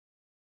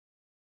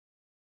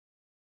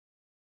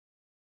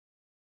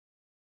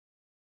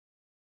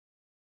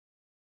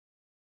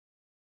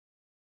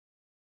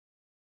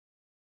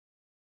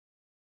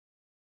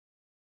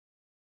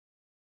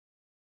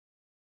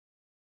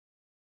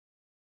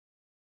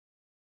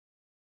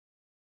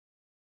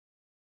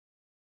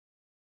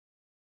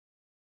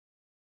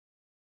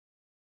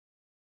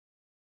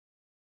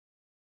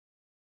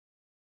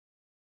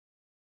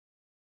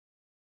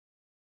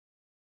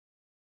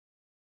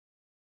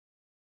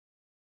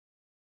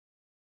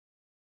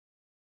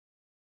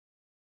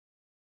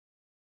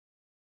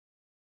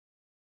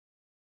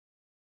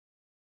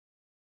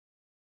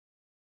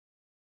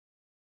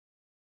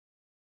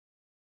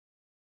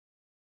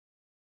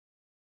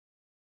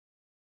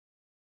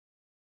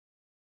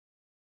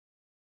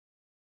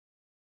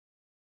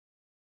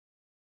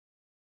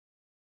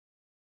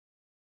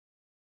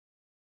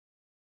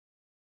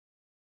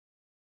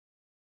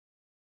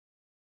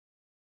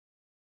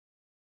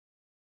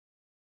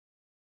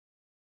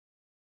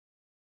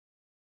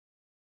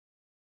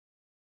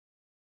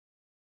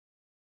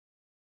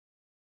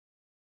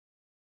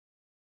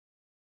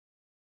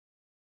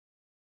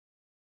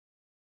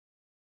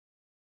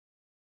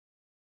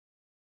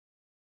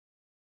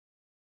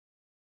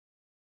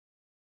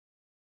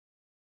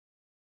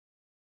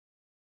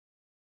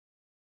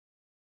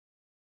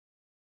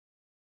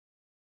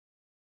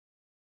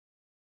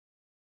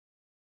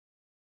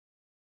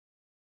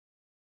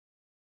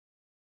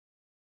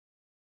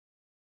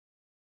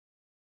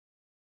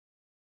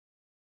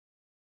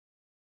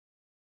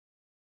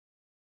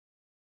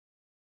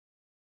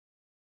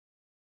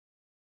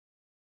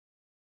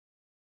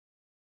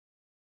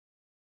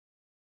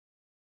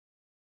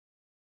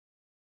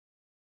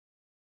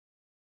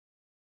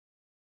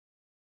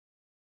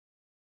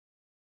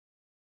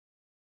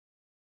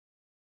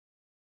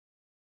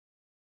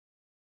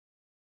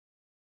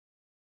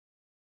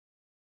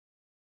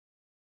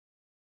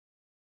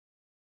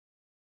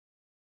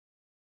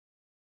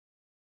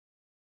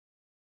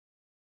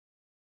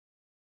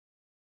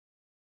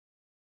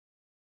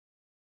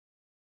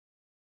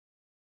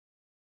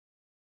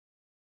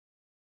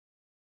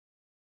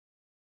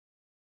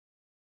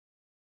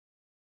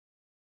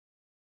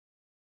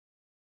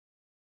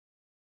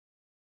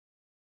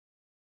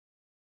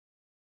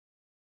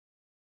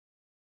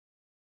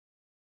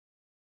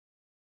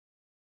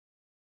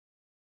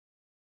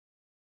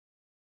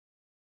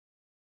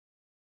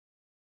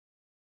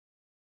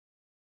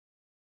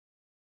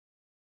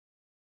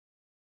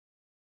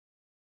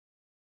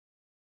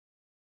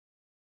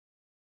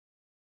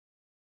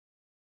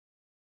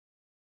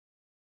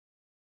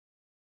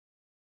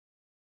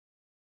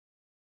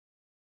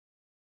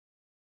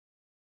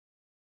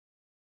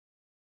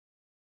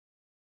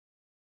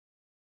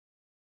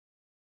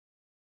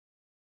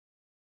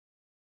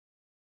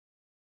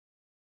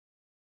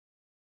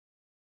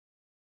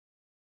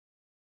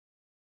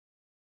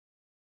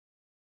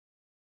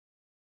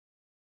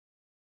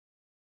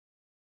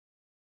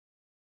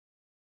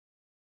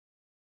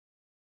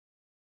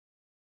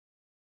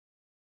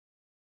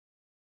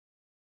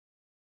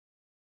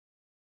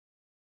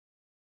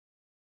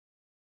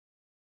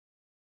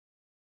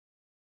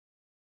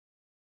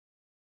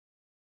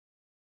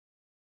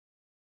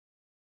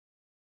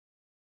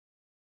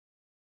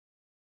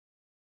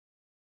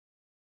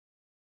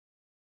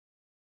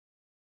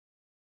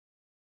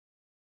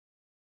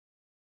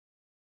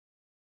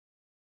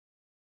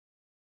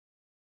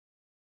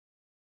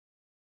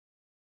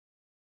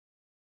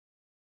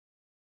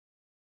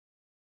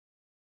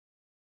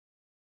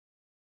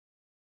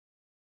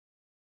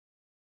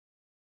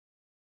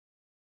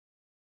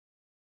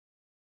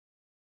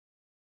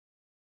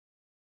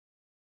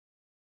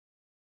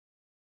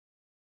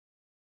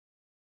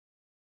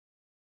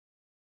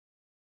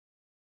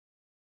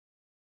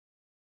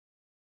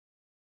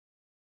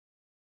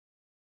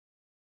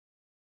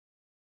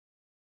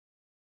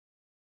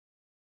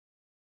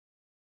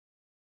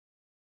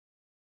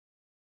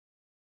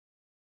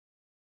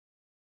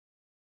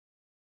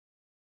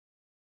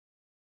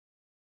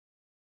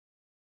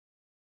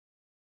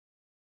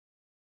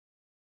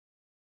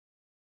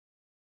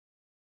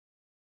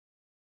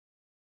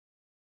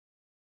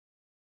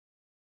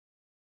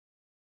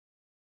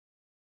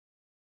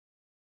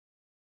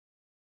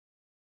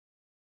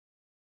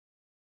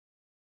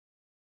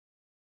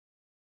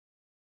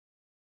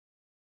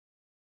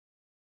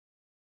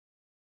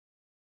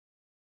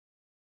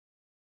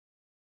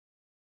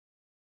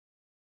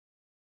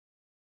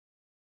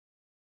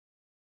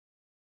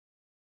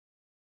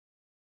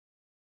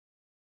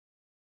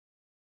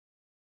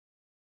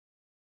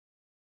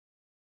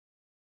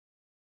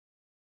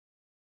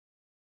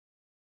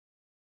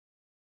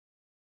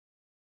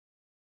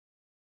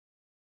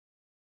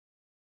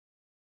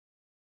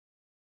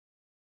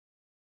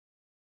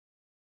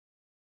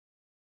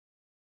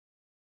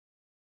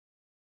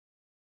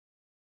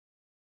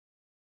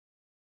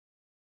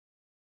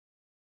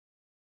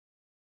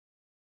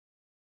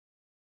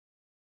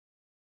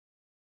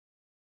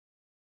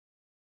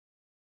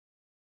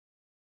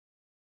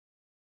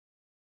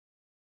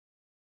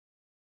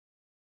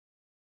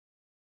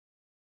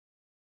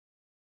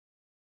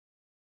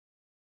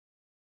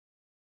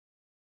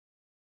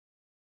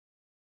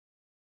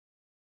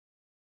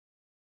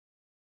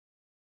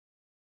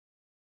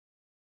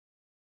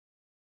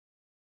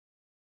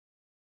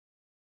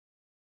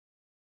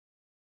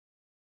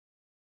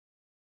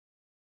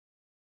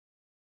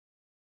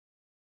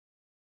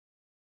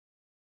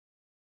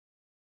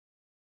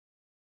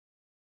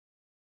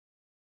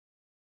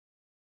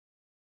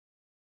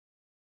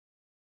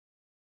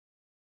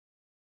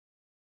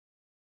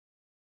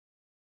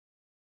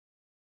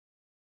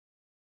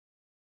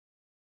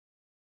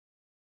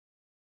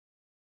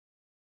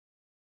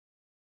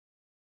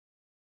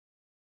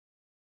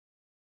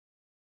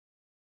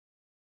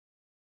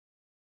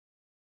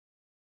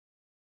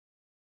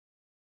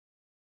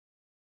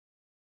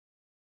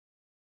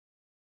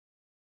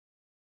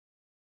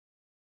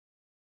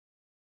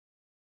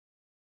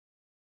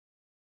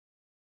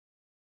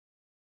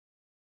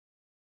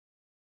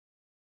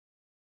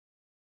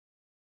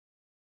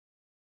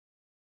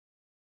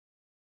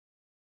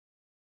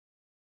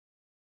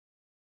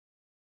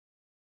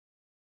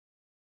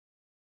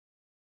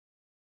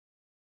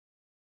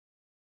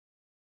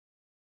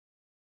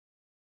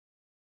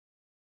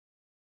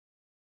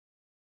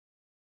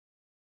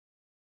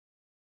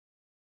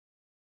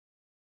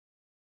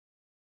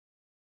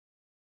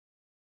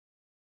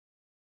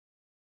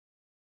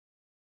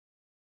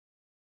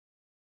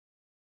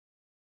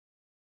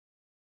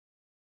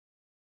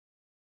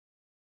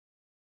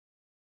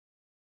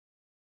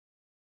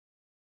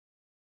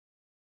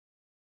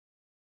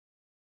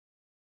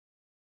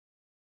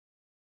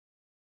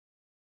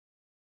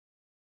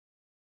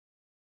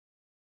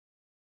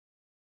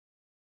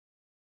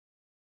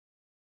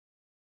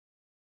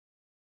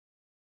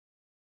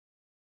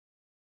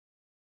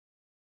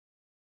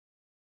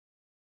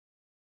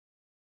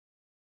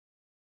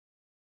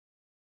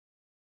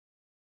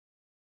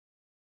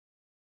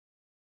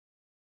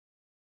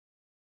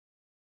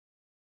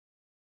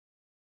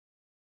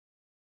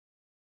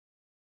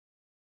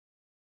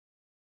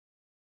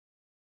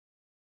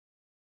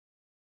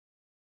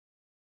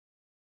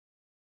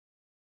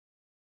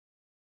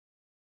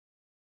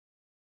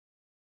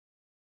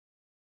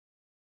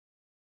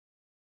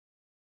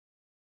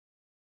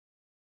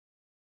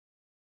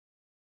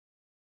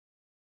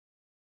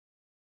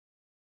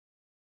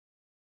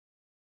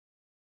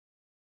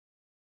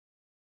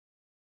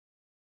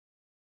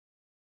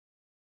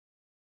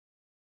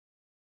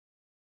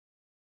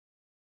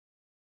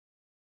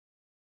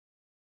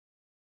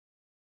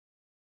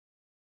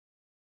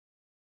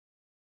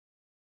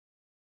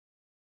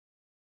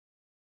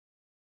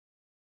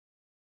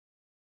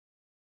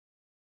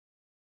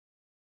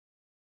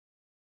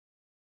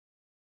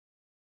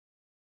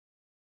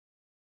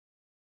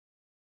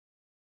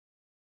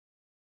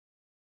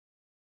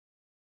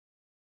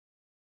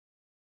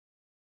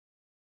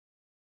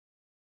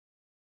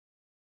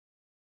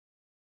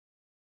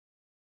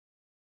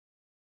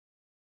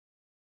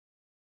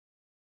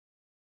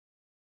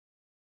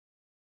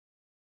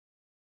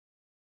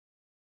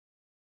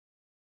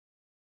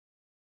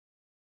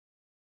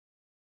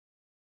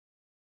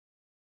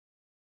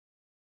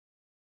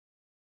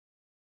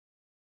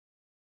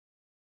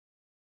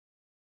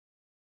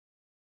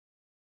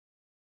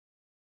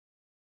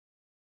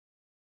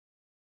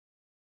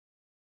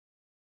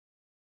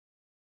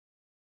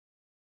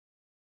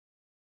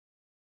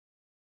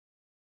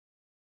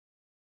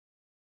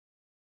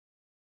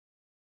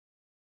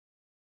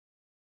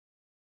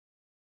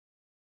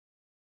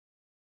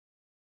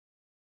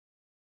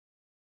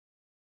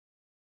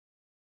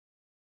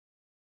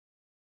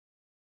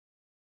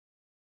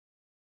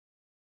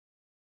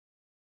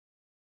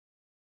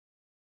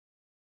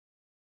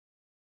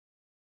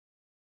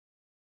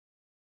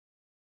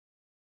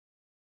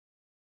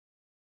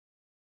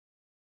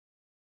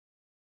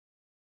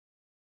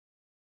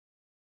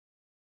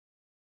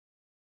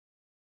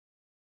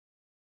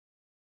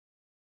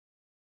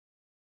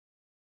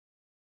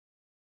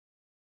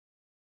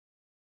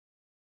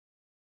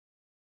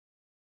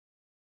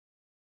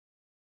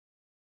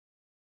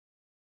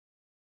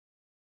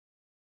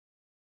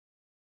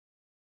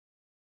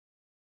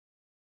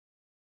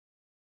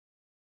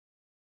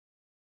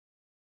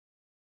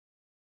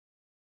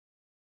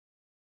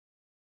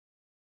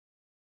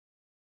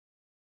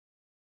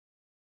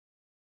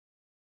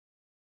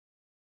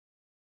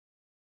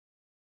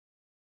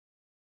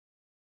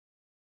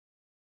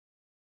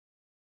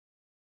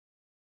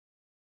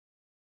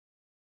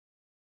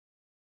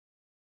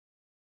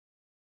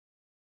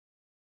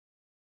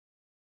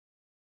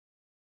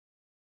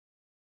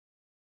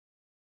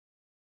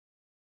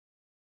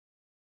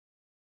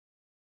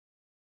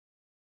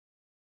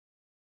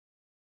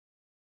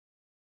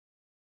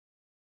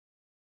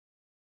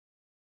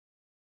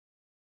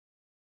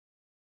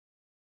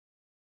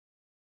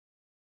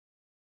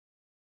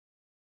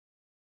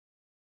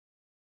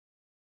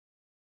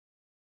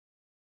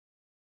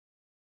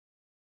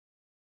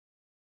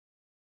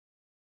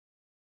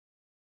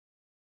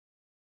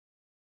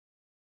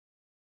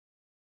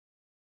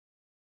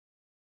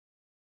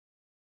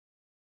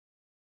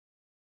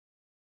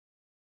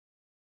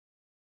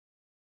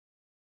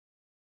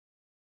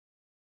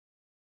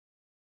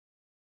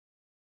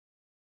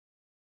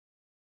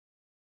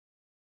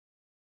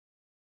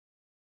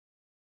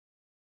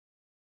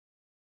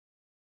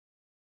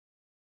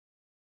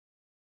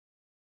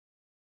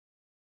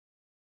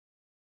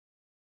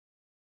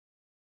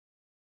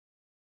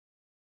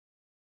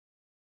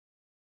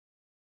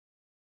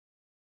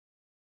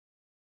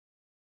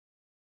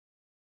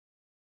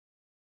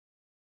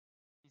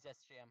He's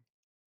SGM.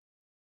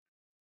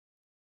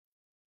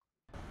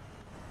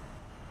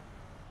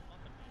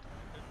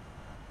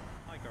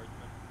 Hi,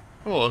 Guardsman.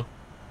 Hello.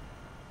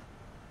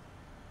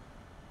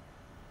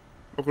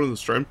 Welcome to the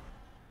stream.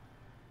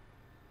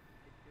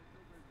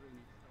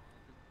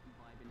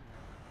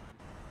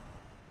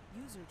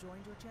 User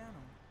joined your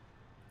channel.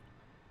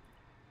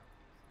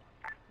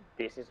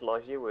 This is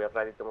Logi, we are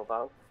ready to move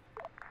out.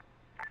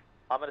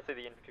 I'm gonna say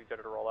the infantry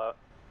started to roll out.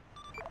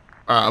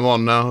 Alright, I'm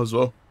on now as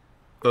well.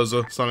 Those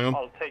are signing on.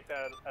 I'll take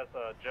that as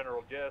a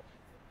general yes.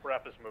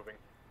 Rap is moving.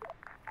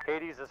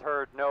 Hades has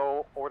heard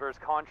no orders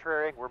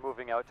contrary. We're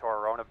moving out to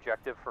our own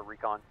objective for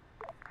recon.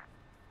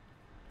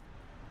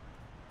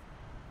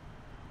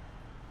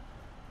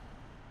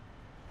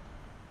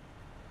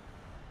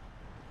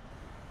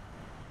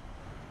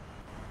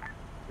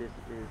 This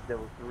is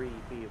level 3,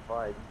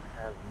 B5. You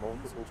have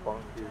multiple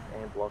bunkers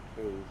and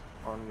blockades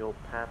on your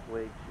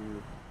pathway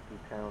to the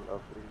town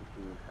of Lee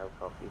to have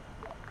coffee.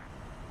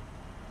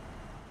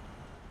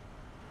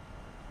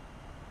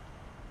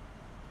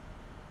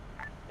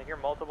 I hear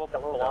multiple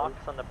Hello, blocks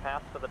guys. on the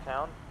path to the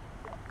town.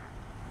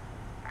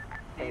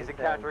 He's Hey,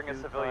 encountering a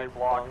two civilian times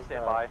block. bunker.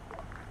 Stand by.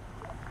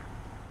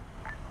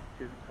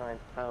 2 times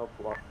power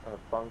block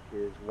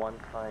bunkers, 1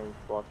 time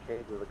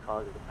blockade with a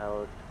cargo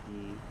power to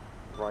the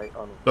right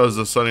on. Those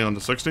are signing on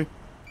to 60.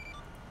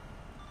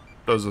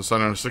 Those are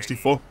signing on to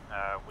 64.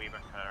 We've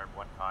encountered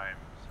 1 time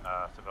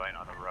civilian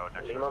on the road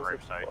next to the Lehman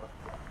grave 64.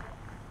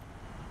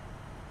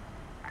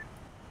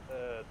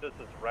 site. This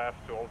is RAF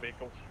to all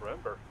vehicles.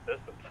 Remember,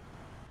 distance.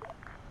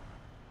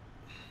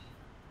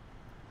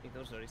 Is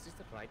this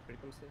the right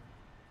frequency?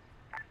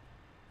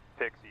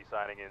 Pixie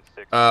signing in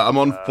 6. I'm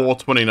on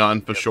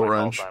 429 for short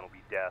range. Sign will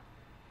be death.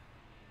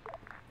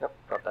 Yep,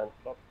 got that.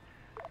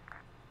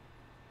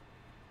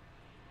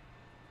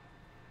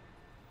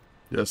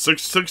 Yeah,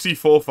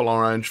 64 for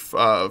long range,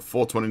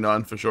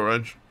 429 for short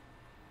range.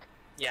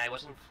 Yeah, I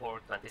was in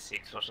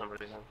 426 for some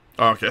reason.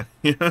 Oh, okay.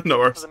 Yeah, no To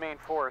worries. the main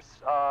force.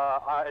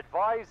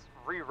 Advise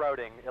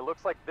rerouting. It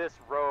looks like this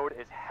road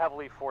is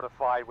heavily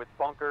fortified with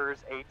bunkers,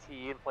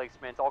 AT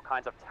emplacements, all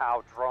kinds of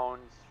Tau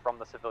drones from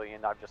the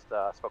civilian I've just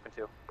spoken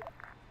to.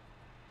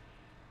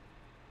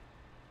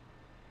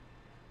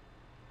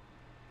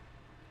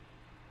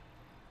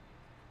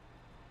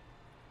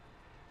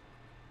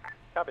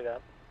 Copy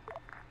that.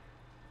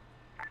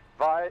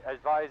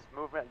 Advise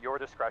movement at your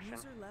discretion.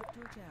 User left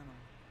your channel.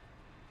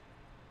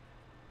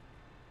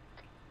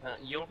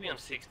 You'll be on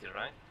 60,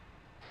 right?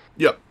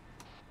 Yep.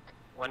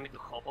 Want me to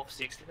hop off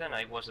 60 then?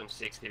 I was on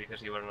 60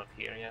 because you were not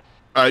here yet.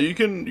 You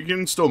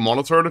can still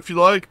monitor it if you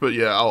like, but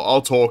yeah,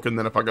 I'll talk, and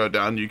then if I go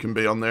down, you can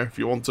be on there if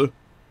you want to.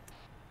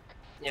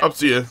 Yeah, Up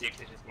to you. 60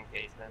 just in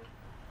case then.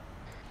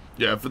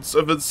 Yeah, if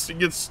it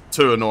gets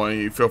too annoying,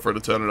 you feel free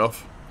to turn it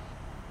off.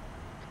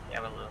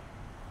 Yeah, well,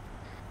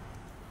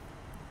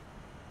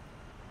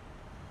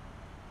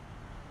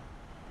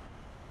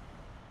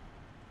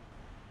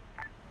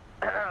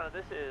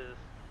 This is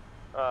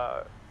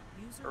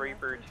User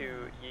Reaper left your to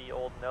channel. Ye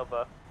Old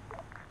Nova.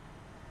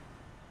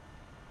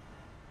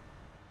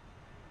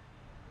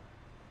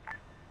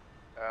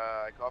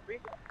 Copy?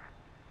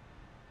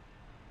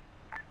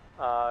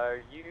 Are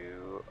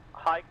you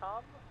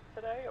HICOM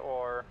today,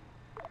 or?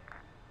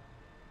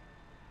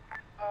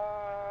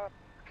 I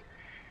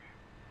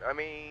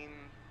mean,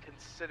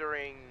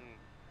 considering...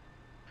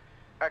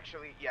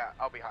 Actually, yeah,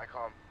 I'll be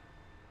HICOM.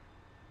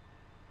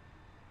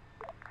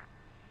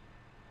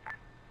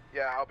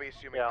 Yeah, I'll be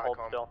assuming Yeah, hold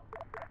HICOM. still.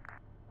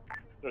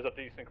 There's a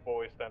desync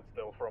voice. Stand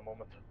still for a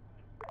moment.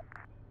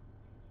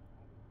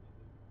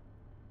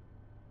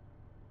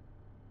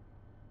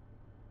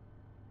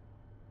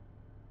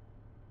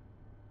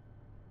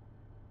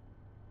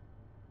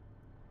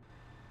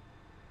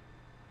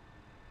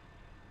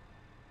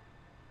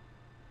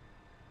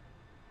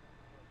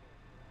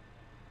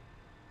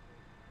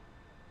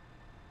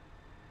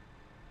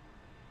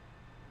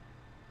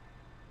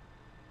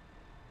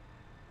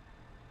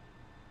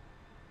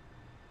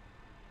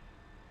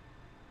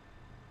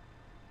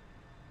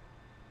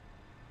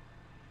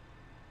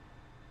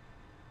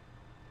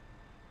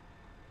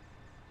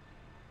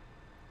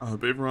 I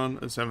hope everyone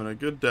is having a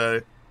good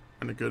day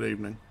and a good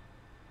evening,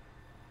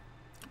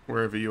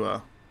 wherever you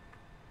are.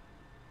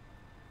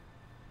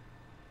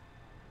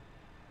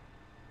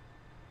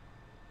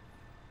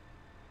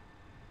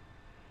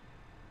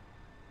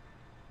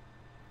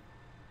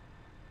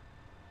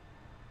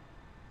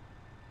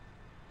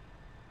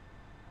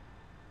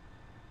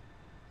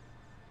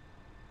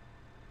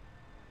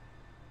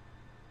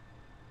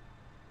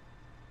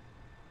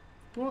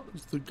 What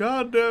is the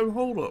goddamn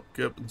hold-up,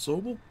 Captain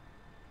Sobel?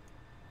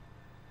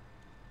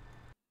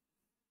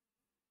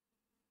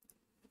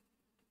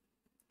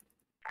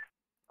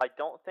 I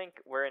don't think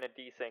we're in a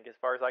desync. As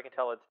far as I can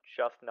tell, it's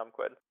just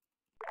Numquid.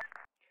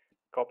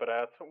 Copy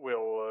that.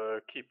 We'll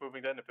keep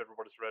moving then if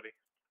everybody's ready.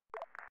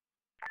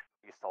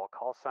 East all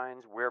call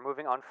signs. We're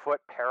moving on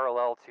foot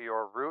parallel to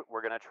your route.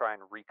 We're going to try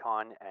and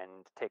recon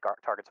and take our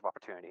targets of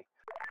opportunity.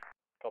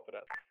 Copy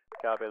that.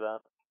 Copy that.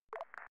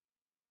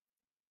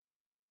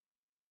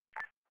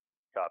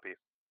 Copy.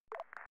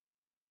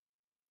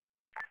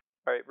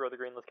 Alright, row the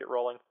green, let's get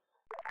rolling.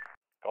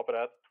 Copy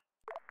that.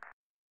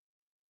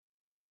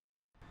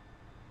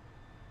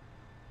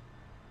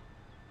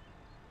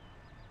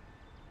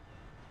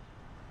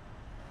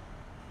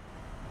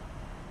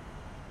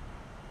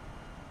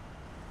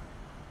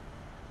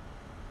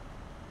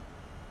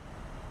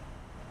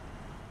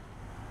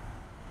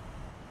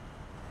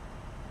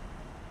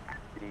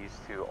 These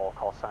to all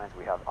call signs,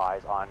 we have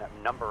eyes on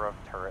a number of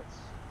turrets.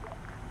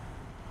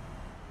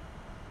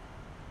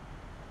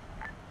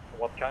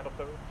 What kind of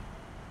turret?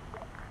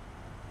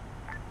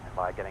 Am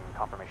I getting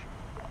confirmation?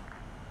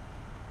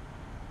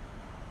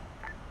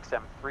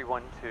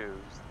 XM312s.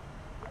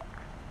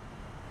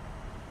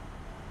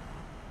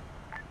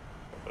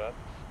 Copy that.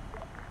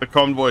 The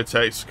convoy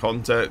takes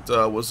contact,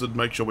 Wizard,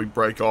 make sure we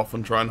break off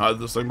and try and hide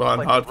this thing behind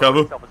Like hard the road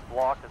cover. itself is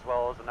blocked, as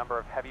well as a number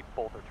of heavy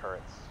bolter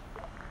turrets.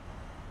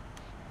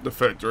 The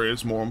factory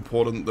is more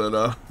important than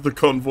the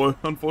convoy,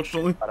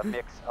 unfortunately. About a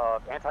mix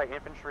of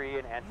anti-infantry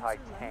and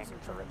anti-tank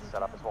turrets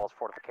set up, as well as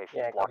fortifications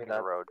Yeah, copy blocking the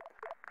that. road.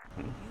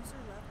 User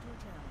left your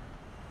channel.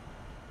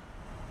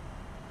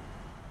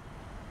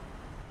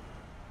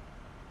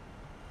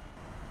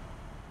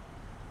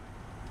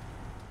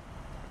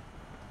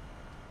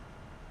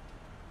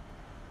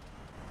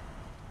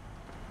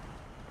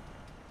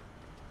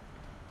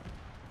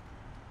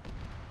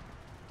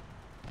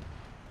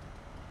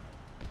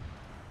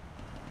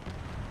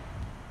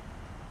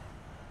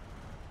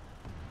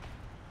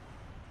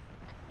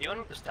 Do you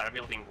want me to start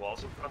building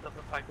walls in front of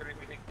the factory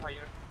with big fire?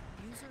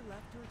 User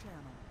left your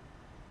channel.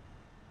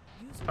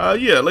 User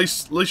Yeah, at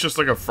least just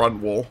like a front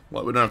wall.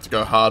 Like, we don't have to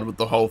go hard with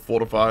the whole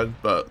fortified,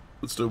 but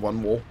let's do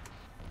one wall.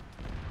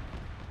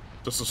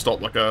 Just to stop,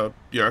 like, a,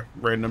 you know,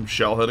 random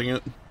shell hitting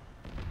it.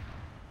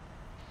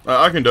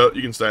 I can do it.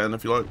 You can stay in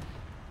if you like.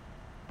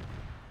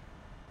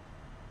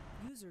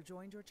 User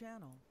joined your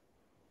channel.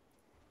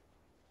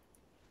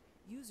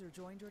 User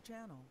joined your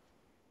channel.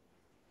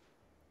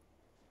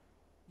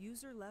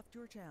 User left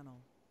your channel.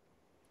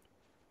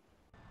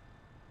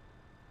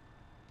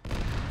 User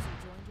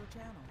joined your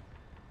channel.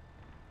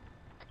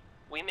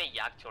 We may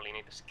actually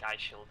need a sky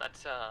shield.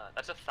 That's a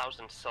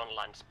 1,000 sun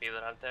land speeder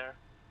out there.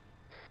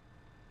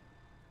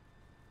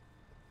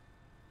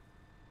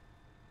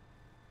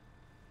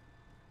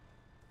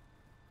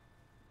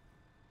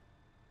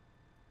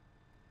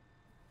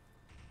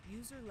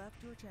 User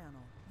left your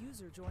channel.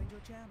 User joined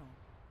your channel.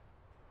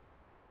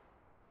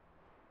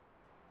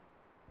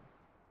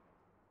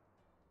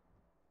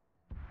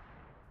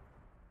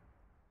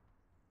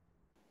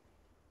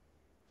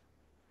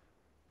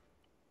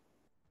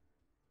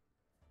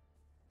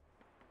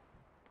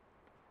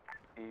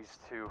 These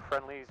two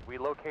friendlies, we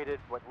located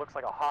what looks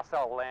like a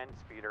hostile land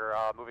speeder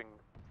moving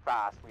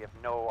fast. We have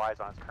no eyes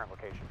on its current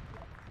location.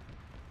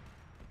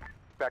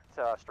 Expect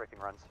strafing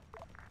runs.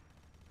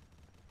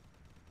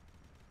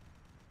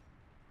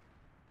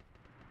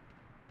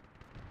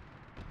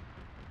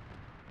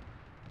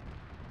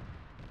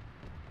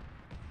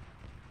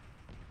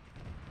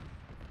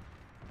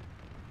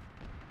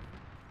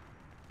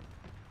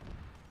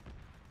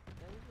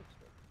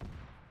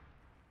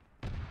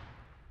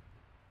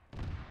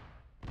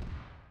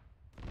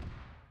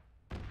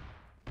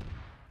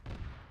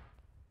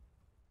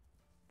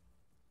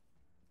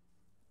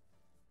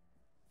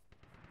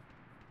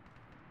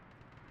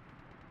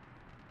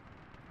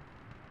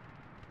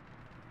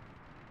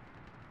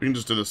 We can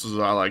just do this as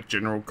our, like,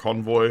 general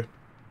convoy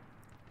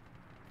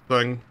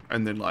thing.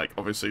 And then, like,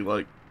 obviously,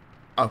 like,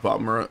 up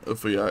armor it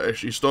if we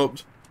actually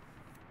stopped.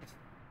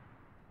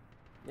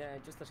 Yeah,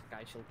 just a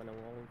sky shield and a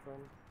wall in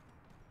front.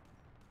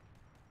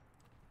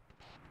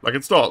 Like,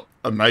 it's not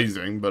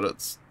amazing, but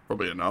it's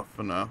probably enough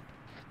for now.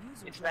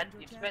 User It's joined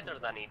your it's channel. better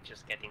than it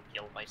just getting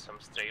killed by some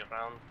stray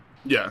round.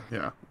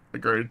 Yeah,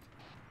 agreed.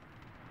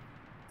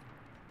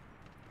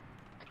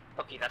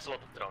 Okay, that's a lot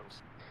of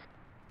drones.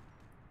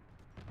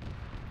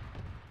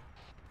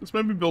 Let's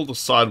maybe build a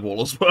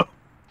sidewall as well.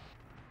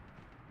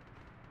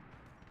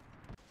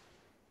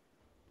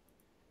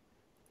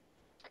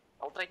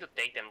 I'll try to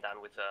take them down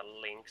with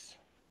links.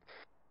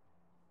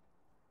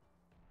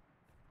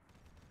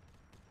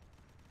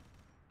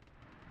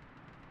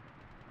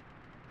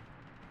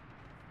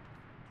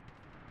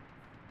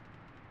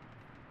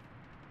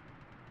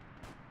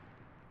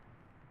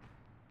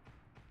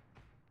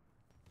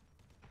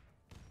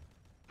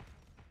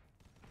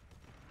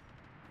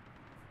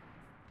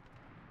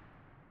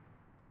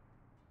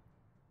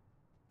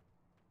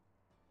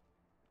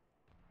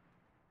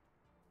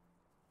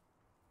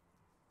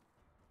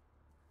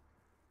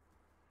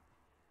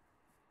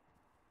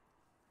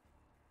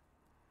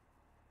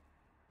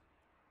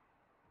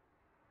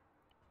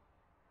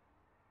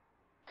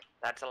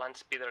 That's a land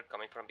speeder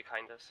coming from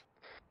behind us.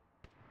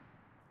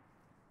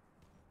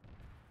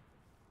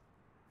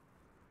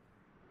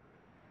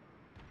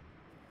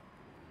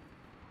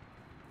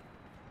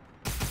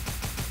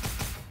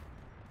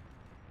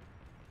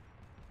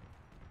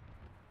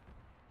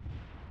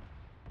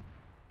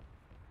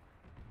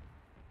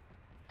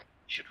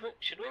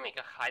 Should we make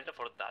a Hydra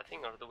for that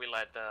thing, or do we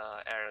let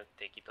air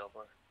take it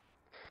over?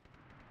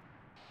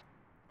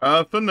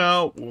 For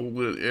now,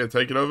 we'll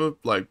take it over.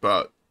 Like,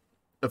 but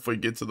if we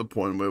get to the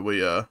point where we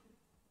the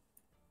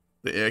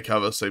air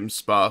cover seems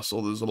sparse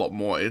or there's a lot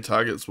more air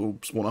targets, we'll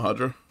spawn a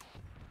Hydra.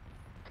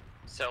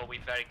 So we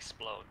very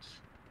explodes.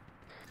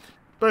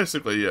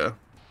 Basically, yeah.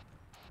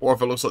 Or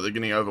if it looks like they're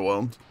getting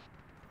overwhelmed.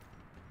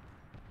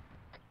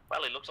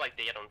 Well, it looks like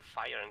they are on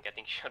fire and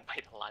getting shot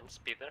by the land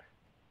speeder.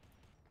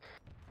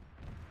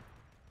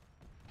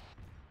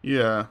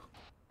 Yeah.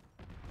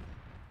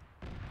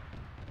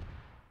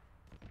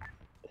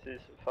 This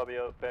is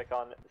Fabio back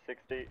on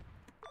 60.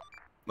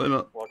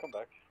 Lima. Welcome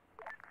back.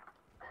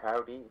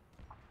 Howdy.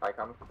 I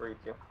come to greet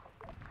you.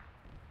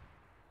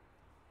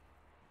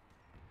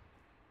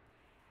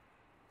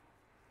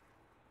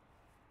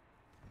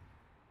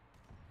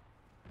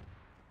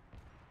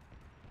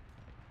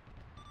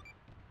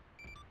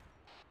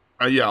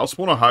 Yeah, I'll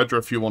spawn a Hydra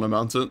if you want to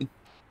mount it.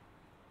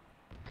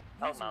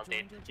 I'll User mount it.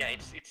 joined your Yeah,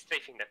 channel. it's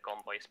strafing the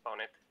convoy,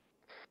 spawn it.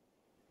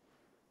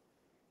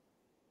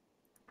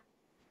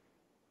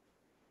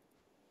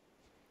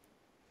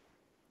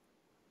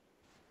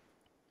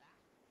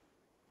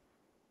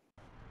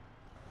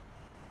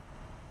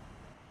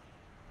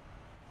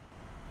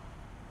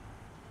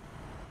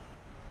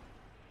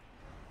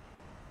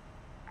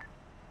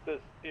 This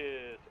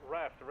is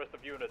raft, the rest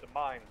of unit,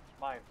 mines.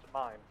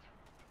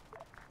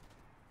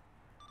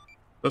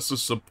 That's the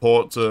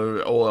support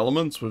to all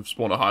elements. We've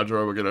spawned a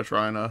Hydra. We're gonna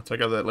try and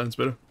take out that land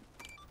speeder.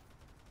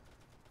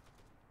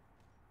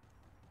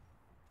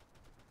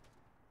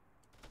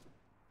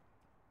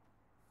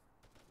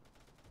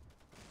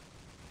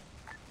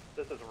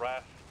 This is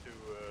raft to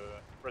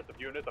rest of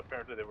unit.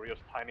 Apparently they were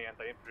just tiny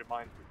anti-infantry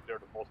mines. We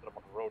cleared most of them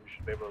on the road. You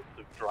should be able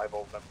to drive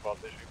over them without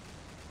issue.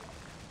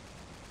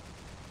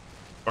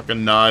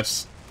 Fucking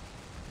nice.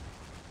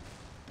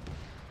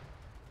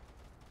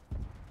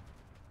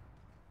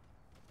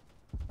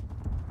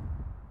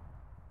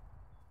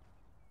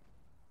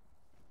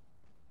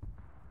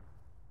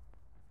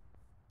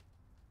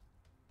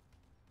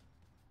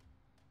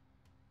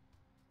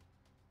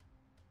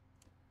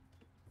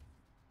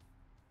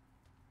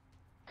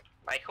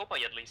 I hope I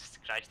at least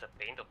scratched the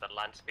paint of the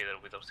land speeder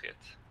with those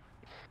hits.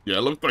 Yeah,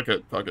 it looked like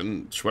it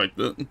fucking schwanked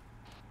it.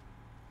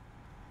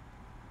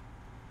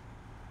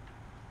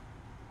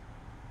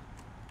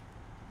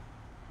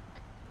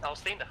 I'll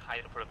stay in the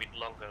Hydra for a bit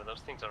longer,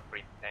 those things are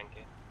pretty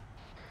tanky.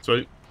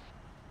 Sweet.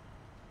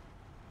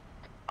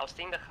 I'll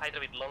stay in the Hydra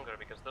a bit longer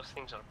because those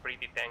things are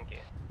pretty tanky.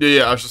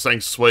 Yeah, I was just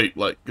saying sweet.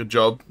 Like, good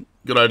job.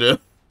 Good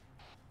idea.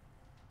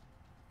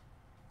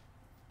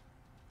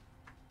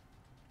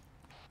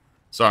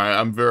 Sorry,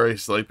 I'm very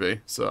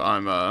sleepy, so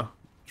I'm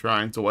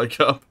trying to wake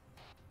up.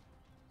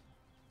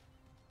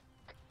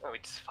 Oh,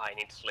 it's fine,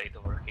 it's late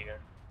over here.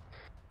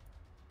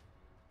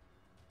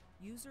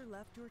 User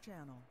left your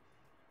channel.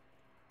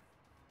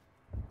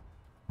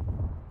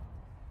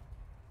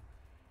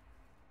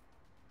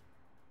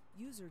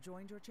 User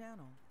joined your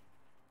channel.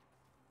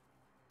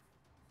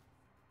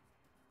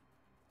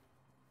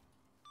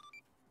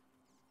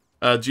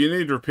 Do you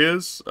need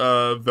repairs,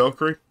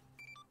 Valkyrie?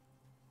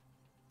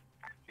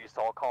 You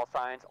saw call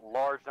signs,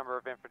 large number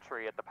of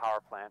infantry at the power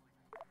plant.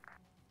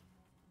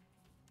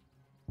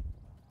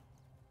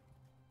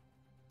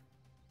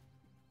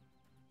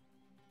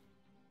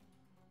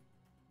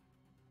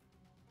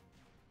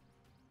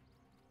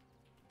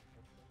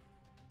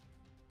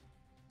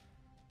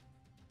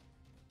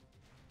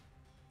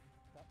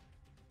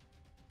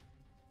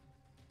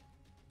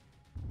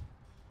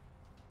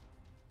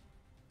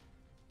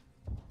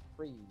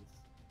 Freeze.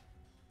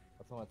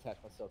 I just want to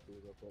attach myself to you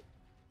real quick.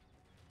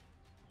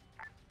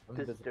 I'm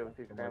This is invisible,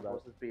 Joe 2 don't worry Grand about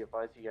it. Forces. Be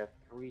advised you have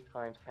 3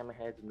 times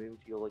hammerheads moving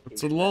to your location.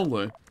 It's a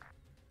lonely.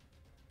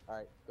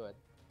 Alright, go ahead.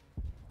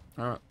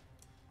 Alright.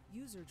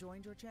 User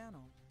joined your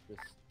channel.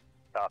 Just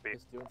Copy.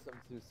 doing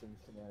some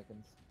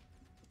shenanigans.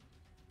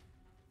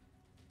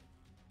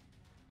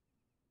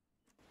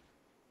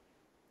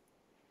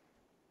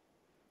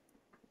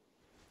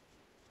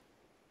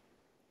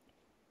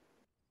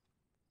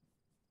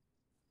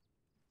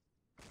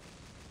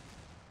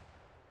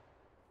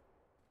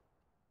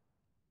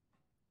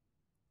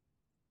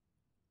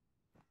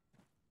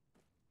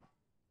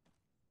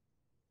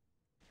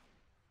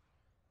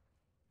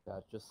 Yeah,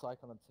 just like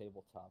on the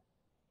tabletop.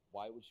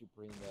 Why would you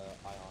bring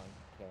ion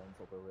cannons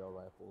over rail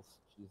rifles?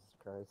 Jesus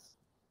Christ.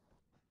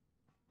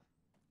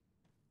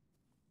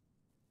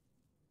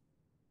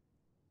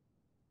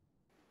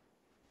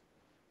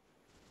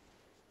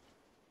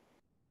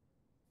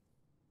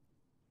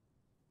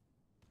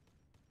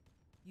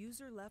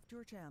 User left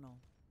your channel.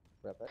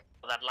 Rep it.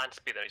 That land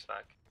speeder is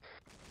back.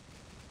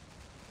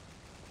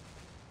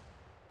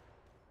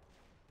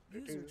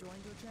 User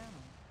joined your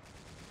channel.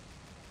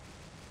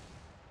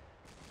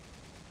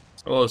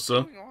 Hello,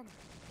 sir.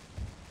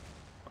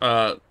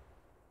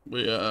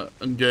 We are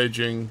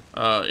engaging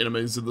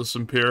enemies of this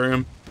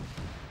Imperium.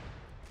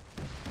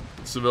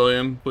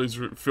 Civilian, please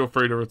feel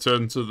free to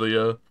return to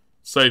the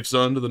safe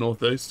zone to the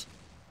northeast.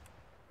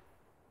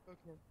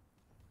 Okay.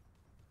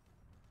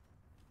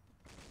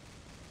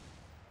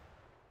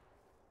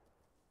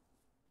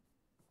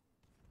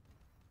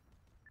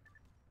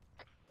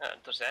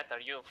 Mr. Z, are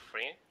you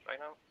free right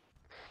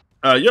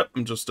now? Yep,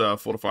 I'm just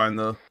fortifying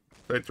the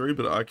factory,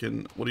 but I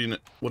can. What do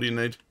you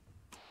need?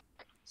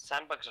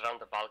 Sandbags around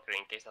the Valkyrie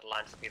in case that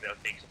land speeder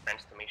takes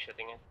offense to me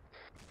shooting it.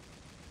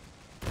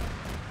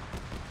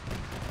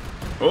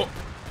 Oh.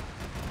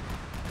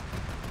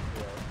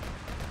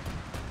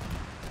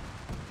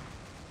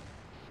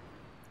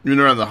 You mean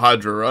around the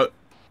Hydra, right?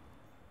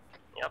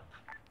 Yep.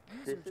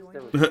 This is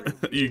User the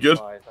joined your You good?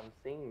 I'm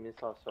seeing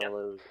missile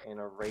silos in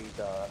a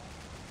radar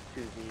to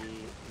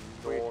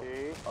the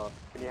north of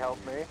Can you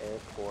help me? Air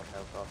Corps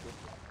House Office.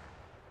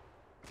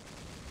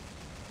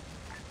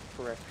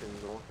 Correction,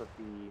 north of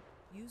the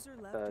User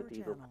left your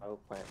diesel channel. power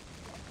plant.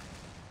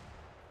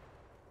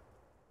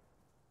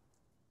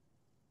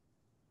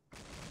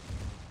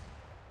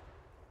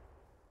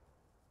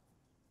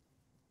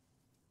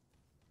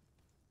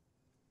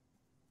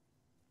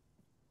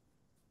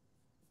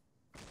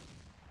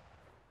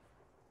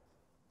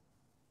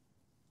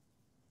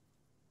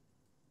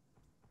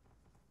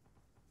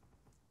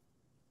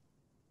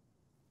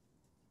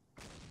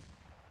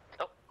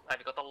 Oh,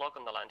 I've got a lock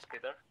on the land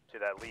speeder. To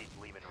that lead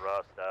leaving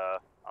Rust,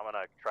 I'm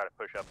gonna try to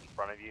push up in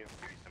front of you,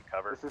 give you some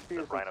cover. This is Just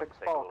Fusion Rhino 6 can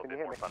take a Fall, little can you bit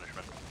hear more me?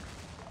 punishment.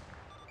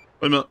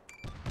 Wait a minute.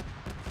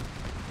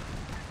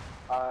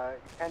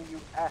 Can you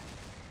ask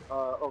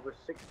over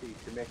 60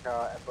 to make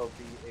our FOB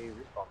a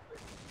response,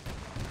 please?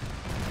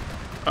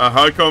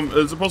 Highcom,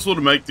 is it possible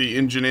to make the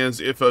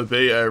engineers FOB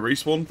a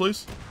respawn,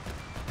 please?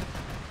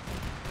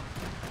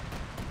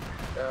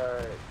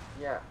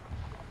 Yeah.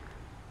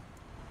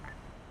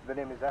 The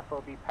name is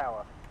FOB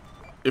Power.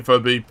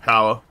 FOB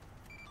power.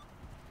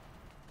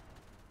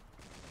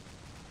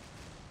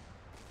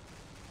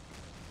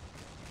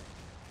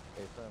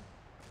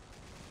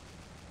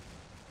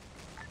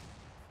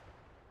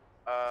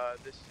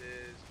 This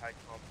is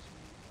HICOM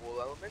to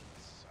all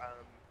elements.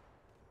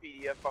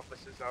 PDF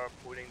officers are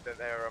reporting that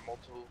there are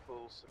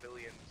multiple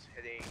civilians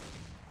heading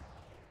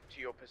to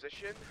your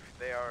position.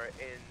 They are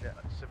in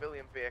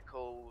civilian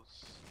vehicles.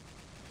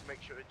 Just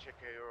make sure to check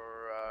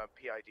your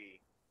PID.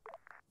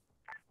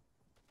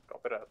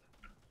 Copy that.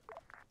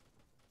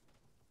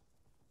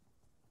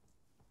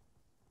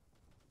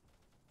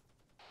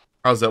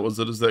 How's that?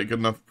 Is that good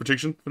enough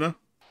protection for now?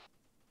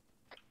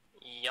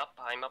 Yup,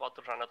 I'm about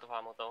to run out of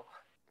ammo though.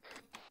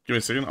 Give me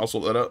a second, I'll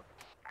sort that out.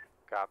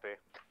 Copy.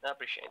 I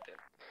appreciate it.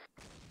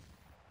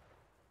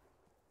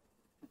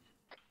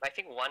 I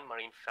think one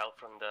Marine fell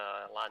from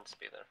the land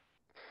speeder.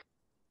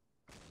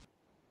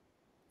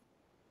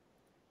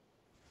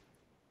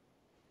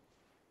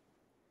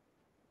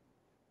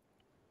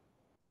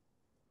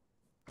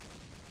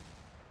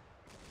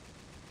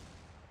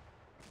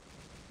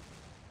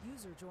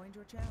 User joined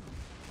your channel.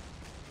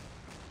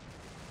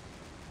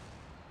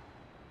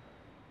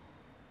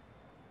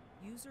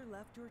 User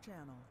left your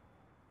channel.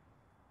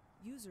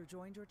 User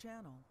joined your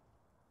channel.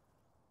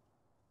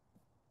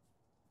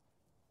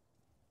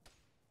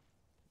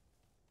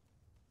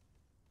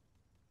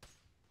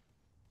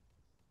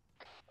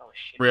 Oh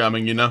shit.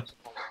 Rearming you now.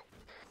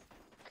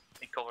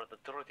 We covered the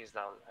turret is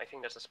down. I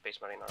think there's a space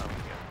marine around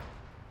here.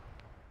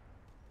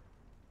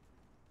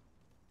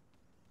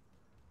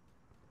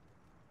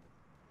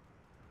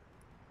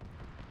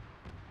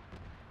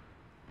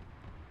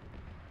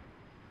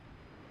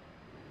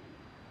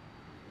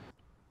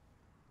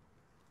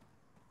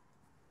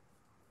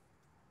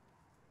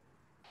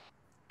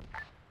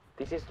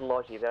 This is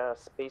Logi. There are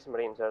space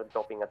marines that are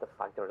dropping at the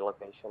factory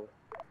location.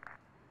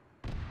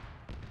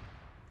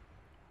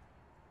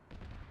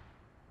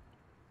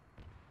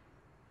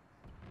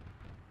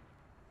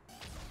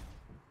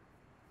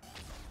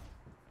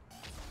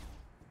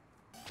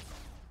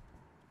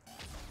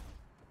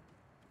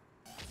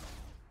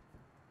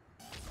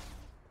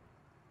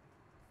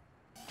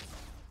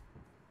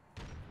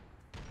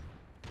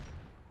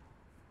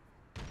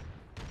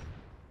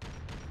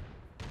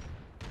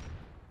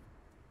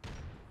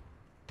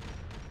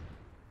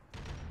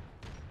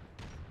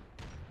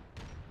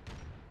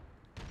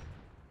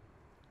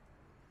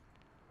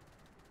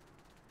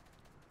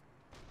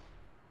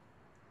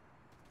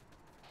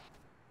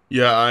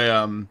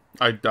 Yeah,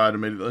 I died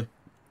immediately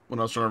when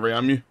I was trying to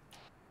rearm you.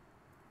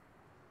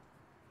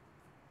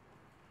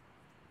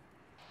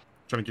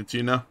 Trying to get to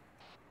you now.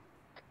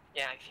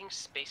 Yeah, I think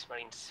space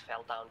marines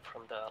fell down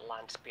from the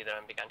land speeder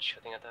and began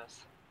shooting at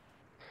us.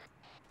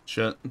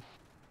 Shit.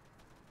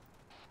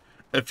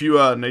 If you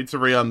need to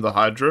rearm the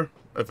Hydra,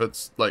 if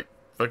it's like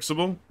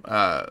fixable,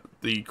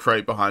 the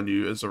crate behind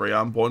you is a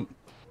rearm point.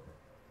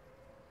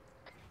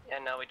 Yeah,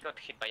 no, it got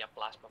hit by a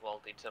plasma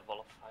bolt. It's a ball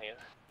of fire.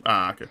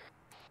 Ah, okay.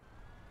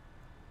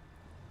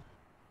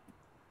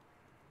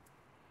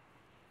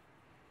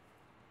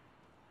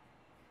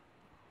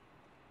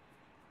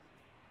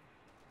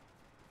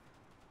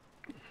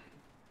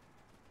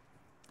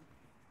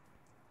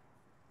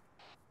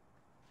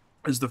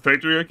 Is the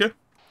factory okay?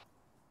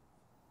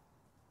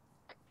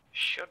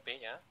 Should be,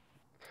 yeah.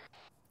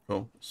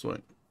 Cool,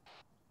 sweet.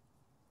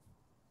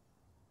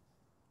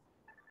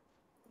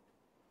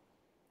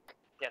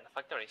 Yeah, the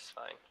factory is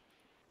fine.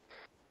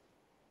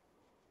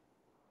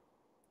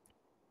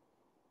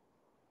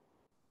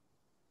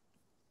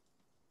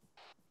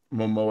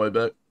 I'm on my way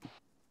back.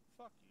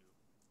 Fuck you.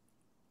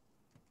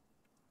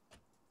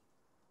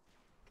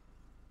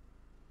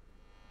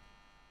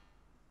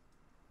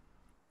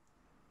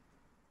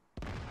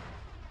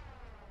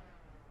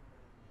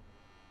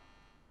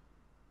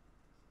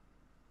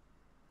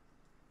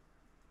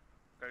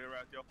 Can you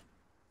ride, yo?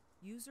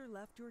 User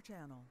left your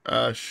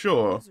channel.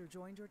 Sure. User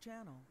joined your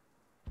channel.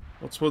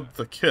 What's with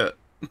the kit?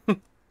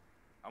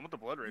 I'm with the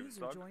Blood Ravens,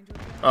 User dog. joined your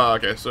channel. Oh,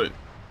 okay, so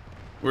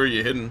where are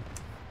you hidden?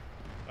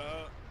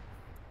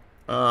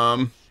 Shit.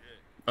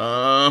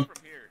 Um, From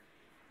here.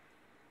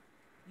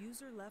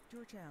 User left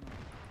your channel.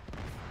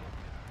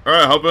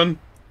 alright, hop in.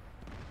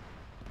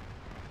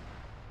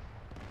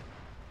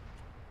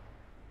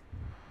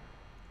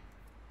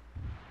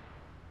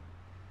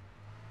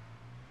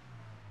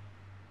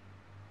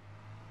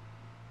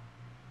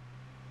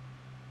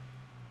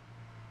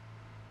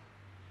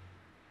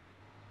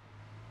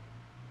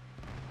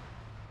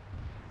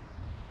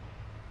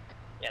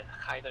 Yeah, the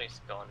hider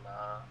is gone.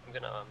 I'm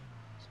gonna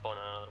spawn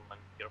another one.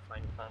 You're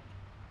fine with that.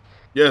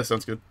 Yeah,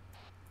 sounds good.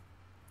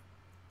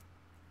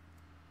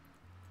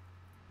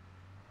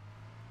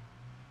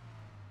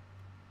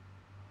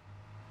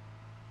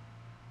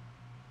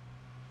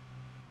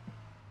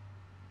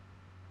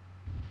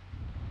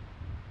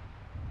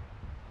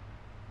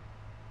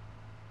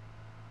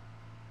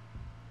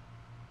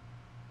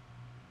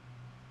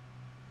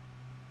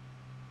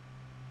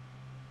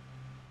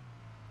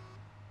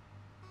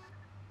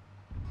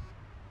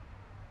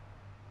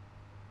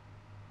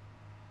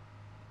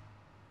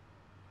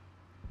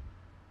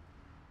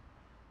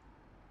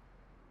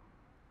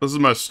 This is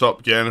my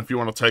stop, Gan, if you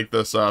want to take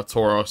this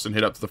Tauros and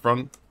head up to the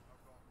front.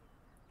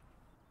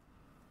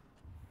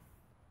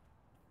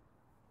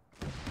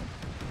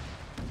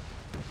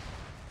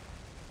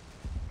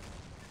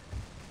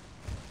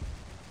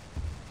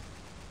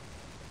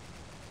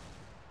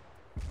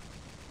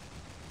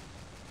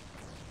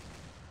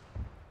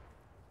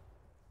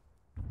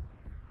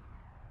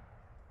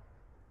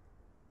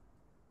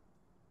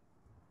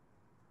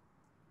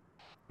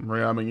 I'm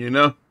rearming you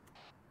now.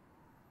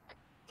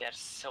 There's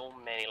so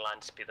many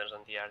land speeders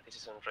on the air, this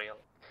is unreal.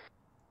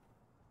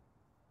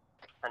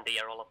 And they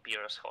are all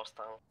appear as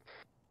hostile.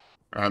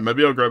 Alright,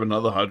 maybe I'll grab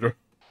another Hydra.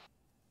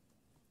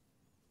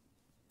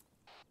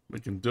 We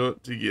can do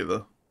it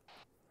together.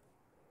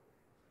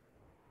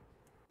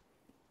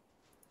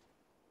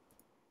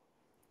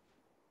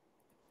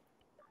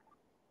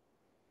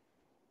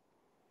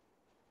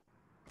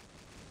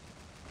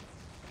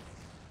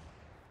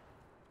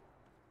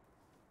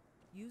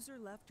 User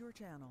left your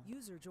channel.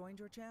 User joined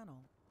your channel.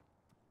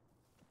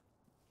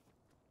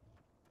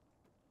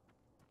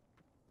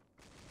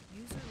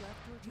 User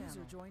left your channel.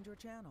 User joined your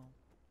channel.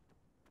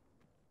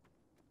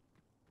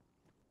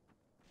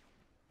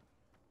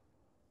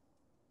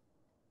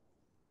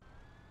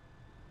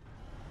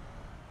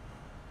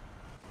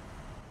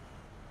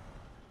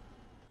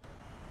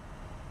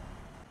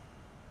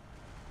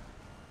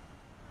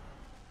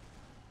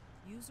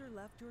 User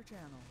left your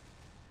channel.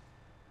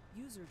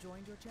 User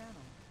joined your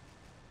channel.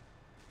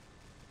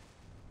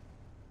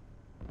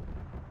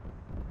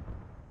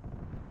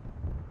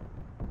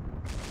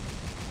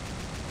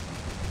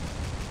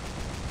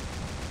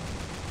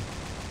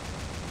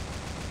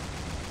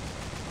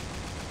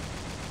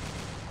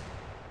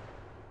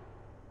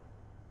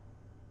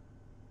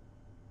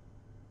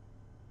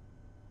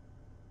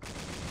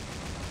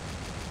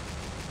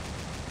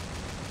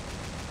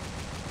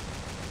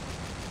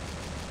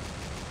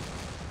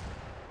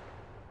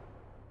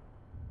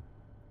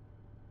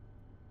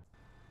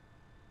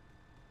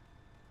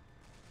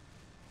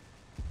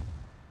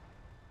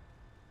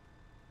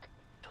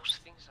 Those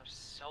things are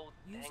so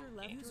User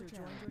left tanky. your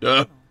channel.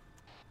 Yeah.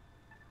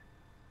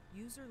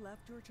 User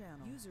left your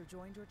channel. User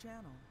joined your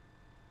channel.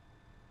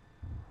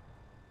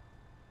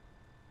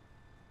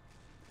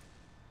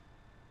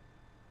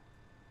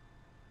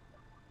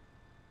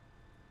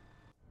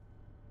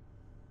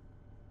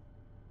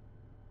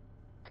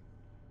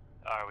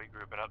 Are we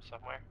grouping up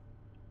somewhere?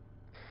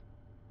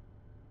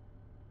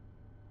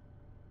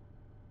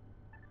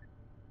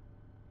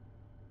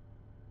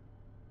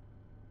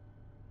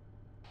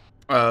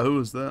 Who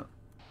was that?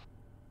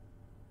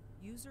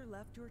 User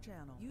left your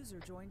channel. User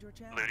joined your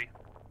channel. Ludi?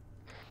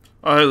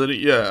 Oh, hey, Liddy.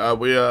 Yeah,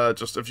 we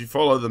just if you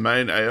follow the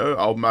main AO,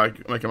 I'll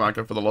make a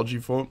marker for the Logi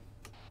fort.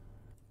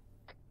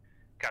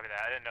 Copy that.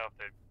 I didn't know if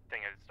the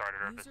thing had started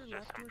or if User it's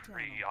just left some your channel.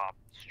 pre-op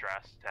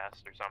stress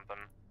test or something.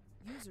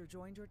 User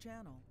joined your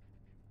channel.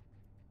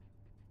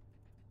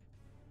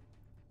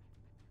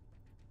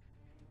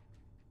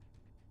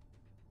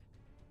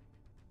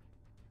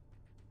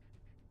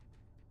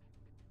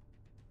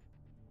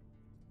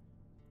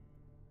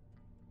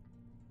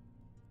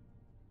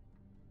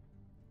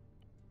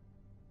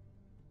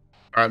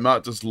 Alright,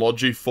 Mark, just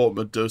Logi fort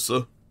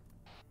Medusa.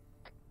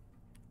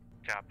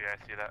 Copy,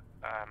 I see that.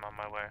 I'm on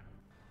my way.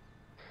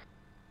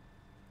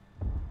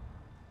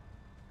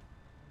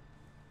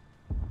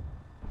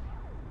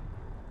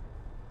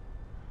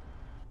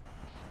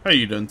 How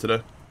you doing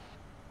today?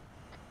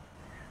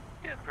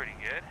 Yeah, pretty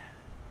good.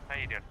 How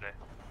you doing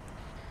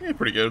today? Yeah,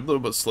 pretty good. A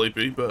little bit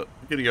sleepy, but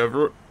getting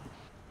over it.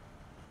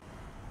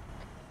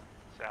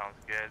 Sounds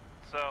good.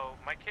 So,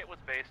 my kit was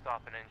based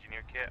off an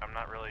engineer kit. I'm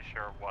not really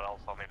sure what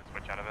else I'll need to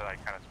switch out of it. I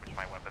kind of switched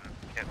my weapon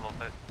kit a little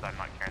bit, so I'm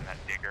not carrying that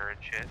digger and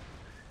shit.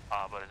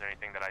 But is there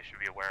anything that I should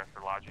be aware of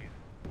for Logi?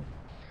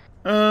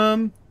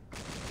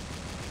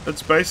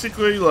 It's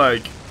basically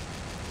like...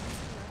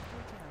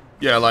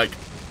 Yeah, like,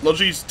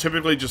 Logi's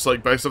typically just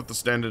like based off the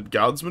standard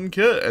guardsman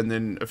kit, and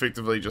then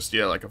effectively just,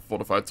 yeah, like a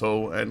fortified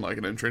tool and like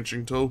an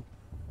entrenching tool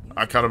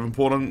are kind of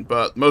important,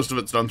 but most of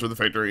it's done through the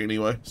factory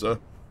anyway, so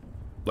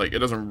like it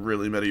doesn't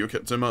really matter your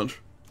kit too much.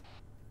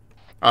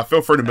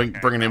 Feel free to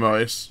bring an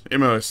MOS.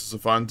 MOS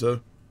is fine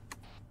too.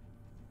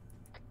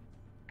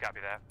 Copy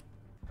that.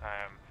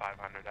 I am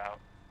 500 out.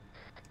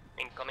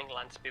 Incoming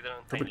land speeder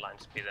and tank land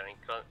speeder.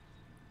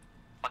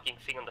 Fucking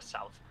thing on the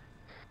south.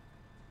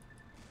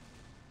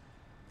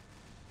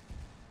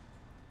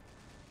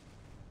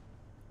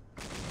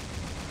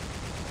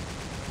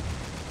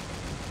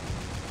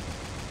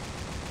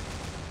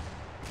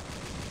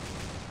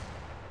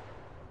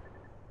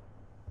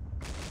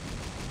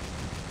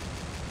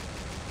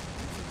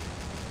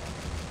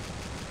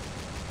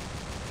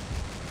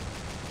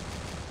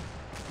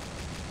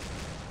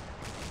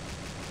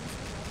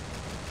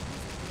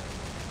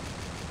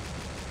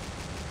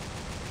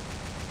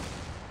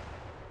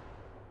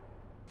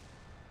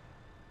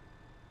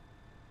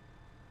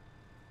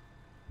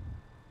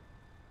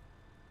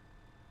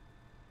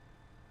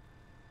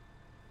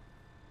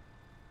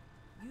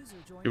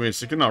 Give me a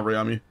second, I'll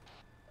rearm you.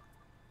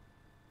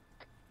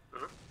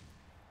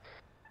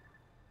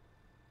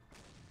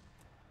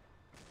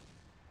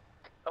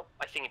 Oh,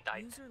 I think it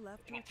died.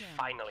 I think it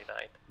finally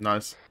died.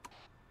 Nice.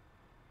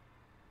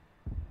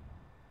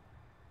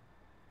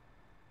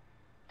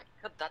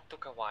 That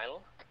took a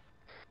while.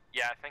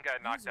 Yeah, I think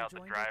I knocked out the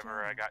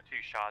driver. I got 2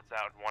 shots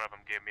out, and one of them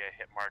gave me a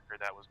hit marker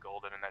that was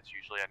golden, and that's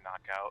usually a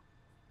knockout.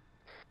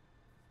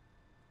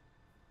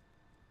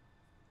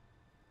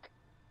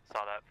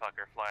 Saw that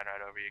fucker flying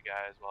right over you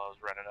guys while I was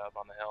running up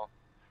on the hill.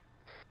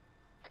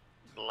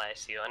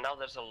 Bless you. And now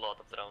there's a lot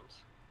of drones.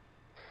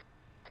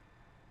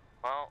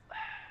 Well,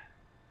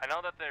 I know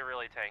that they're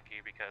really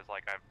tanky because,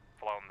 like, I've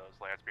flown those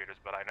land speeders,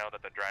 but I know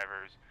that the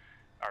drivers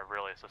are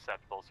really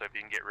susceptible, so if you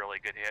can get really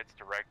good hits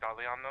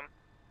directly on them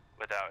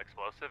without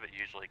explosive, it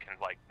usually can,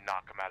 like,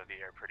 knock them out of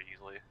the air pretty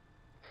easily.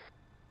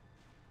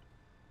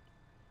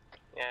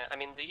 Yeah, I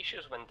mean, the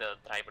issue is when the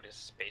driver is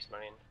a Space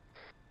Marine.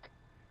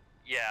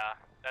 Yeah,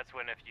 that's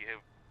when if you're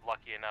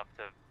lucky enough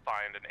to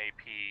find an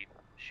AP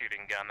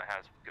shooting gun that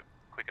has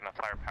quick enough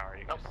firepower,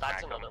 you can just that's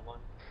smack them. another one.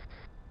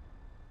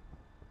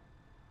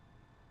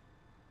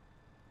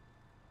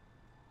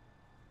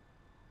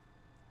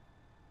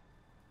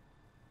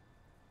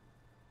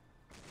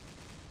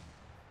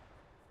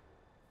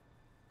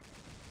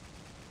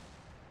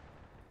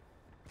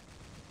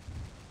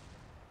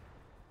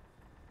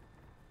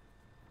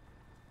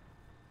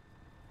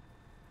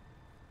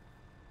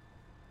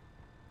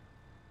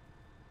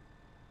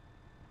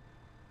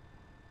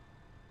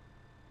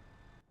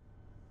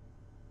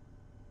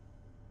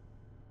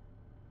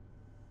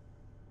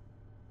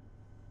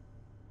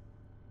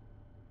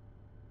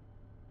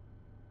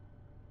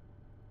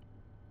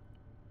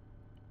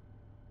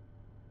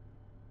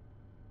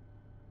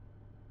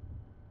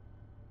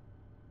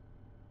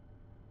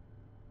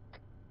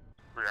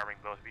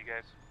 Rearming both of you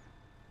guys.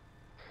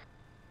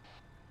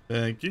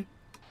 Thank you.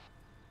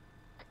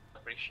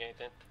 Appreciate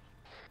it.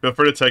 Feel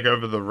free to take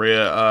over the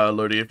rear,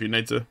 Lodi, if you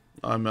need to.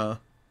 I'm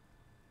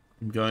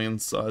going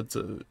inside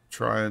to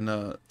try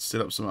and set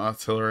up some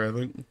artillery, I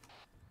think.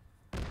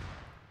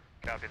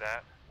 Copy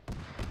that.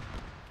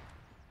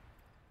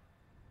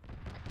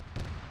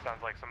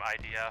 Sounds like some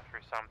idea for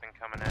something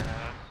coming in at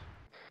us.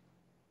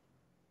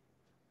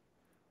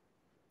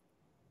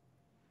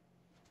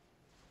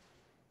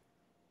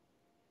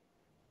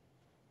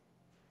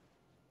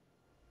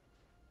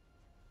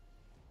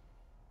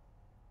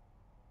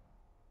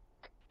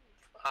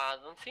 I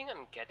don't think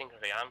I'm getting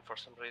rearmed for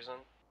some reason.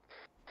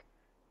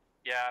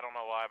 Yeah, I don't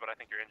know why, but I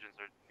think your engines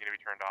are going to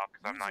be turned off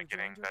because I'm not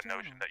getting the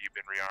notion that you've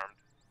been rearmed.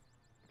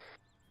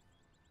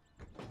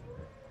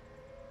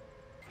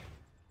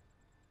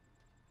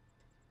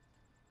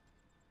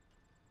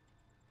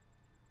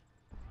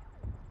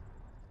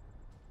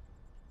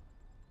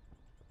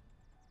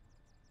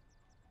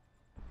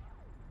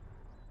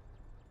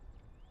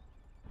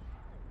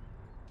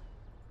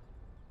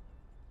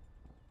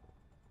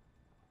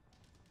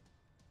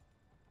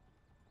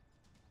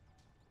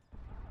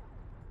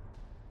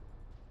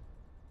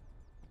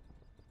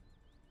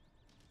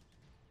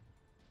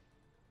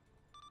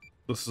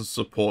 This is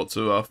support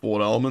to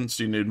forward elements.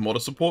 Do you need mortar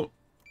support?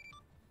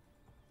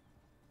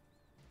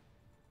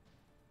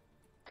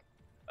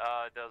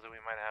 Does it? We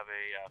might have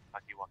a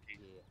Pakiwaki.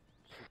 Yeah,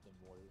 shoot them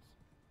mortars.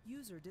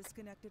 User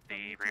disconnected from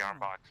The your rearm channel.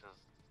 box is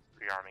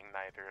rearming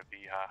neither of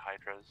the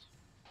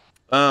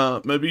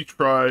Hydras. Maybe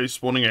try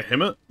spawning a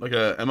Hemet, like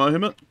a ammo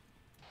Hemet.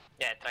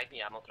 Yeah, try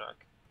the ammo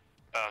truck.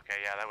 Okay,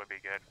 yeah, that would be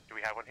good. Do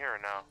we have one here or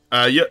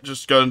no? Yeah,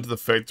 just go into the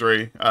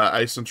factory,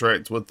 ace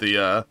interact with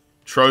the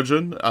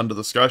Trojan under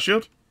the Sky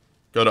Shield.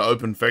 Go to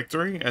Open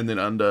Factory, and then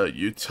under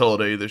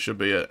Utility, there should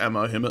be an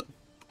ammo helmet.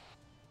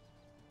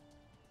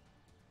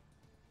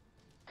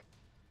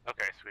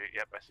 Okay, sweet.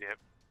 Yep, I see it.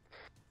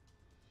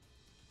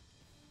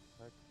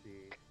 Let's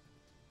see.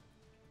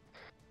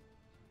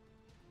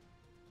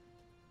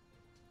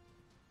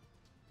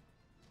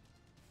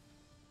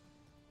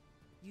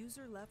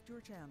 User left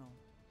your channel.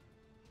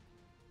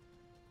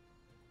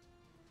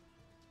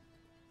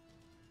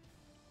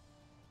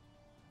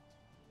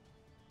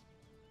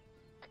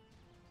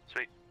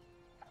 Sweet.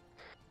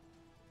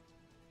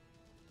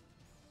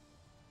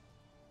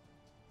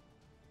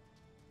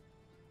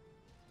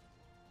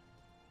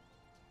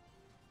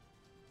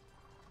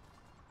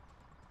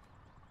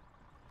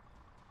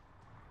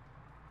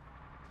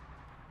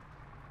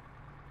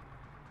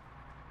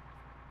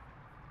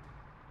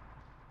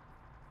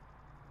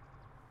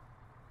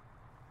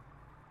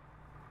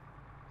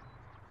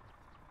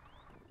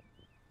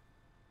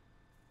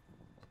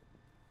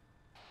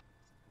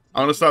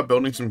 I'm gonna start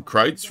building some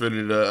crates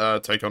ready to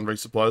take on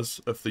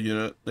resupplies if the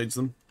unit needs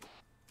them.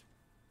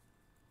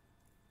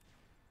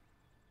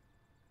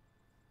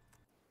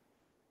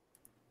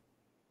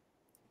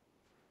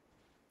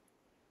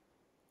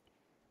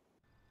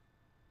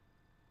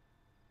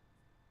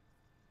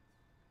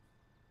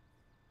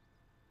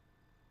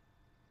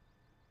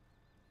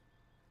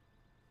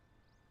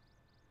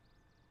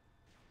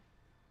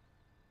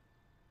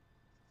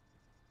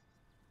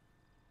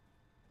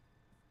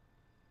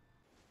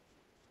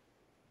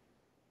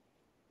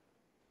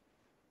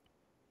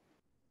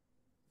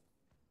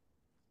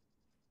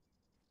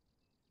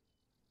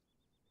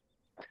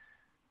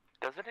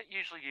 Doesn't it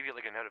usually give you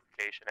like a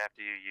notification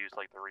after you use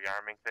like the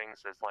rearming thing?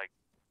 Says like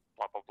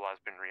blah blah blah has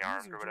been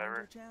rearmed User or joined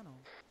whatever. your channel.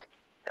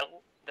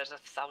 Oh, there's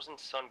a 1,000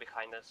 sun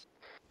behind us.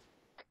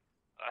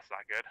 That's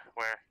not good.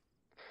 Where?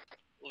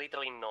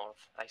 Literally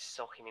north. I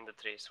saw him in the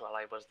trees while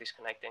I was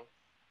disconnecting.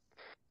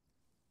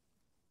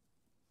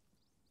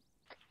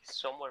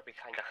 Somewhere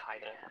behind the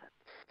Hydra.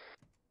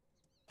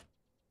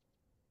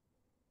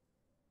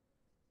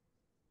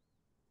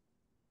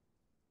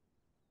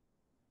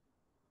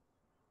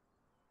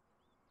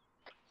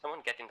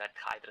 Someone get in that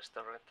Hydra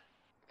turret.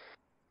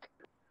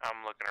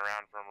 I'm looking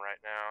around for him right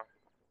now.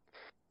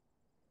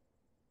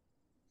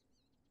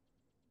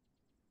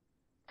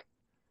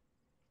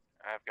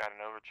 I've got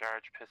an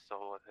overcharged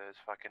pistol with his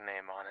fucking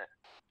name on it.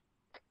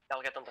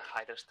 I'll get on the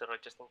Hydra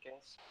turret just in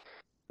case.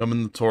 I'm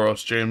in the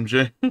Tauros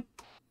GMG.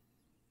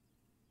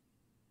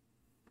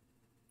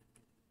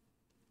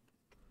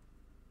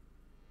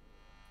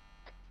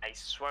 I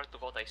swear to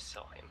God I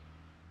saw him.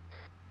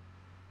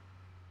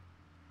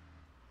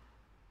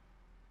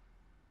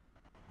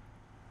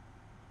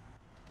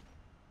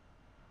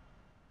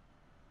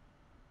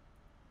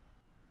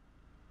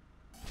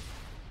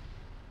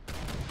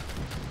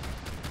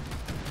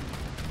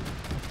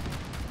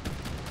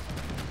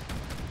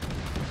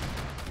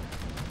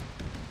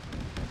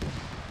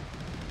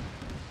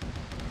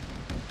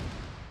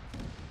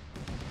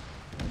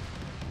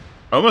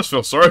 I almost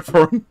feel sorry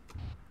for him.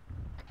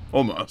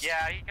 Almost.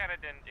 Yeah, he kind of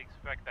didn't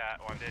expect that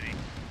one, did he?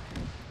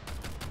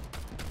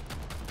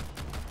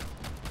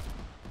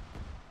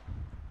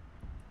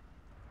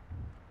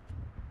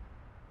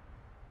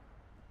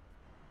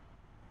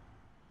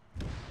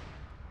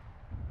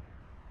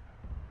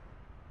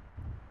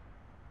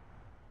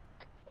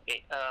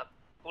 Okay,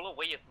 pull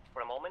away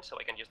for a moment so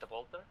I can use the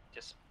bolter.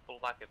 Just pull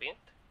back a bit.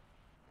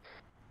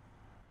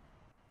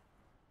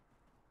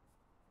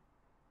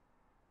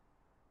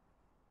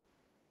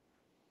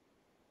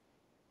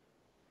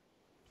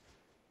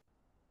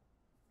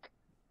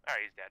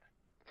 Alright, he's dead.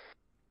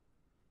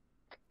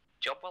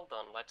 Job well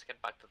done. Let's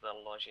get back to the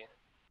loggia.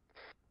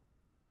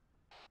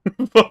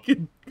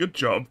 Fucking good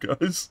job,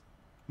 guys.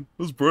 That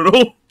was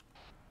brutal.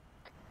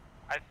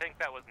 I think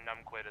that was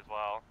Numquid as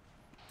well.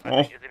 Oh.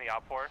 Isn't he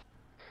op for?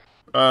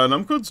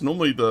 Numquid's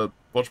normally the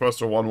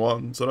Watchmaster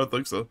 1-1, so I don't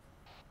think so. It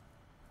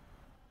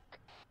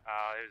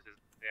was his,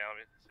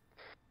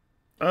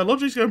 yeah,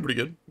 Logi's going pretty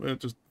good. We're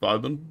just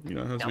vibing, you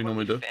know, as we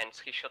normally do. Defense,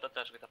 he shot at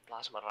us with a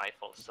plasma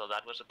rifle, so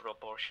that was a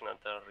proportionate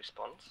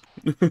response.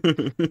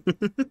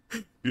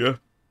 Yeah.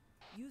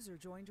 User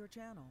joined your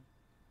channel.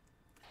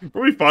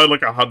 Probably fired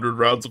like 100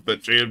 rounds of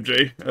that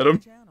GMG at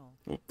him.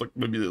 Well, like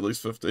maybe at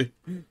least 50.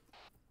 Yeah,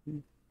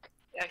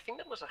 I think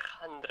that was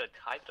 100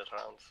 Hydra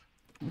rounds.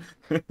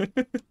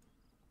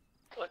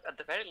 Look, at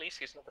the very least,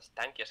 he's not as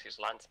tanky as his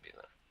land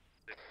speeder.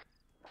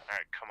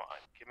 Alright, come on.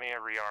 Give me a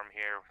rearm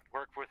here.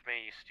 Work with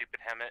me, you stupid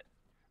Hemet.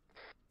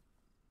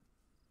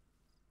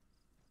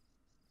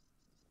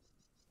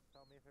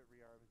 Tell me if it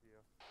rearms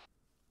you.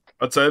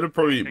 I'd say it'd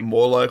probably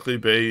more likely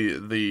be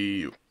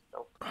the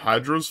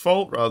Hydra's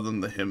fault rather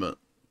than the Hemet.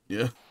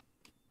 Yeah.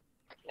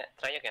 Yeah,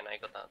 try again. I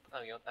got out.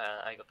 I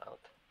got out.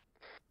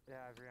 Yeah,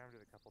 I've rearmed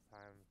it a couple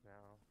times now.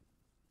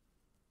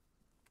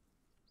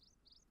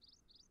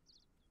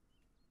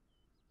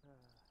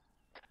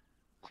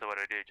 So what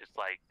do I do? Just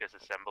like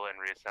disassemble it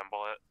and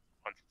reassemble it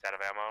once it's out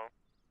of ammo?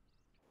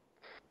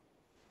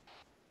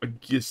 I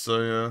guess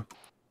so, yeah.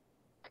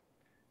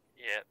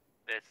 Yeah,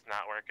 It's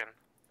not working.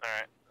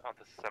 Alright, I'll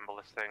disassemble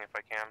this thing if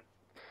I can.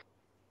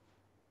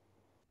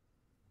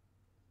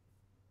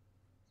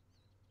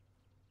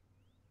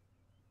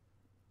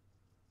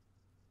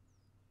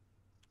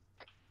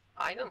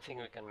 I don't think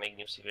we can make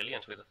new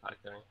civilians with the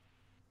factory.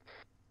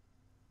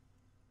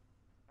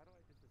 How do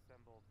I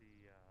disassemble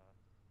the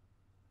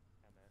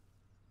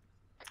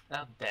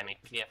helmet? Oh, damn it,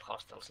 we have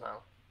hostiles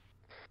now.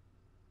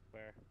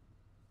 Where?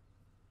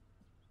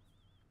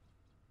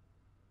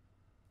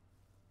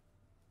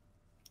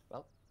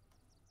 Well,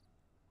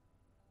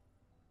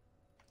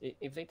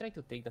 if they try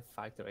to take the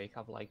factory, I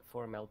have like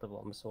 4 melter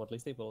bombs, so at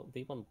least they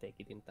won't take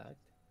it intact.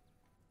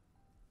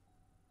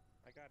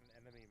 I got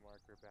an enemy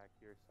marker back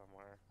here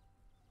somewhere.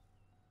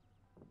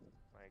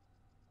 Like,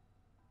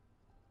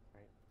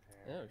 right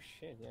there. Oh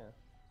shit, yeah.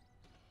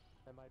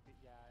 That might be,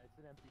 yeah, it's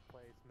an empty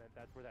placement.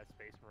 That's where that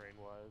Space Marine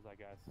was, I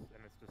guess,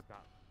 and it's just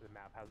not, the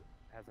map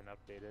hasn't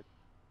updated.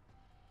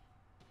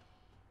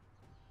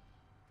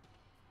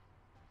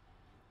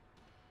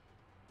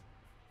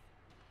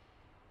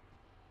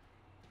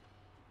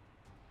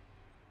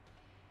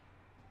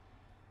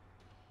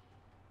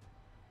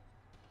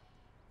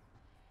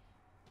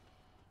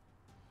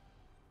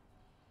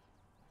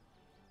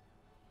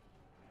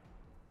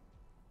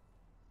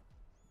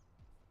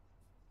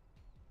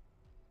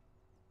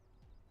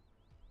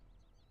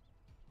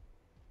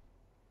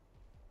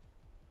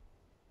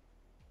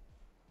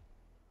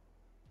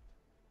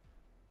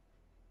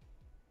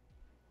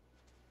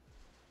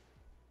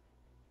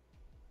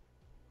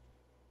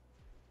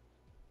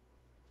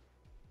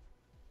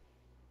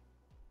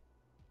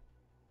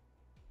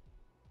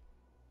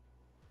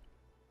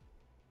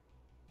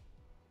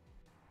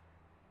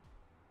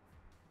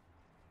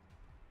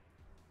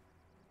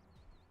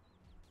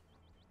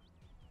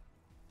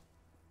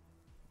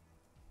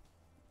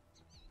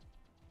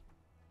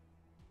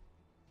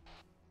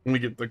 Let me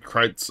get the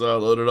crates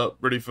loaded up,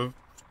 ready for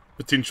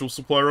potential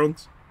supply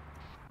runs.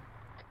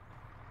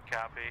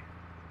 Copy.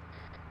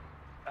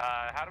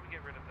 How do we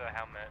get rid of the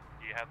helmet?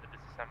 Do you have the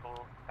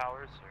disassemble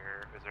powers,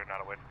 or is there not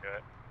a way to do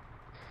it?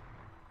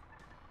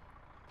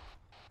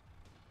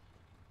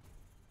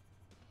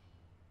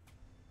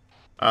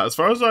 As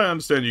far as I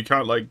understand, you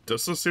can't, like,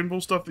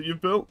 disassemble stuff that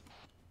you've built.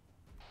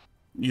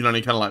 You can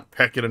only kind of, like,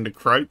 pack it into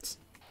crates.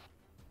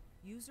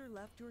 User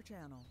left your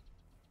channel.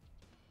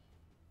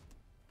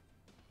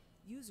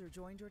 User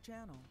joined your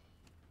channel.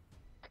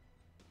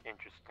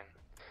 Interesting.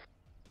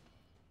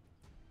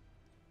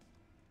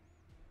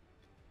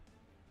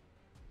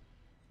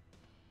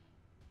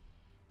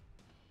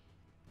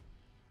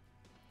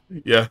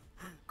 Yeah.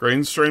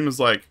 Green stream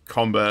is, like,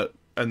 combat,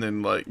 and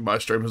then, like, my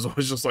stream is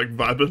always just, like,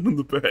 vibing in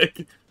the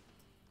back.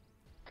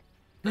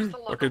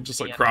 Like,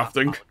 just, like,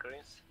 crafting.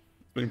 It's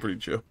been pretty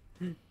chill.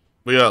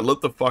 But yeah,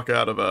 lit the fuck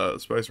out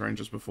of Space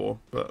Rangers before,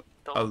 but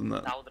other than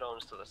that. Now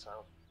drones to the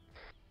south.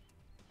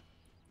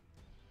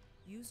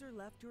 User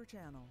left your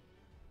channel.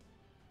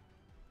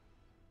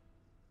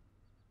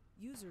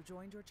 User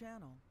joined your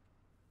channel.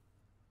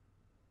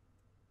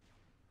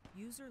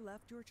 User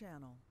left your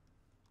channel.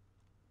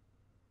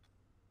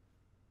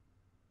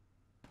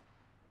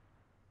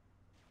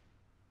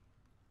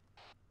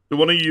 Do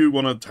one of you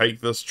want to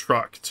take this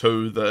truck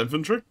to the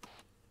infantry?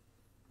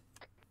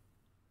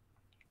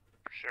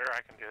 Sure,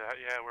 I can do that.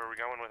 Yeah, where are we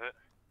going with it?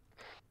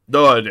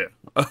 No idea.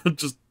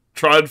 Just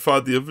try and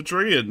find the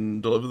infantry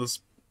and deliver this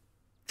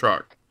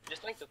truck.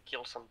 Just trying to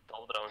kill some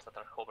doll drones that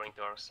are hovering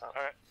to our south.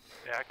 Alright,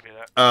 yeah, I can do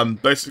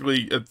that.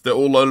 Basically, they're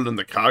all loaded in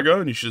the cargo,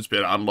 and you should just be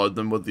able to unload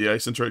them with the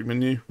async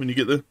menu when you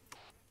get there.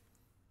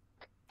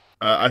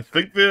 I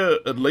think they're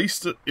at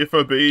least at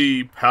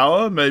FOB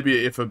power,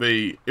 maybe at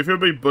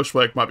FOB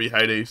bushwhack might be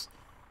Hades.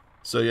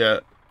 So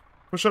yeah,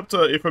 push up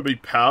to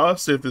FOB power,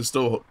 see if there's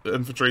still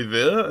infantry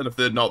there, and if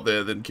they're not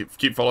there, then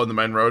keep following the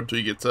main road till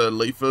you get to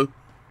Lifu.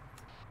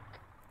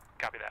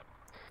 Copy that.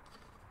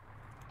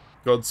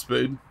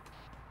 Godspeed.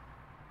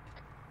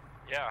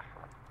 Yeah.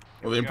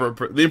 Well, the Emperor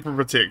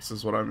protects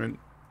is what I meant.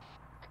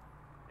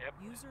 Yep,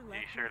 he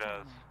sure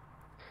does.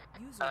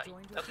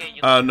 Okay,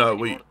 no,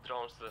 we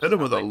hit him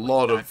with a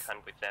lot of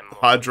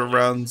Hydra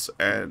rounds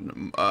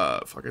and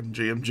fucking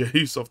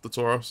GMGs off the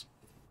Tauros.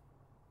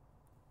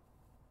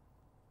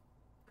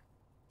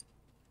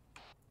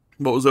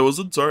 What was that,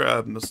 Wizard? Sorry,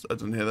 I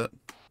didn't hear that.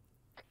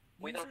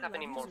 We don't have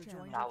any more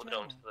doll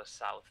drones to the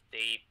south.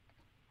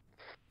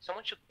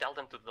 Someone should tell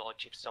them to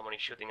dodge if someone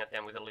is shooting at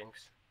them with the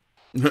links.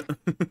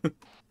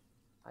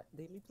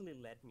 They literally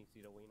let me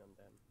zero in on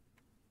them.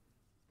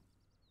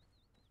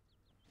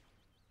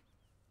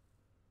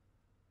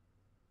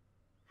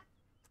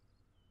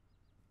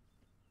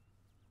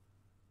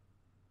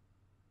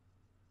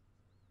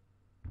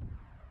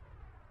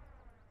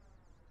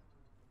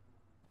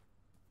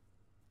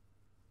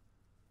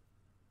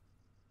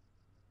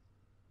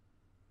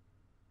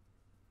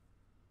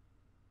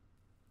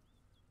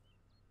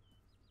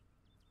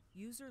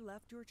 User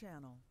left your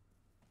channel.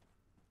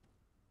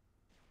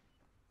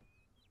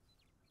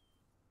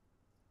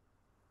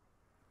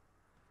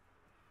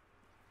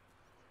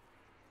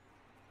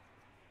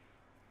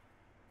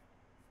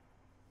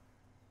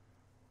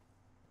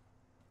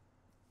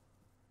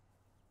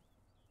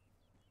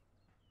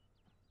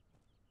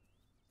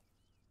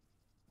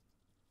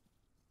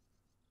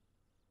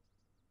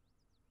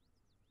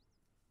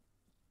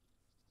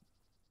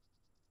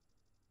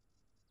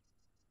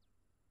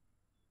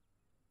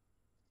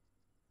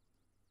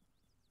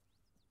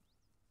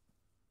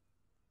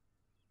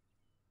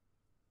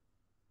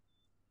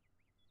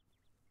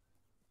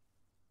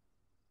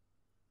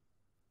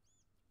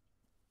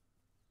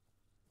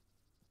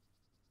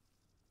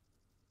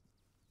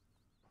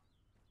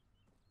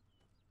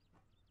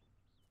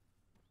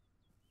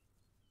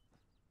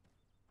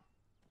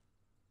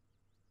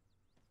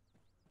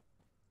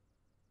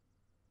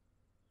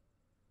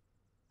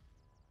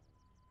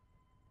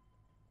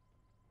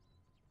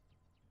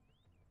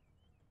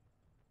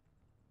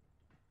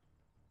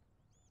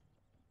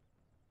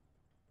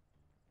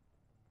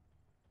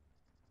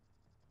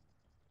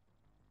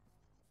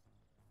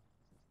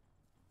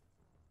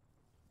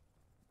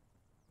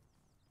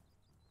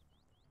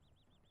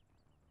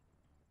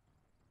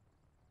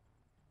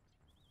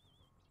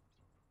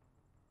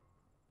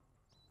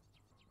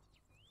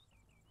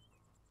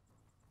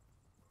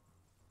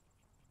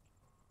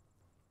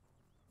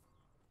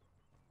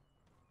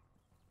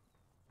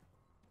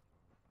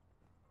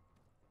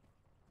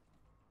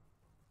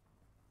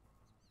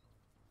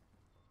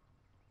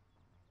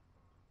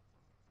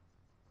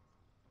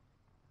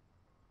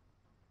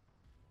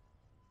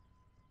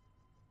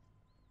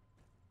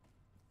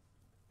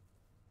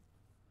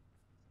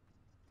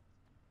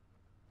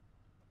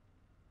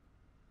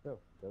 Oh,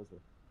 Dozer.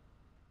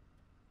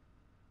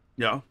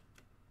 Yeah.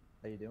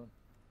 How you doing?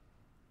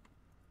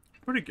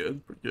 Pretty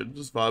good, pretty good.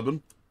 Just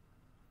vibing.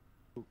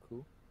 Cool,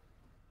 cool.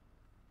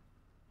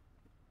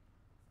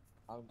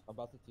 I'm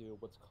about to do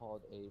what's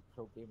called a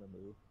pro gamer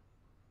move.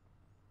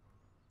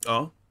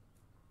 Oh.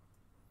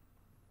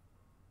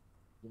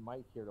 You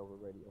might hear it over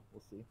radio.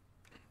 We'll see.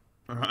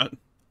 Alright.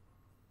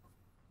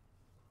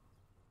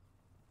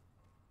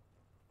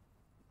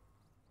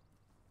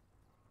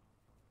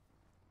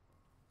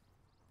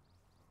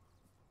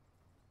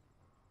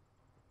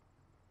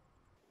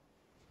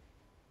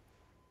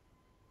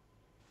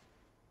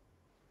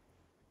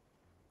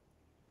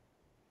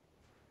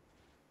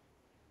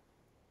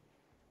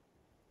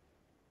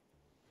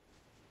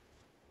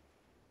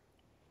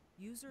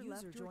 User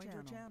left your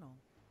channel.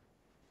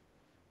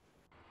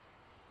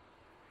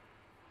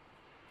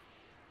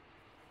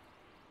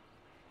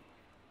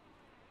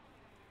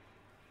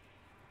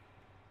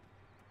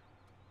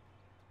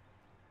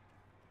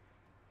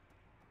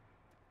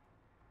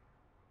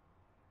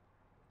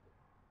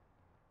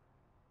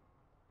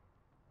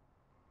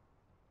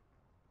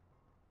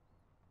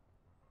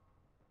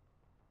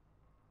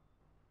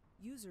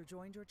 User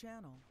joined your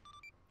channel.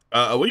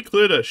 Are we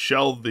clear to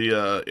shell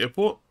the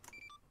airport?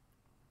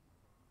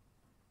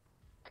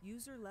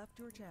 User left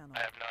your channel.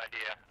 I have no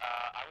idea.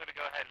 I'm gonna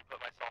go ahead and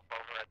put myself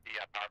over at the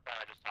power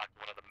plant. I just talked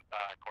to one of the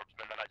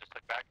corpsmen that I just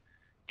took back.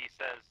 He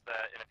says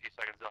that in a few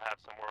seconds they'll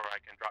have somewhere where I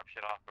can drop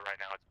shit off, but right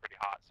now it's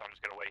pretty hot, so I'm just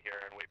gonna wait here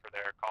and wait for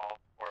their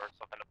call or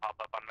something to pop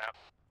up on map.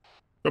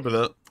 Copy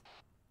that.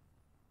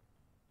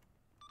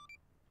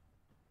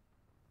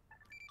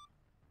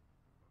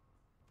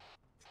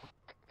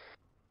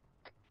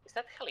 Is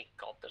that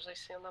helicopters I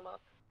see on the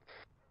map?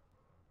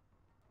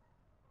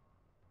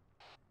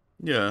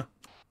 Yeah.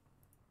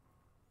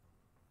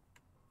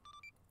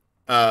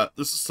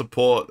 This is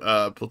support,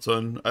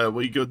 platoon. Are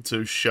we good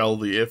to shell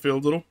the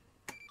airfield at all?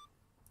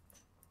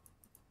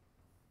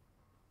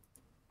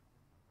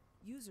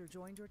 User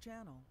joined your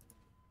channel.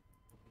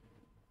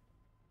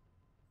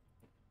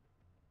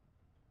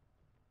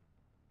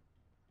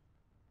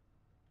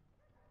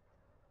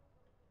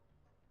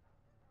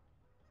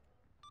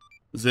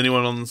 Is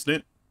anyone on this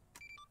net?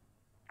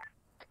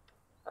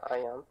 I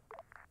am.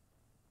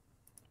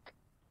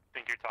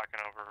 Think you're talking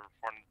over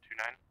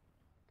 429?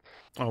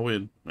 Oh,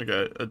 weird.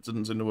 Okay, it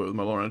didn't seem to work with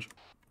my long range.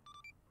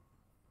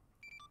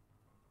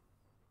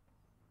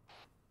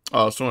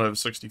 Oh, it's only over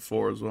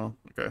 64 as well.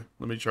 Okay,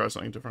 let me try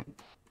something different.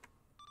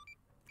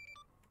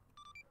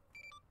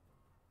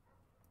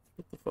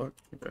 What the fuck?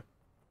 Okay.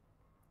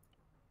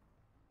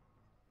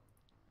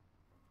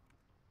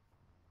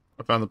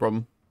 I found the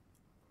problem.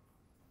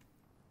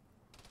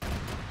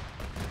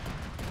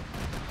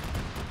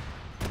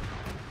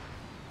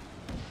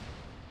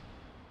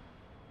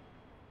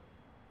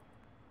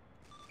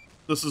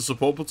 This is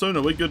support platoon.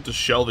 Are we good to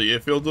shell the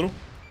airfield at all?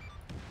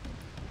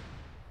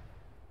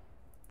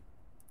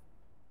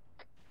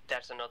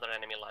 There's another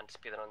enemy land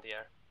speeder on the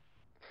air.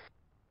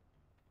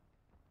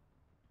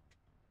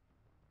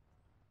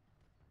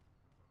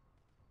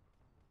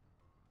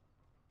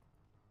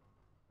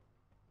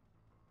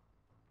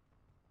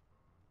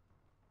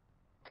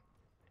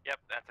 Yep,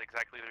 that's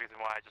exactly the reason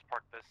why I just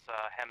parked this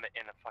Hemet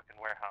in a fucking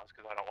warehouse,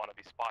 because I don't want to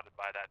be spotted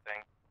by that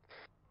thing.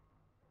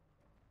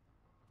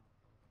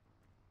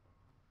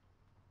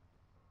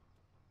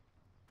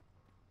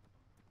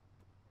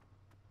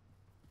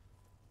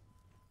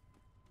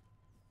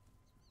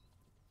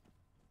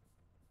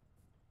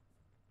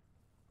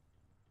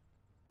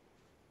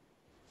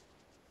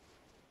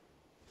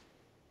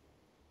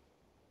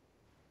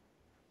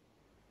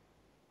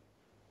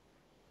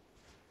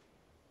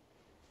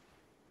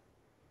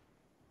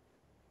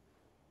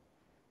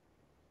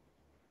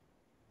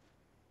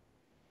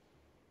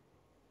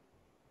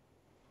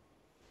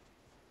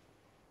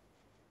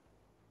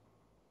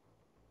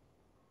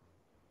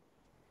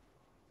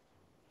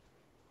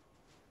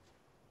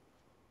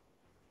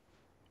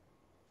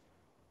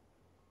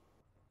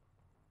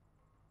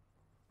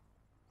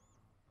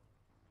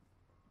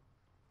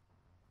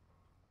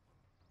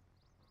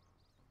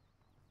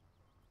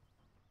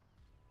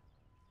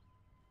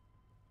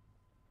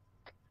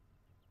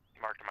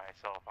 Marked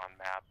myself on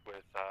map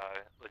with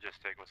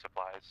logistic with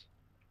supplies.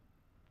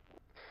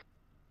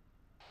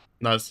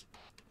 Nice.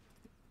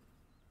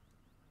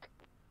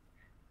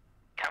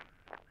 Come,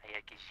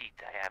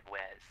 Ayakishita, I have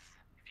Wes,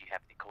 if you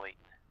have the coin.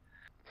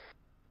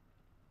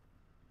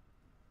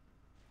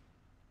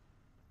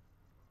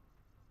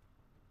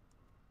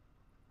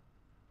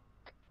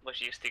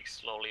 Logistic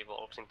slowly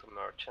evolves into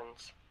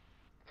merchants.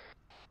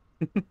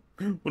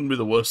 Wouldn't be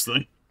the worst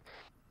thing.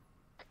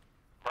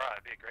 Bro,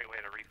 it'd be a great way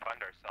to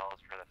refund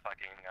ourselves for the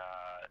fucking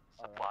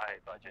supply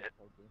budget.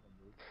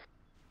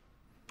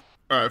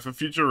 Alright, for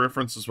future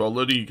reference as well,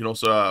 Liddy, you can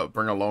also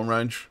bring a long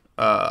range.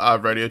 I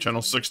have radio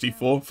channel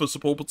 64 for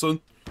support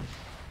platoon.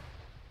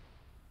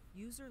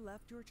 User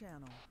left your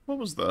channel. What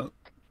was that?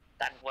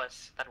 That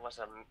was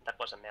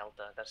a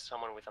melter. There's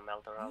someone with a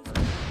melter around.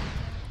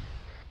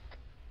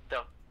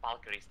 The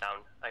Valkyrie's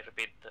down. I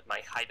repeat,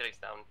 my Hydra is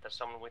down. There's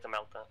someone with a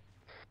melter.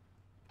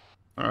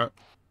 Alright.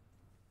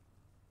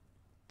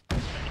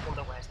 He's on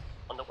the west.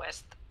 On the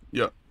west.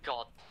 Yeah.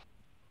 God.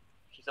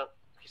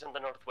 He's on the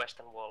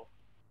northwestern wall.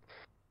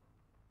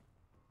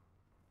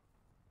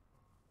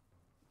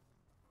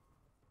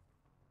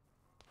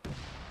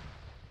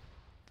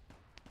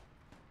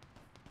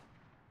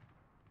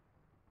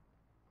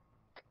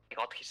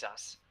 Got his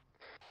ass.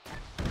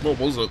 What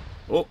was it?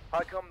 Oh.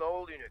 Hi, come the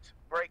whole unit.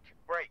 Break.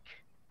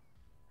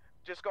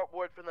 Just got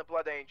word from the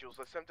Blood Angels.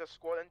 They sent a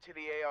squad into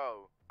the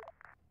AO.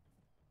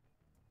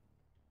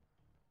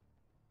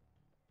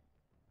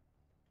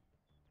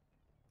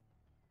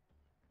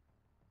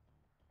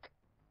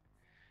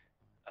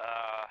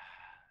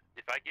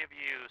 If I give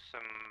you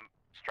some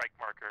strike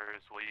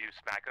markers, will you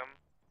smack them?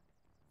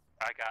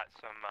 I got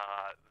some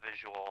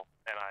visual,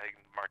 and I'm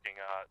marking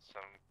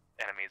some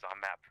enemies on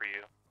map for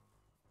you.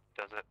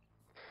 Does it?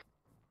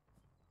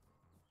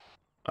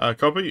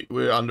 Copy.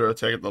 We're under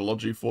attack at the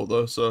Logi Fort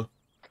though, so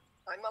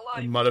I'm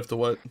alive. we might have to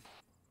wait.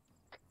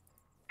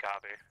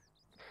 Copy.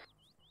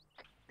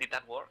 Did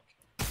that work?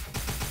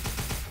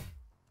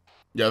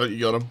 Yeah, I think you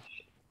got him.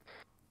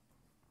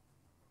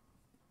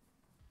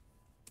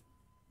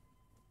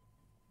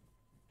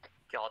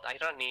 God, I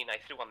ran in, I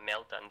threw a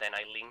melt, and then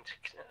I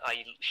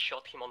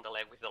shot him on the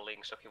leg with the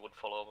link so he would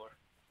fall over.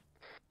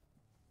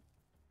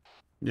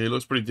 Yeah, he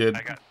looks pretty dead.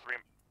 I got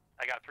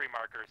three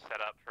markers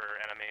set up for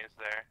enemies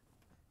there.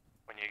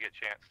 When you get a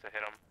chance to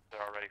hit them,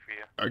 they're all ready for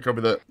you. Alright,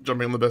 copy that.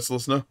 Jumping on the best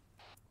listener.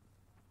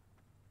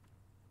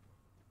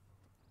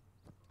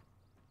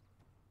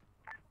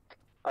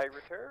 I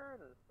return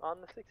on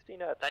the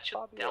 16 at That should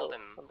Fabio. tell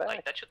them, I'm back.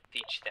 like, that should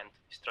teach them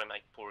to destroy my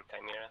poor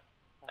Chimera.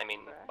 I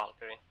mean,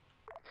 Valkyrie.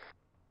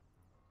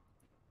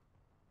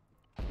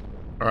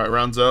 Alright,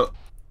 rounds out.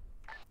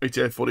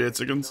 ETA 48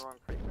 seconds. Wrong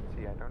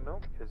frequency. I don't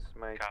know because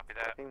my Copy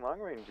that. fucking long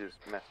range is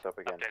messed up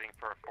again. Updating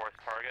for a fourth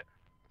target.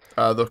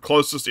 The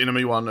closest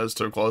enemy one is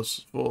too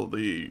close for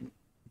the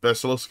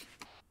Basilisk.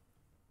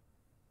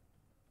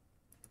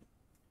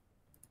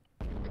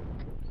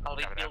 I'll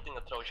be building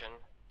a Trojan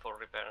for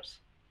repairs.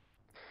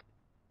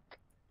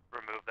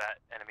 Remove that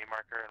enemy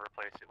marker and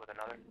replace it with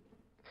another.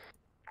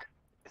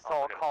 It's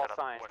all gonna call set up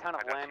signs. one- Town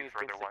of I got two Lammy's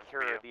been further ones for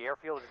secure. you. The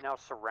airfield is now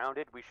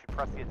surrounded. We should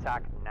press the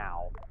attack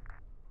now.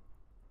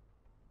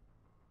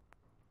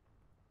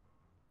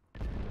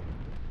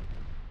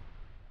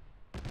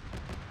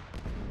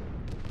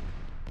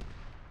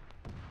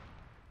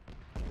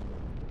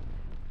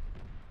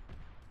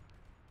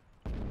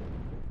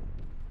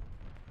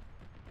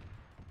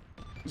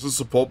 This is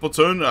support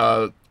platoon.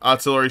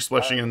 Artillery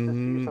splashing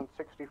in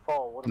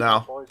 64.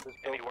 now.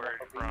 Any word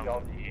from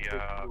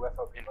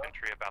the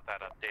infantry about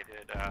that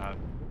updated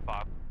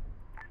fob?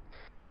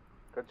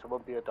 Good, so we'll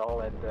be a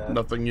doll and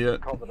Nothing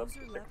yet. call it up to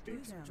User left 60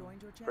 your channel.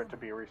 for it to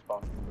be a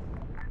respawn.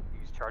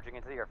 He's charging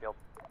into the airfield.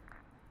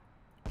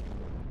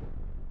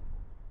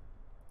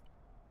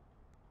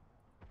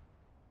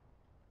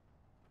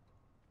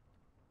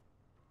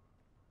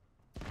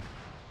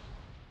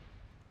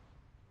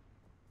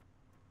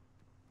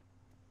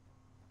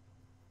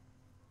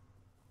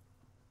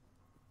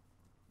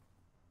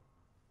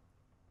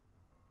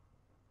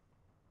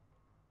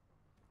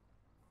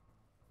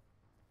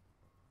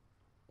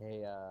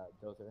 Hey,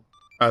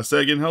 Dozer.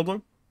 Say again,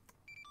 Heldon?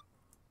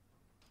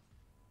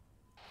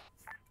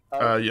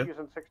 Yeah.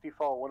 Using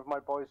 64, one of my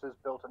boys has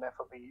built an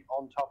FOB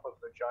on top of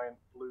the giant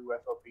blue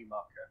FOB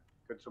marker.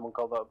 Could someone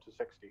call that up to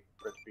 60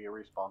 for it to be a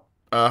respawn?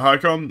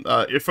 Hycom,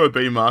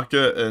 FOB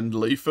marker in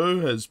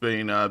Lifu has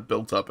been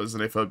built up as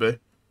an FOB.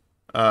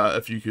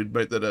 If you could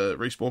make that a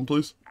respawn,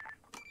 please.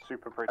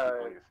 Super pretty,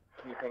 please.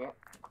 Can you ping it?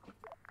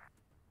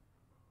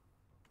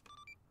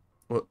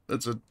 What?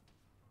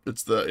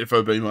 It's the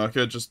FOB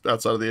marker just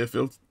outside of the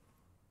airfield.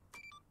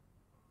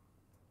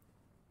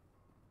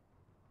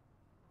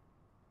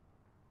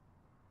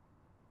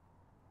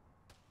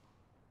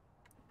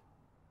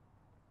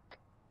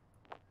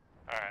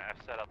 Alright,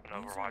 I've set up an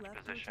overwatch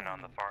position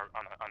on the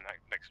on that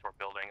next door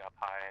building up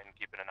high and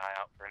keeping an eye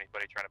out for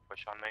anybody trying to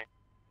push on me.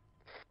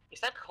 Is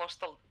that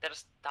hostile?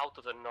 There's out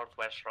to the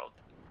northwest road.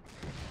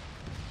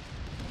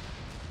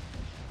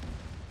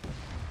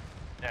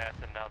 Yeah,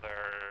 that's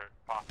another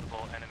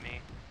possible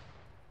enemy.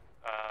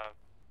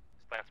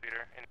 Land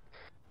speeder.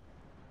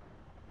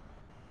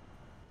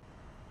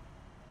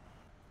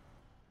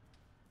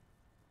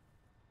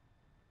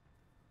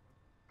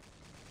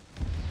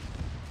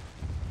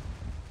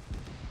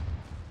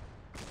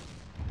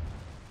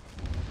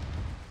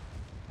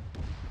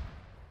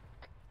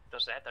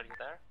 Dozette, are you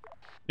there?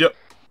 Yep.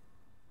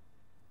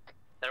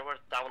 They were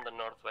down the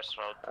northwest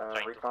road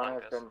trying to Recon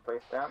flank has us. been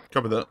placed down.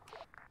 Copy that.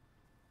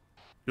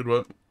 Good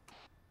work.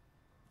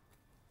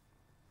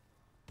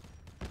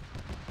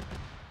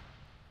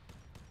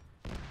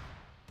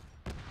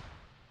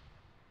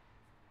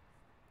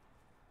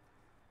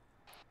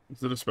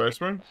 Is it a space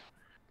marine?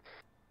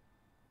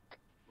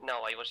 No,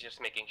 I was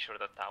just making sure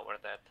the tower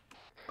dead.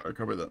 I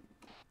copy that.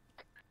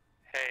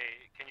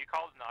 Hey, can you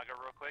call Naga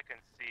real quick and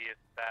see if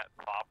that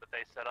fob that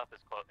they set up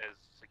is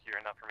secure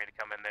enough for me to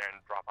come in there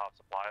and drop off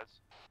supplies?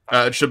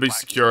 It should be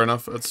secure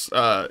enough. It's,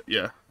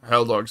 yeah.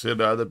 Hell Dogs here,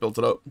 they built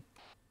it up.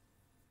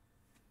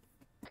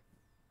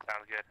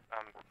 Sounds good.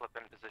 I'm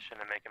flipping position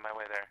and making my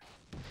way there.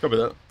 Copy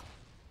that.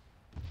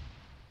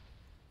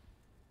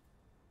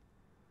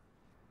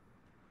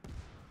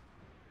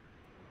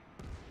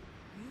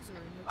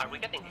 Are we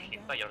getting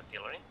hit by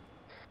artillery?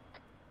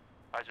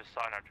 I just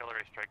saw an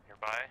artillery strike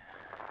nearby.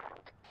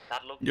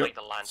 That looked Yep, like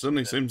the land.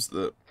 certainly seems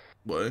that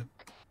way.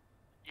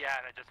 Yeah,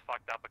 and I just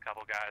fucked up a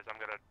couple guys. I'm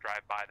gonna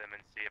drive by them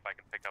and see if I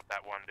can pick up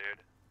that one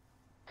dude.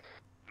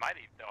 Might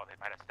even, oh, they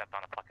might have stepped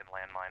on a fucking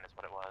landmine is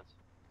what it was.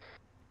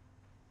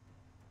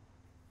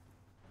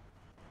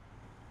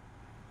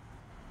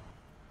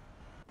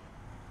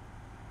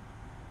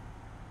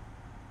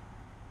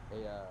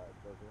 Hey,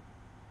 Jojo.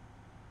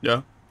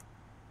 Yeah?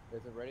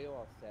 There's a radio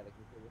off static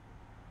here.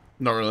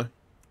 Not really.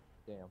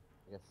 Damn,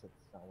 I guess it's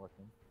not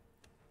working.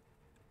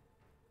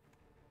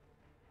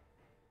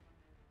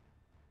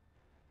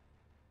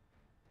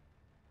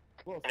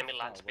 Well, Enemy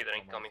land speeder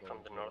incoming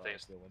from the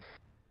northeast.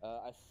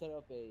 I set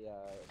up a,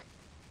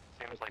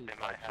 Seems like they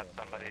might have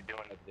somebody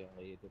doing,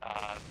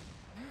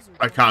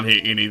 I can't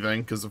hear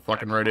anything because of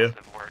fucking radio.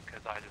 work,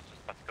 because I just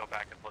about to go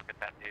back and look at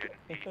that dude,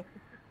 and he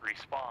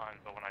respawned,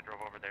 but when I drove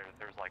over there,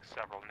 there's like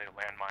several new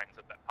landmines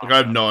at that Like, I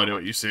have no idea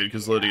what you said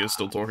because Lydia's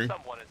still talking.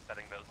 Someone is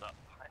setting those up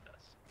behind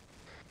us.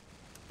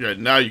 Yeah,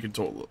 now you can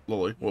talk,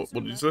 Lily. What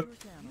did you say? So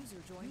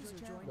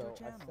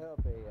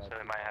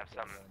they might have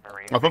some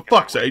marine. Oh, for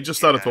fuck's sake, he just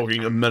started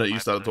talking the minute you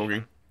started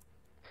talking.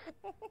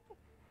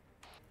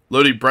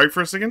 Lodi, break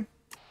for a second?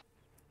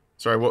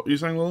 Sorry, what were you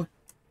saying, Lily?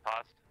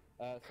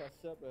 So I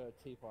set up a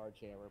T-bar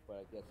jammer, but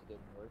I guess it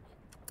didn't work.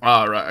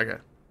 Ah, right, okay.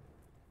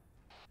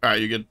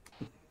 Alright, you good.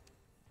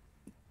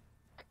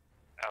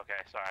 Okay,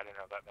 sorry, I didn't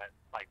know that meant,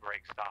 like,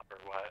 break stop or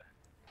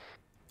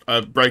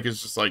what. Break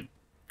is just like,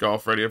 go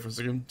off radio for a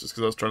second, just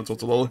because I was trying to talk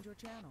to Lily.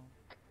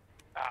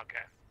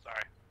 Okay,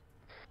 sorry.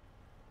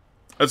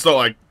 It's not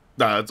like,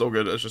 nah, it's all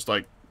good, it's just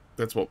like,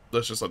 that's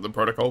just like the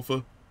protocol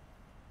for,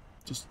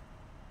 just,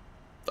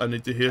 I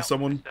need to hear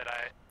someone.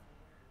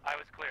 I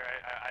was clear,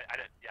 I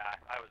didn't, yeah,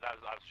 I was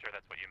sure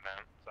that's what you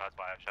meant, so that's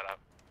why I shut up.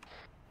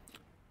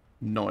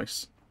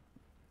 Nice.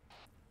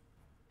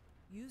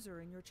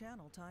 User in your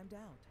channel timed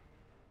out.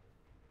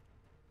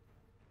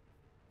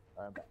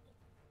 I'm back.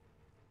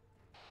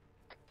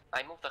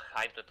 I moved the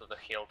Hydra to the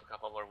hill to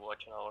have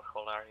overwatch on our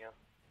whole area.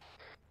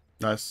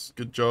 Nice,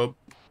 good job.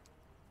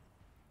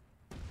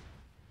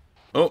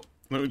 Oh,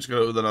 let me just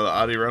go with another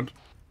arty round.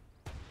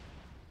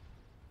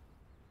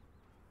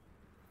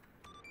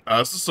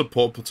 It's a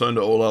support platoon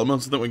to all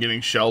elements. I think we're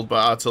getting shelled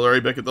by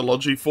artillery back at the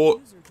Logi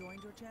fort.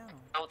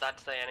 Oh,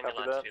 that's the enemy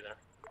land speeder.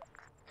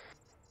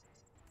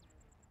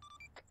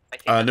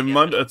 Never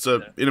mind, it's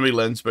a enemy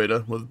land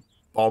speeder with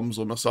bombs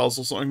or missiles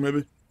or something,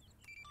 maybe.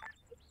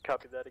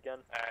 Copy that again.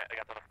 Alright, I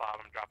got to the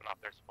bottom, dropping off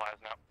their supplies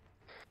now.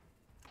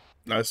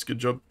 Nice, good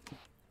job.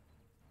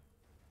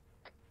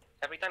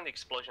 Every time the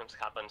explosions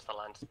happens, the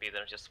land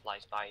speeder just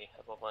flies by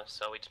above us,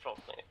 so it's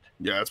probably it.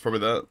 Yeah, it's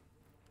probably that.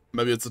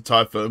 Maybe it's a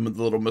Typhoon with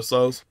the little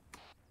missiles.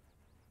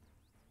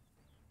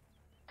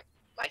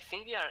 I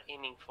think they are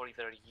aiming for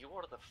either you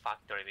or the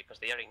factory because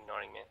they are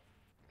ignoring me.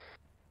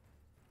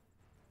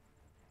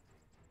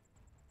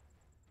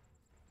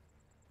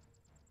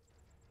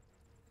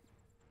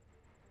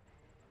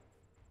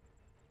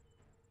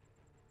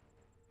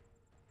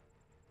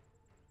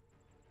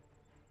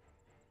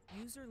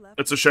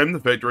 It's a shame the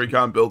factory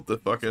can't build the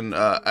fucking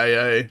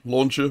AA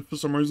launcher for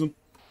some reason.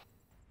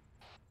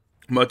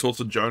 Might talk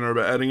to Jonah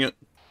about adding it.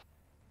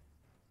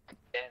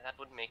 Yeah, that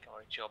would make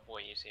our job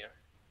way easier.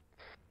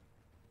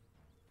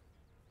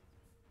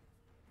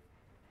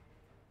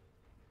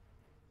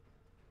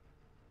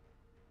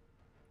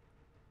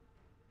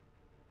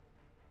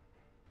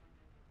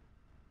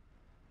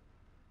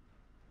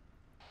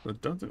 I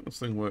don't think this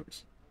thing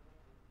works.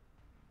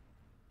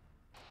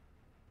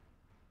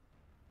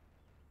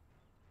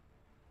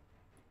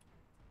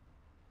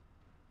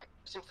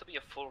 Seems to be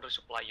a full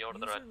resupply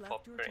order at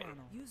Pop Green.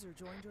 User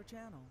joined your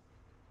channel.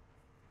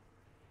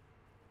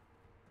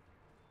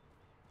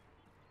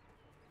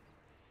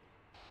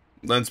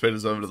 Land speed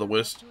is over to the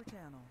west.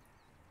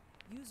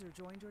 User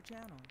joined your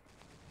channel.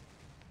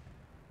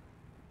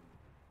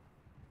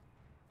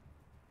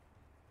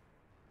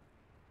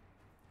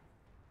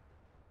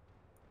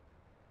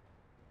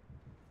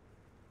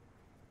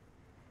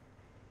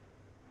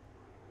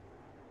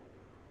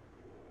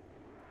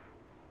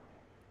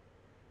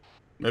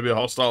 Maybe a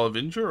hostile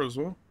Avenger as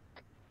well?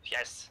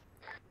 Yes.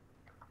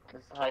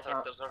 This is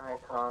Icon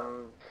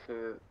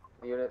to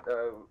the unit,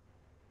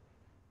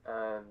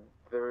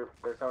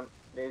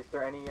 is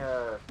there any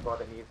squad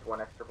that needs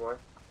one extra boy?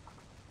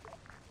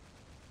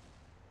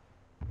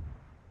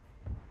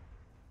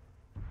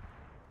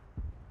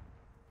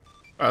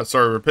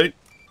 Sorry, repeat?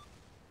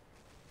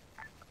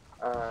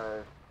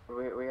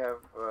 We have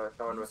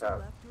someone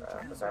without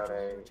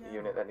a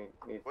unit that needs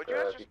to be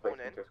placed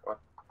into a squad.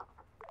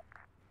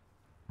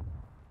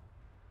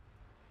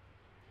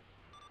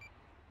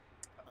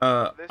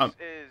 This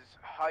is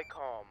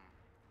HICOM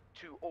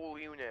to all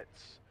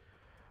units.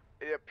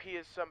 It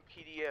appears some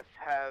PDF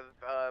have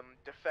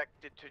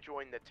defected to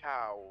join the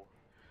Tau.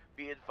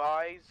 Be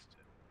advised,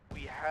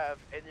 we have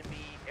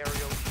enemy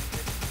aerial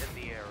units in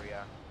the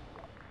area.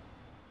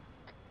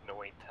 No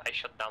wait, I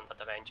shut down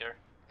that Avenger.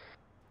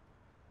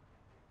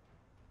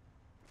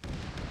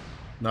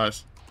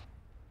 Nice.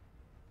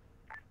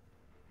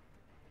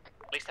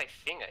 At least I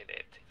think I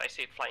did. If I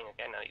see it flying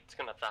again, it's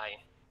gonna die.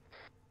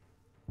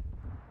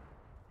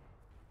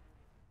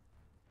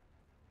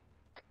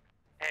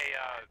 Hey,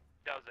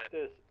 does it?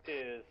 This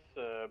is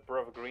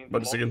Bravo Green.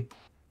 Wait a second.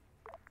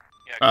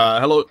 Yeah,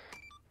 hello.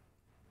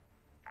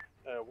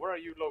 Where are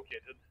you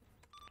located?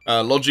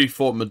 Logi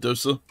Fort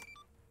Medusa.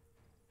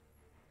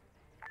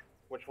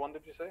 Which one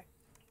did you say?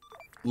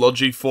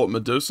 Logi Fort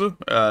Medusa,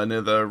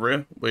 near the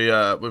rear.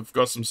 We've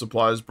got some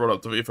supplies brought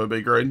up to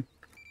FOB grade.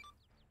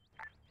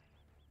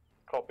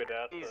 Copy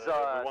that. He's we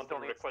want still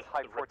to needs request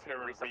Type the 14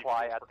 repair and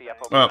resupply refuel at for the tank.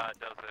 FOB. Oh,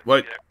 does it?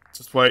 wait. Yeah.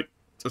 Just wait.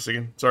 Just a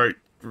second. Sorry.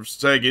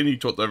 Say again. You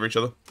talked over each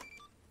other.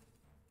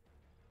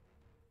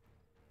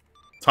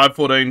 Type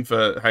 14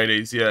 for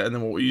Hades, yeah. And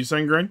then what were you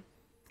saying, Green?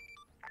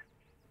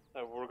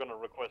 We're gonna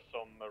request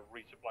some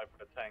resupply for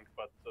the tank,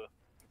 but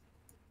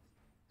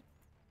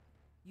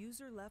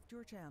User left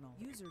your channel.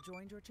 User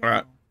joined your channel.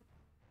 Alright.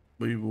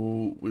 We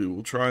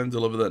will try and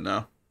deliver that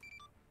now.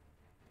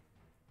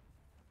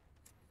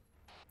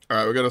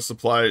 Alright, we got a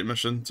supply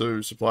mission to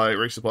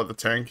resupply the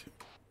tank.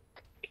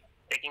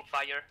 Taking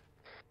fire.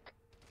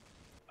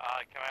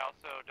 Can I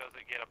also, does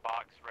it get a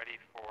box ready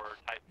for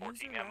Type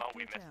 14 User ammo? left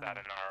We your missed channel. that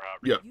in our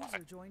Yep. resupply.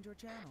 User joined your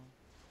channel.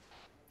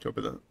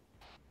 Copy that.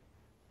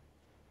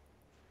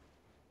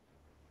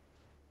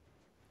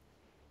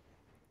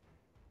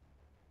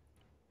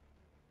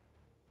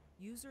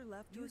 User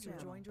left your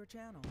channel. Joined your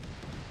channel.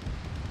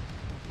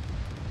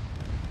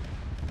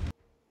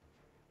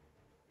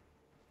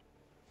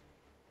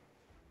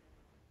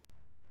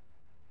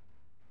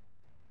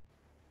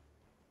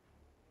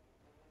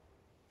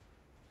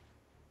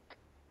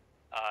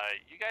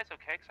 You guys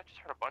okay? Because I just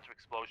heard a bunch of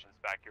explosions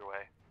back your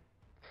way.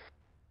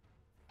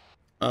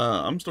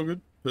 I'm still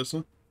good,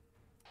 personally.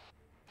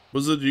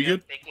 Wizard, you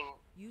good? Taking,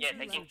 User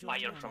taking left fire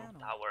your from channel.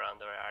 tower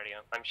under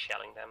area. I'm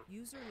shelling them.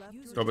 User left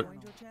your Copy.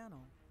 joined your channel.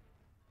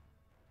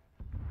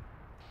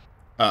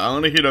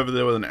 I'm gonna head over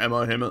there with an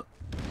ammo helmet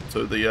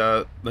to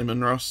the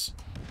Lehman Ross.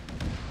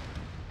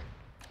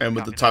 And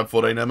with the Type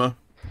 14 ammo.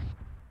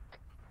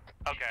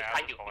 Okay,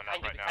 I'm Behind you, just pulling behind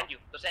up you, right now. behind you.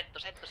 Does that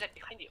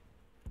behind you?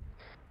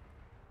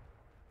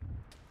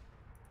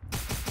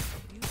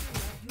 User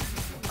left your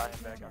joined I am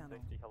your back on channel.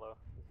 60. Hello,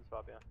 this is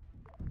Fabio.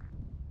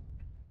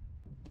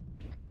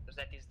 Does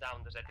that is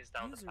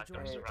down. User The factory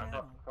joined is your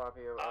surrounded. channel.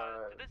 Fabio,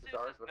 This is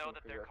Czar's just know looking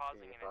that for they're your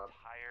causing key, an Bob.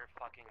 entire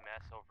fucking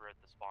mess over at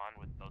the spawn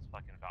with those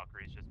fucking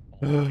Valkyries just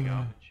holding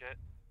up and shit.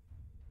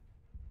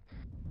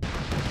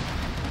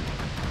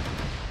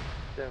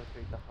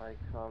 73 to high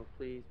com,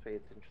 please pay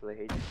attention to the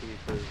HQ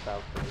for the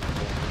south of the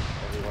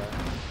everywhere.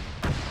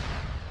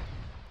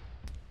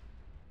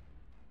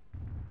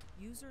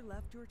 User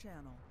left your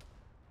channel.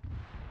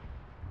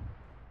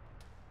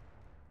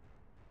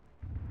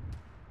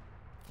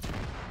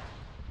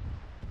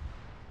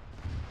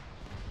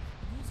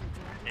 User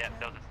joined your Yeah,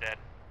 channel. those is dead.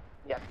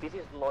 Yeah, this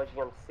is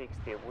Logion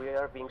 60. We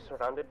are being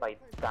surrounded by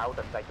Tau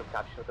that try to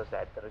capture the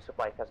Z. The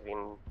resupply has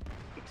been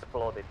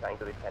exploded trying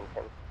to defend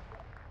him.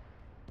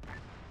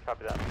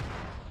 Copy that.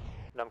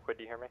 Numquid,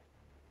 do you hear me?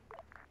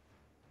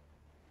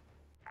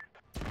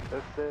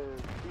 This is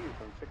Steve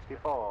from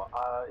 64.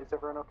 Is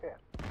everyone okay?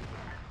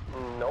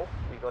 No,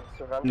 we got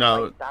surrounded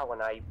No, by Tau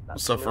and I blew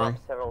suffering.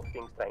 up several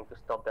things trying to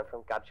stop them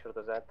from capture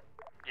the Z.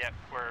 Yep,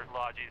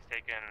 Logi's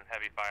taking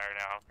heavy fire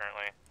now,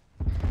 currently.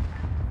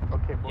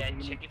 Okay, well, Yeah, do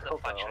you check need if the cover, or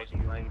factory do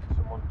you need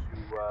someone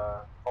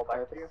to fall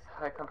back to you?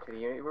 Hi, come to the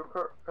unit. We're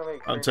currently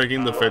I'm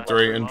taking the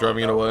factory and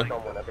driving it away.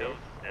 Someone a bit.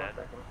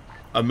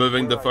 I'm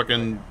moving the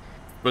fucking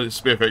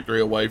spare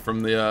factory away from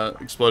the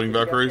exploding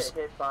Valkyries.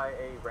 Hit by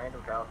a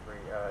random Valkyrie.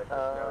 Just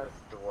notice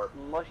the warp.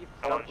 Logi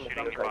Someone's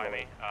shooting me by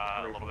me,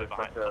 a little bit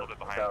behind the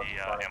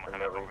ammo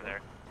helmet over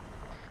there.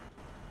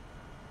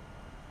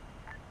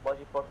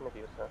 Logi Port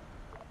Medusa.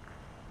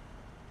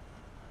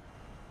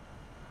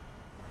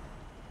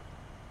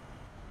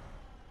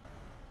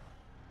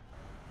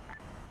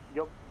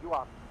 You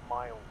are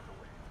miles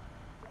away.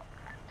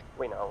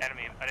 We know.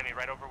 Enemy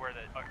right over where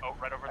the,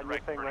 right over the And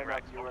wreck, you're saying burning right now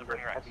wrecks, you're over the under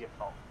burning wrecks. heavy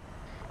assault.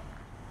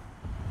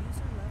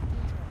 User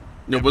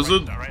left No, your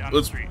channel. Wizard, Right on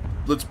the street.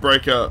 let's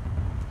break up.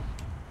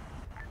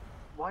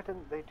 Why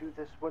didn't they do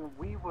this when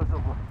we were the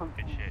ones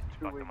Good shit, you fucked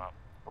doing... them up.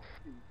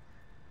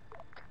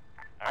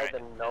 I Alright,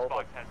 don't know, this but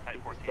box has Type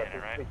this 14 is in it,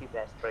 getting right? pretty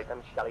desperate.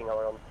 I'm shelling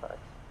our own tracks.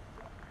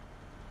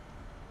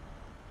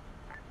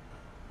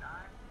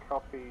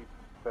 Copy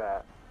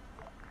that.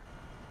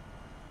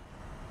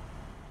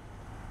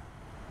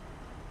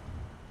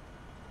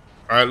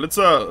 Alright,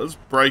 let's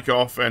break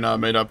off and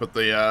meet up at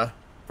the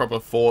proper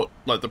fort,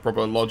 like the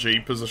proper Logi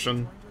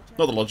position.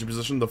 Not the Logi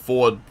position, the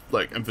forward,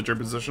 like, infantry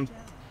position.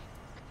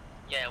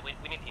 Yeah, we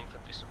need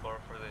infantry support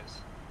for this.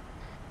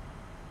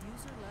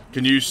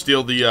 Can you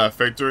steal the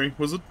factory,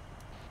 Wizard?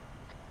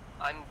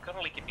 I'm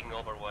currently keeping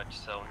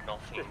so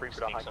nothing Just bring it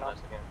to high sticks on top. us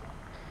again.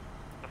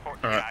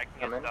 Alright. Yeah, I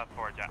can get stuff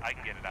forged. I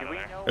can get it out Do of we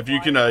there. know If you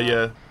why, can,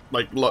 yeah,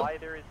 like, look, why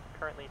there is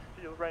currently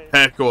steel rain?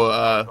 pack or,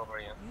 Over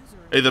here.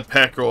 either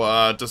pack or,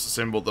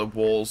 disassemble the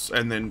walls,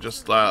 and then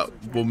just,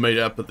 we'll meet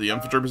up at the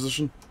infantry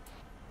position.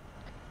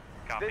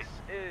 Copy. This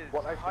is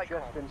What I high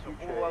suggest in comms, so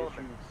future all is elements.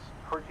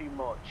 you pretty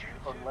much,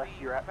 Due to unless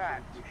the you're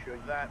fact absolutely sure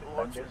you that can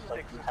defend it, like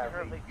logistics you is have a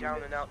currently down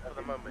unit and out for of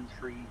the moment,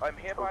 infantry I'm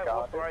hereby guarded,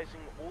 authorizing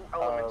all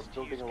elements to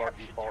building use a lot of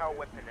captured default tower is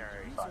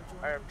weaponry. used.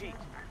 I repeat,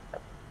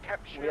 We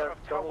capture are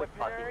of tower currently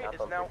packing weaponry up is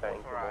and now preparing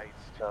to move, authorized.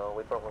 so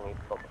we probably need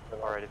to focus on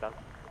that. Already done.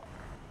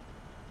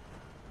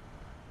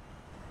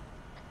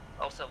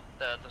 Also,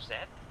 the Z.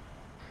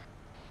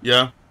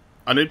 Yeah.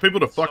 I need people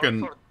to Sorry fucking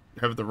for-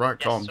 have the right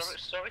Yeah, comms.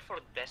 sorry for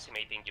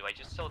decimating you. I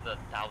just saw the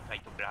Tau try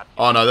to grab you.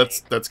 Oh no,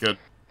 that's good.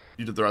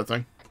 You did the right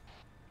thing.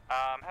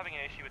 I'm having an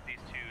issue with these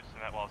two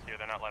cement walls here.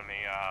 They're not letting me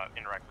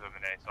interact with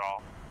them today, so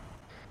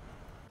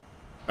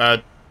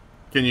I'll...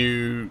 Can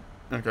you...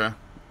 Okay.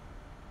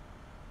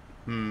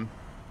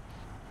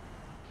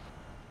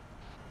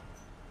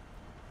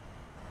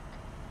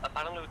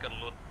 Apparently we can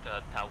loot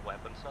Tau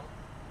weapons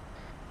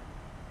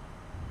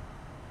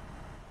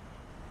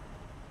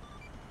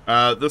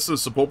now. This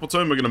is support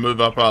platoon. We're going to move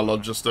up our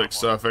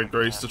logistics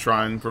factories to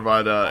try and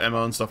provide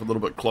ammo and stuff a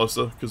little bit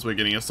closer, because we're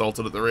getting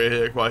assaulted at the rear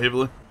here quite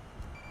heavily.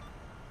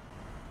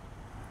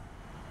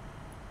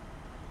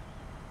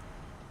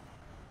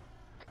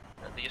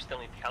 Do you still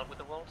need help with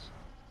the walls?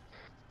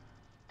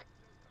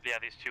 Yeah,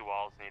 these two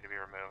walls need to be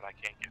removed. I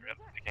can't get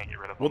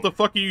rid of them. What the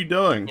fuck are you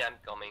doing? Yeah, I'm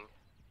coming.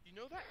 You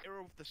know that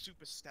era with the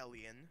Super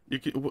Stellian? You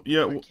can,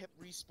 yeah, Where it kept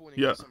respawning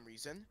yeah. for some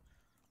reason.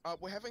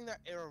 We're having that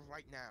era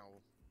right now.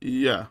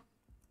 Yeah.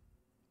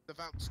 The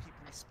Valks keep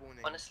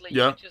respawning. Honestly,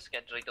 Yeah. you could just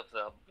get rid of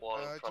the wall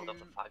in front of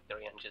the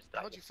factory and just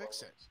die. How'd you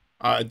fix it?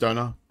 I don't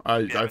know.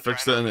 I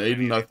fixed it in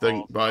Eden, I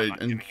think, by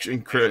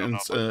increasing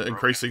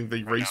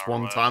the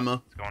respawn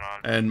timer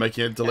and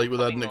making it delete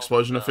without an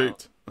explosion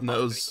effect. And that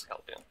was,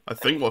 I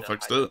think, what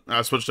fixed it.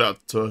 I switched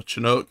out to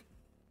Chinook.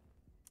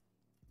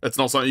 It's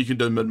not something you can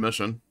do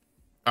mid-mission.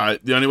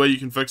 The only way you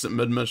can fix it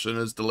mid-mission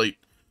is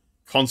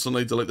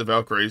constantly delete the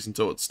Valkyries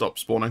until it stops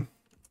spawning.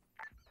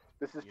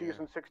 This is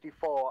Fusion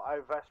 64.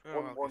 I've asked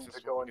 1-1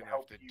 to go and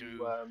help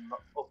you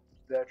up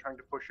there, trying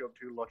to push up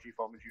to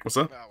Logiform as you What's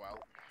that?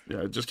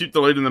 Yeah, just keep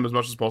deleting them as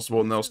much as possible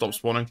and they'll stop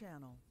spawning.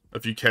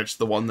 If you catch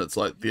the one that's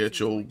like the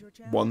actual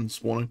one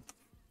spawning.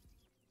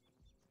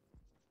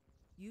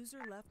 User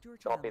left your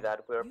channel. Copy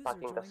that. We're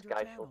packing the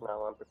sky shield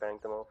now and preparing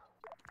to move.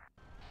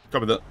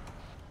 Copy that.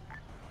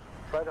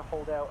 try to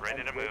hold out Ready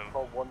and to wait move.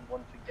 for 1-1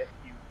 to get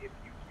you if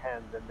you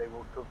can, then they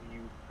will cover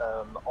you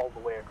all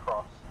the way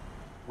across.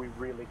 We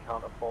really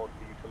can't afford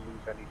for you to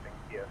lose anything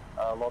here.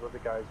 A lot of the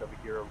guys over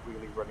here are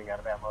really running out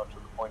of ammo to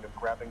the point of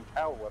grabbing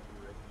tower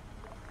weaponry.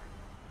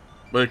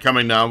 We're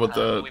coming now with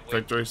the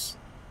victories.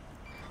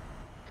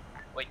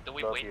 Wait, do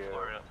we Love wait you.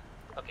 for...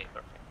 Okay,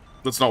 perfect.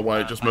 Let's not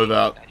wait, just move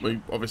out. We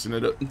obviously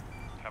need it.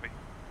 Copy.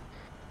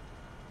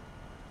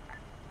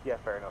 Yeah,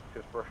 fair enough.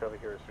 Just rush over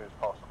here as soon as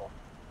possible.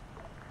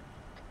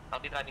 I'll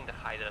be driving the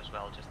hider as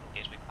well, just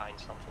in case we find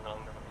something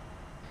along the way.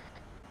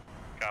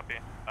 Copy.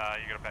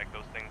 You gonna pack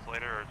those things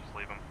later, or just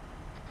leave them?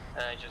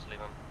 Just leave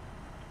them.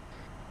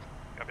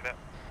 Copy that.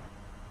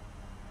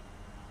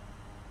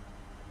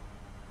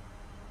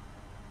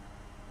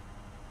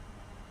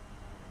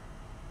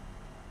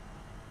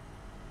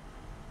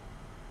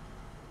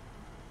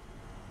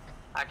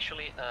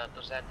 Actually,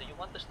 Dozette, do you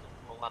want us to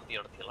move up the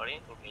artillery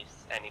in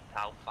case any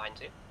Tau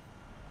finds it?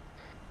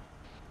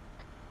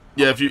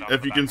 Yeah, if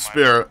you can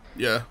spare it,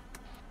 yeah.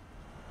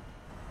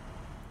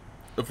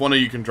 If one of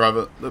you can drive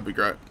it, that'd be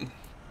great.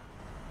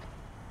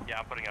 Yeah,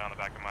 I'm putting it on the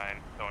back of mine,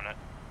 throwing it.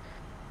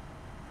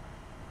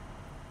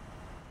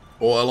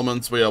 All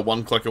elements, we are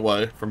one click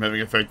away from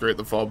having a factory at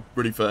the fob,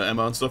 ready for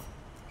ammo and stuff.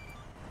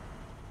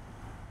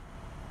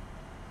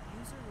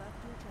 User left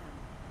your channel.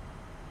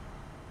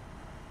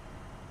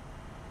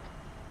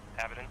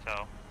 Have it in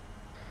tow.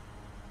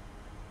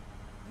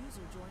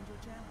 User joined your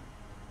channel.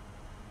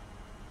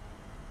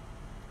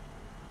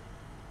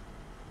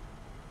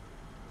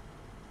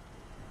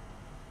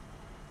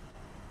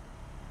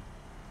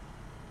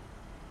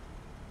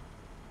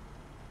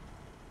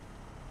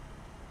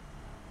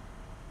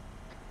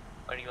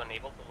 Are you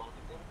unable to load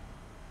it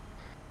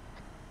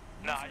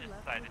in? No, I just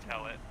decided to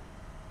tow it.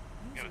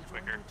 It was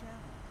quicker.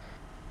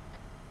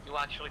 You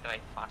actually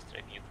drive faster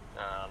if you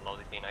load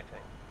it in, I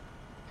think.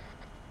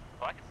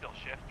 Well, I can still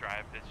shift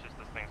drive, it's just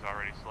this thing's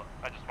already slow.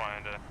 I just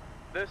wanted to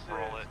This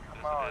roll is it as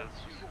command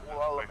it is. to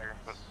all quicker,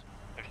 but elements.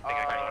 if you think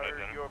I can load it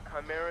Are in. your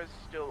chimeras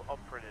still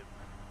operative?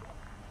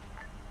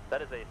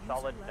 That is a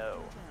solid User left no.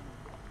 your channel.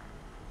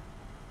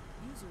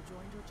 User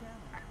joined your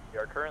channel. We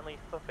are currently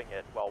hoofing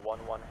it while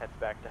 1-1 heads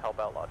back to help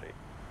out Logi.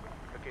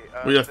 Okay,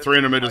 We are this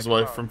 300 is meters high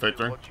away command from to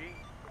factory. Logi.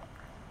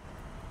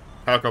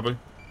 How copy?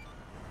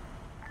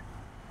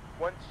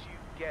 Once you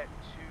get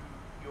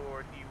to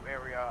your new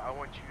area, I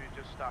want you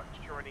to just start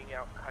churning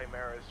out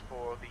chimeras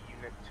for the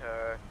unit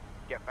to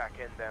get back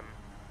in them.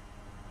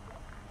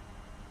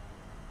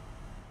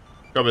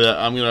 Copy that.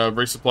 I'm gonna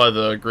resupply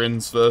the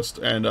Grins first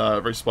and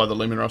resupply the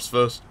Lemon Rust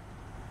first,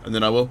 and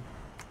then I will.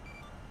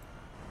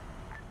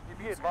 You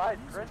be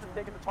advised, Grins have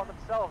taken it upon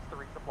themselves to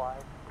resupply.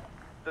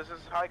 This is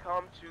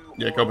HiCom to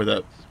Yeah, all copy that.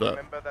 elements. But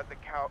Remember that the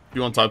if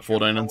you want Type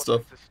 14 and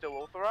stuff. is still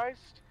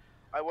authorized.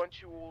 I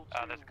want you all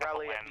to there's a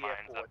couple rally at the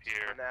landmines airport up here.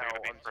 for now They're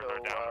gonna be further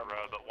until down the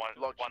road, but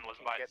one was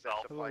by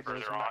itself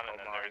further on, and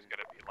then there's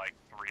gonna be like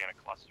 3 in a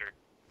cluster.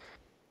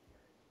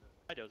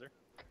 Hi, Dozer.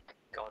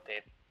 Got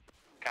it.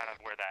 Kind of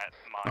where that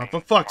Oh, mine. for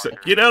fuck's sake,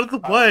 get out of the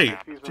way!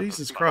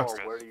 Jesus Christ.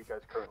 Where are you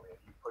guys currently? Are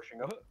you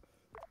pushing up?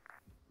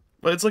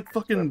 But it's like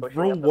fucking pushing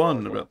rule up the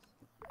 1 road, about...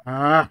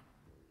 Ah!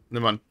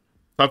 Never mind.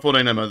 Type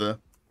 14 ammo there.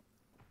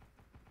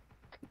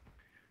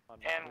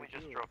 And we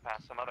just drove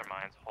past some other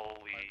mines.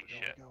 Holy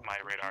shit, my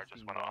radar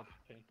just went off.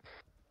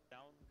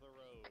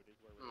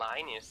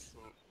 Mine isn't.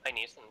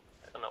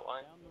 I don't know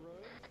why.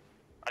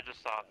 I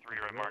just saw 3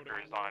 red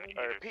markers on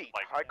either, repeat,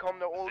 like, HiCom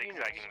to all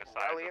zigzagging units. the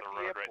sides of Rally the at the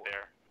road right airport.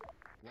 there.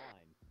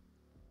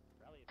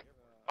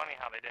 Funny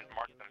how they didn't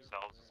mark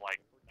themselves as, like,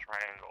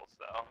 triangles,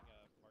 though.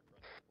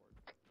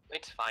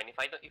 It's fine. If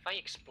I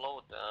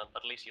explode,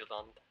 at least you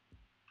don't.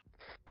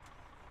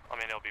 I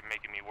mean, it'll be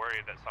making me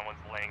worried that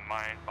someone's laying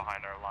mines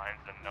behind our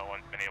lines and no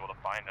one's been able to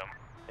find them.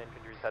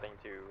 Infantry's heading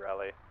to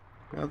rally.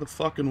 Out of the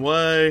fucking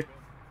way!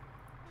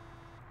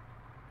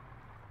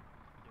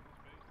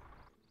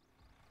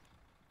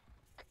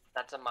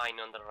 That's a mine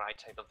on the right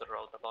side of the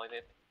road. Avoid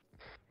it.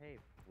 Hey,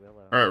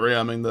 Willow. Alright,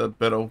 rearming the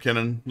battle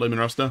cannon Lemon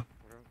Rust now.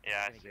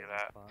 Yeah, I see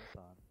that.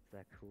 Is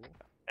that cool?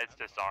 It's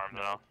disarmed,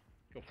 though.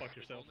 Go fuck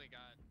yourself.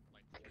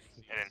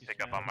 It didn't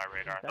pick up on my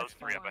radar. Those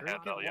 3 up ahead,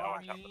 though, yeah,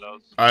 watch out for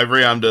those. I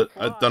rearmed it.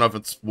 I don't know if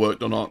it's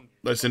worked or not.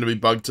 They seem to be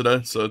bugged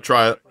today, so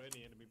try it.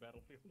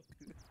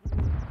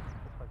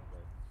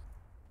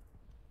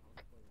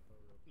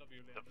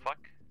 The fuck?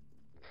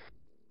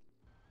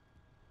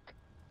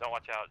 Don't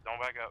watch out. Don't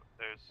back up.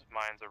 There's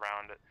mines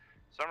around it.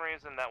 For some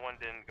reason, that one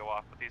didn't go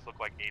off, but these look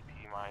like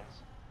AP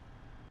mines.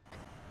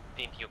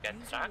 Didn't you get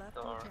tracked,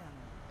 or...?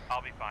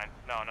 I'll be fine.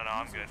 No,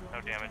 I'm good.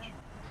 No damage.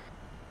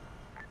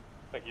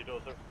 Thank you,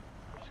 Dozer.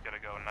 Just gotta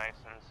go nice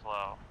and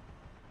slow.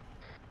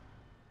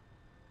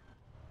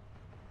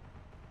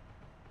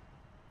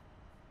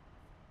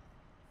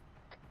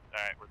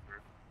 Alright, we're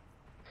through.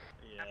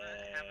 Yeah,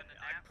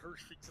 I'm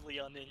perfectly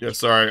uninjured. Yeah,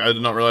 sorry, I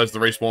did not realize the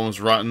respawn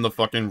was right in the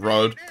fucking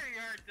road.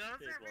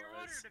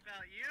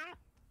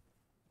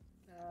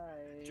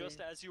 Just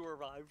as you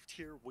arrived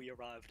here, we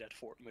arrived at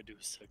Fort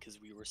Medusa because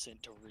we were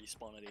sent to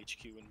respawn at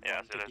HQ and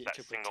Yeah, so there's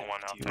that single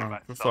one out there Oh, by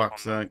for itself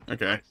fuck's on sake. the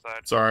Okay. right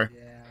side. Sorry.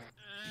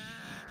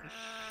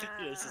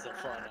 This is a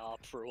fun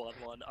op for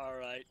 1-1.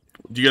 Alright.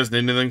 Do you guys need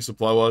anything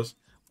supply-wise?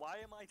 Why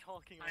am I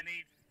talking? I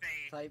need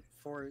Type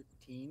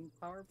 14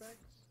 power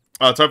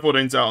packs? Type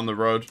 14's out on the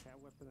road.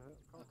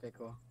 Okay,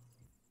 cool.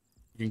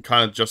 You can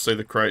kind of just see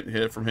the crate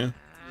here from here.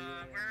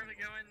 Where are we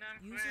going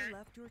then? User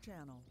left your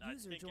channel.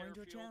 User joined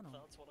your channel.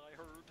 That's what I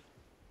heard.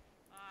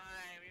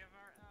 We have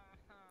our,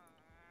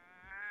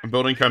 I'm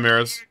building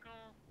chimeras.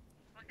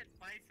 fucking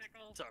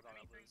bicycle. Sorry about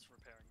this.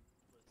 Repairing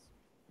this.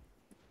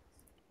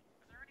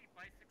 Are there any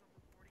bicycles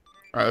with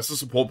 40k? Alright, that's the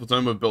support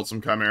platoon. We've built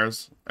some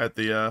chimeras at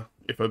the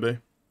FOB.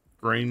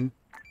 Green.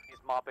 He's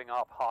mopping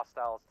up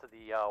hostiles to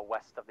the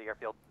west of the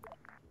airfield.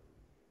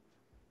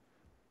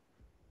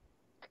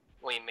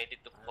 We made it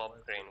to Fob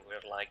Green.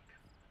 We're like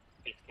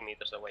 50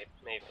 meters away,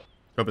 maybe.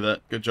 Copy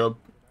that. Good job.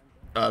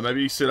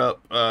 Maybe you set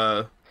up,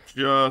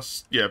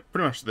 just, yeah,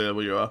 pretty much there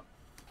where you are.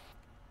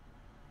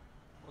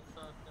 What's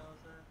up,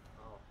 Dozer?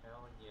 Oh,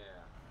 hell yeah.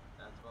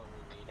 That's what we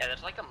need. Yeah,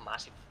 there's like a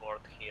massive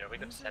fort here. We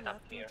could set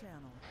up here.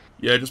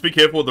 Yeah, just be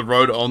careful with the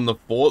road on the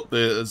fort.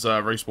 There's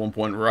a respawn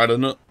point right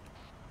in it.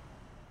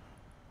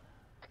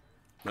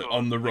 Like, Cool.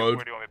 on the road.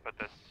 Where do you want me to put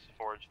this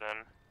forge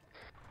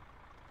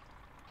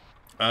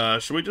then?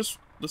 Should we just,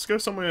 let's go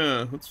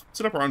somewhere, let's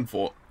set up our own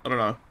fort. I don't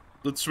know.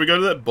 Should we go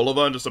to that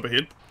boulevard just up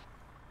ahead?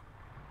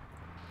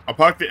 I'll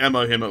park the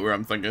ammo helmet where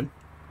I'm thinking.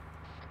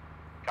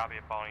 Copy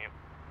it, following you.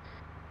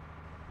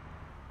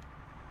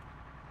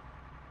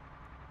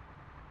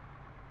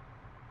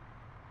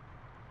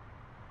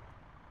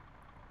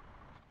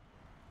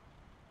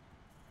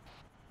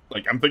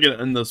 Like, I'm thinking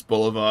in this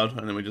boulevard,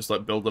 and then we just,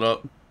 like, build it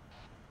up.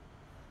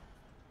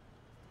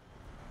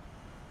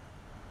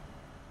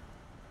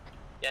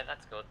 Yeah,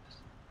 that's good.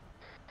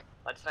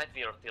 Let's drive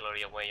the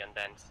artillery away and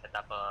then set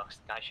up a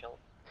sky shield.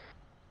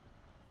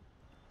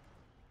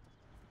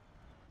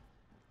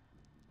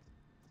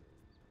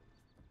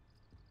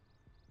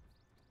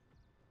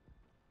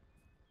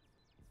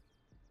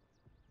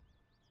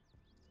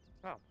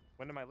 Oh,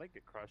 when did my leg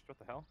get crushed? What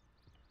the hell?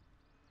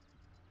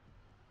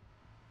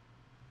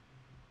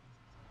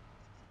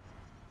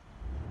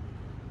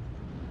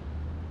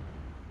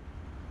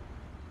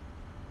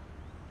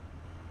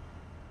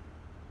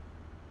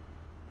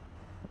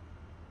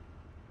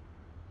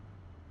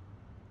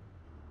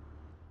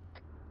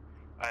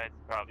 It's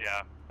probably,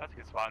 yeah, that's a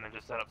good spot, and then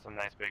just set up some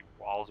nice big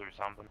walls or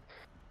something.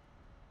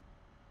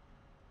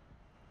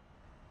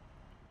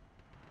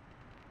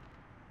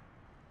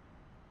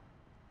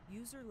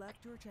 User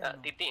left your channel.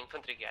 Did the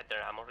infantry get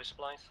their ammo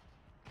resupplies?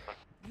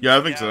 Yeah,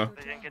 I think so.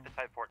 They didn't get the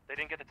Type 4. They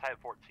didn't get the Type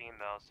 14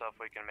 though. So if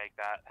we can make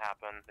that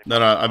happen.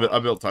 No, I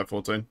built Type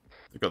 14.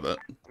 I got that.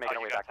 Making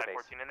our way back to Type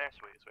base. 14 in there.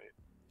 Sweet, sweet.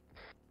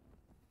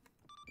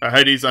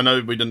 Hades, I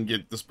know we didn't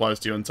get the supplies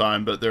to you in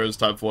time, but there is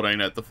Type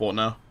 14 at the fort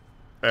now.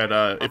 At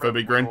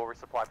FOB Green. We'll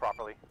resupply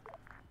properly.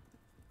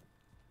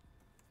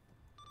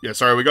 Yeah,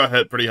 sorry, we got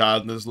hit pretty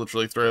hard, and there's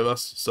literally 3 of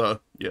us. So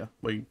yeah,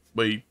 we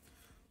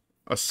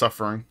are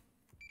suffering.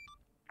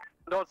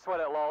 Don't sweat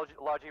it,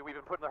 Logi. We've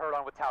been putting the hurt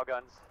on with Tau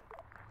guns.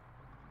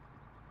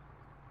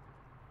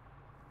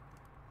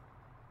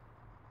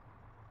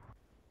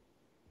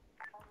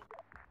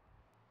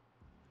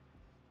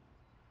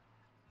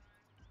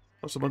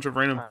 Plus a bunch of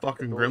random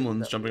fucking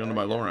gremlins jumping onto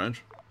my long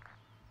range.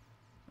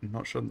 And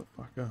not shutting the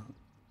fuck up.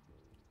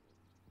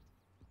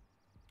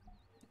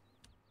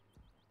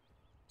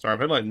 Sorry, I've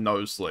had like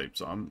no sleep,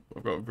 so I've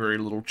got very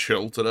little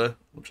chill today,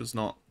 which is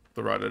not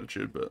the right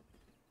attitude, but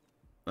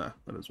nah,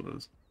 that is what it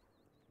is.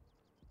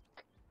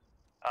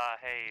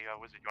 Hey,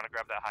 Wizard, you want to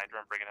grab that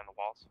Hydra and bring it in the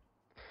walls?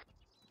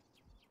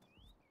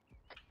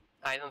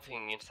 I don't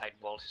think inside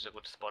walls is a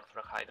good spot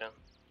for a Hydra.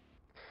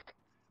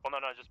 Well,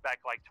 no, just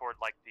back like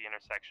toward like the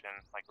intersection,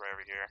 like right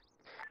over here.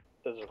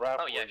 There's a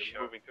raft yeah,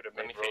 sure. moving to the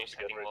Let main me road finish to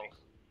get setting ready. walls.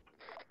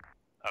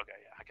 Okay,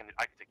 yeah, I can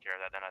take care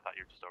of that then. I thought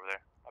you were just over there.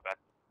 My bad.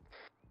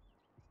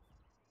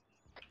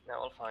 No,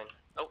 all fine.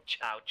 Ouch,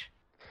 ouch.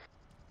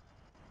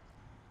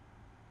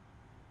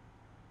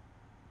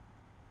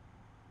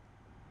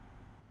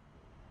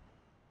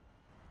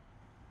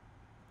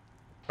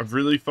 I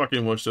really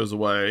fucking wish there was a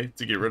way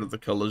to get rid of the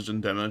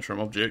collision damage from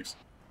objects.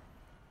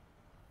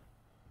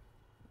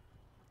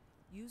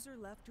 User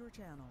left your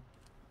channel.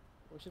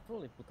 We should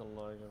probably put a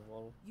larger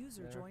wall.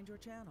 User there. joined your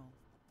channel.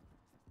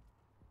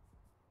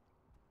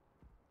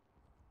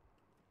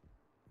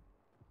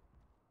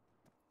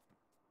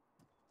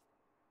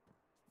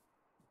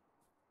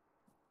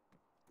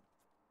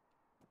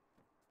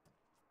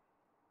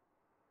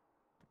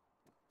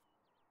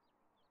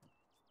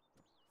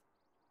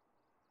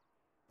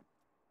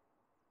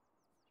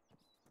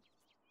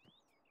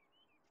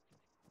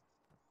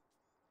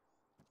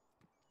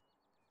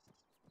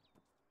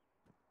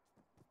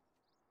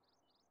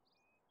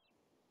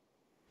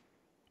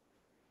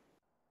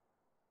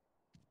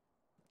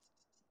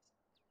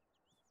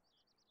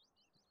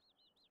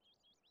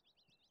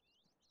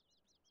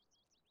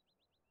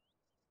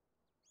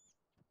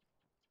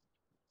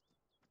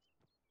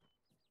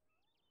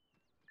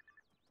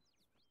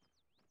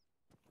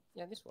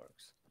 Yeah, this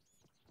works.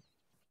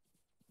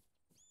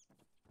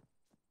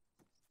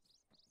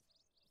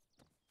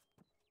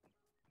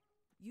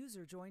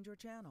 User joined your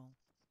channel.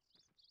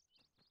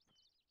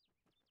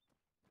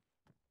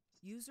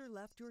 User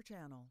left your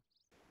channel.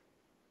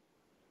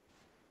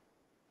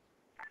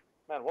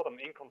 Man, what an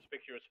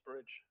inconspicuous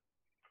bridge.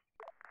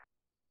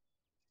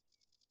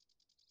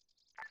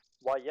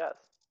 Why, yes.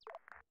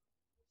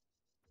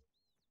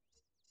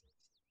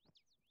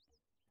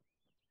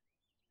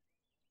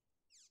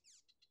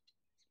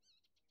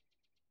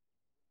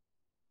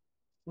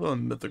 Well, a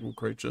mythical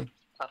creature.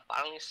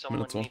 Apparently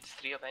someone Minotaur. needs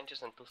 3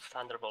 Avengers and 2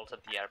 Thunderbolts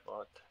at the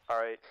airport.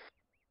 Alright.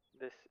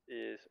 This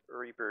is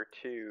Reaper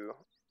 2.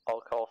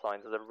 All call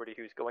signs. Is everybody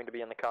who's going to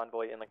be in the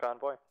convoy in the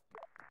convoy?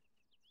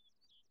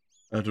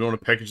 Do you want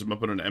to package them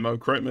up in an ammo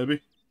crate,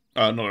 maybe?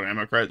 Not an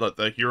ammo crate, like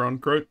the Huron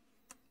crate.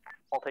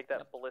 I'll take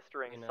that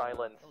blistering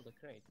silence. Oh, the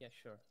crate. Yeah,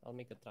 sure. I'll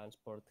make a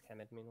transport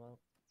helmet meanwhile.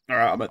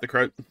 Alright, I'll make the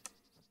crate.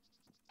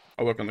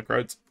 I'll work on the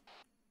crates.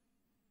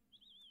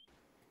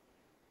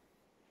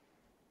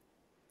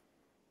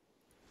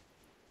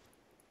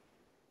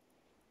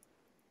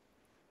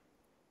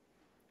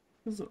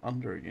 What is it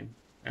under again?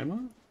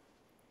 Ammo?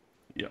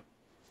 Yep.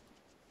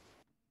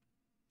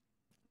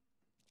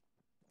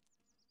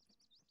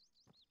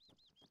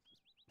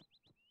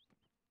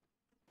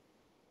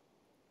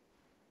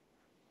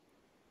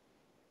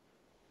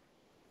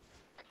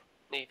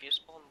 If you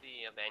spawn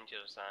the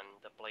Avengers and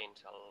the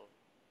planes,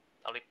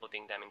 I'll be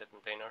putting them in the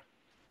container.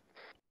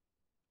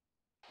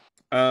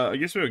 I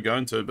guess we were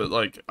going to, but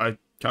like, I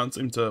can't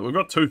seem to... We've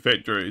got 2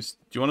 factories.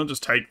 Do you want to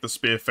just take the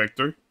spare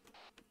factory?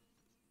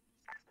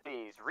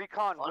 Please,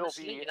 recon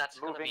Honestly, will be that's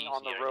gonna moving be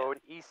on the easier, road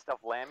east of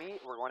Lammy.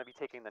 We're going to be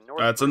taking the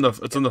north.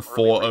 It's in the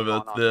fort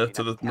over there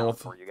to the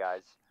north. For you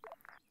guys.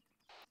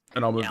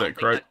 And I'll move I'll that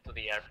crate. take that to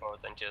the airport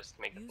and just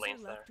make the User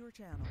planes there. left your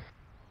channel.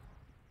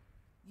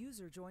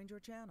 User joined your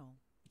channel.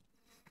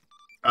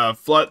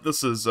 Flight,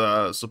 this is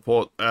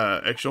support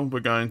actual. We're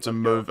going to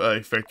move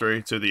a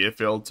factory to the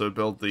airfield to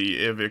build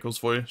the air vehicles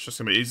for you. It's just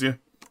going to be easier.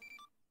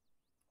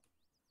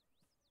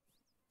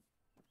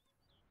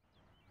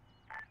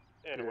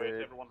 Anyway,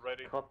 is everyone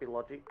ready? Copy,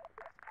 Logic.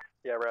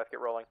 Yeah, Wrath, get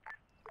rolling.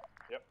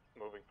 Yep,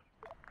 moving.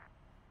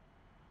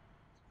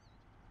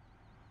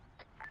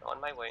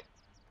 On my way.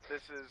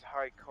 This is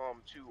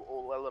HICOM to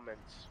all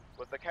elements.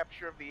 With the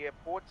capture of the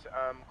airport,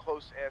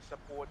 close air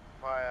support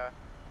via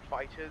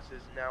fighters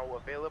is now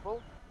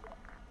available.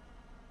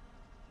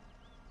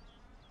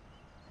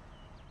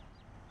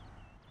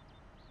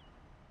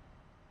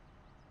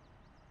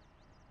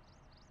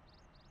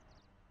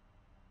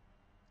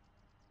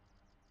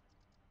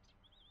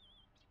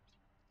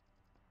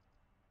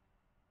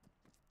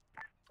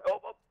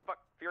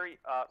 Fury,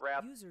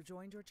 Wrath. User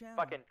joined your channel.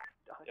 Fucking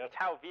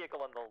Tau vehicle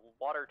in the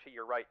water to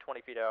your right,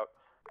 20 feet out.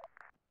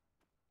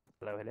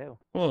 Hello, hello.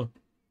 Oh.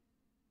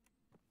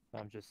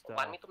 I'm just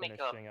Want me to make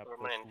a finishing up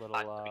permanent this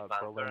little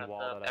bunker Berlin at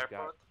wall the that I've got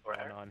airport for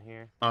going air? on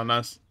here. Oh,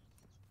 nice.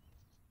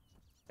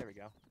 There we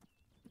go.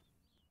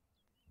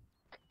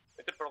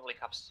 We could probably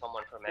have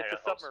someone from It's a air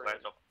also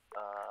submarine. sort of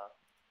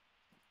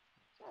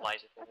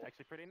supplies it. That's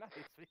actually pretty nice.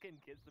 We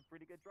can get some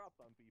pretty good drops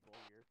on people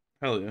here.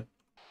 Hell yeah.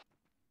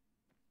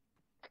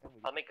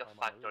 I'll make a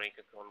factory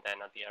cocoon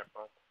then at the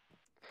airport.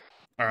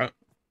 Alright.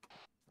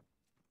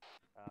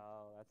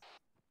 Oh, that's...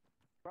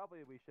 Probably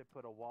we should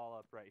put a wall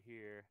up right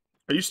here.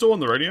 Are you still on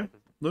the radio,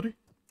 Liddy?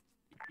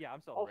 Yeah,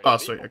 I'm still on the Oh,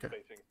 radio. sweet, okay.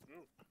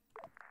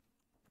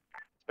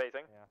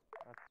 Spacing? Yeah,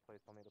 that's the place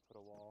I'll need to put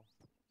a wall.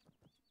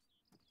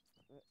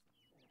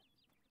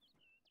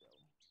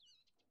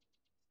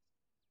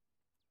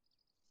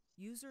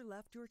 User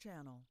left your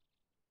channel.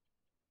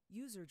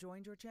 User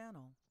joined your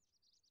channel.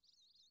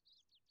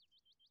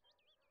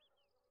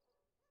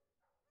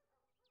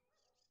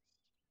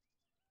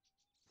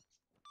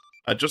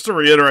 Just to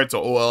reiterate to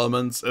all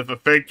elements, if a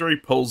factory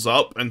pulls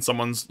up and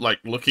someone's like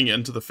looking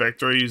into the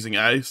factory using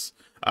ACE,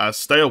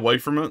 stay away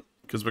from it,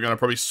 because we're going to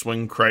probably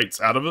swing crates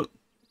out of it.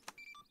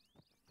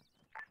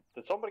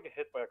 Did somebody get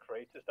hit by a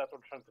crate? Is that what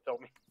you're trying to tell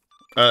me?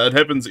 It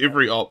happens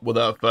every op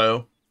without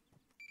fail.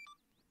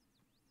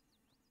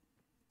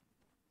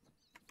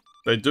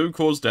 They do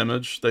cause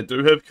damage, they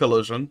do have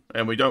collision,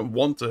 and we don't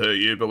want to hurt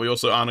you, but we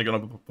also aren't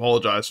going to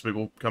apologize for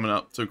people coming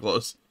up too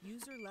close.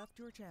 User left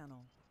your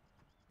channel.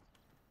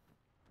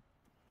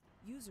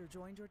 User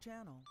joined your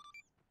channel.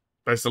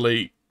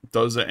 Basically,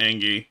 those are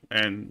Angie,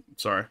 and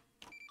sorry.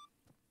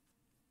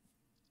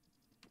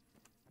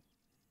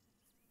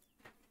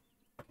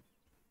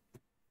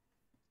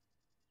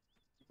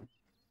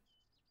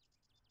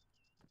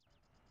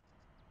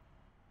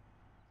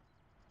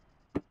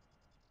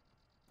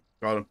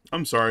 Got him.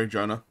 I'm sorry,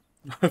 Jonah.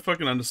 I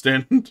fucking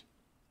understand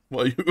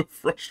why you were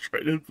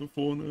frustrated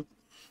before now.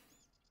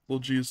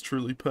 Logi is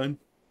truly pain.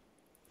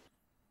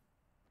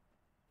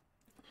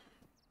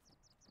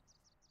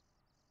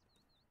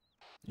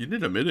 You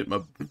need a medic,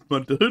 my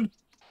dude.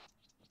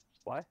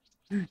 What?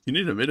 You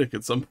need a medic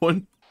at some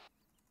point.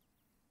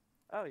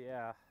 Oh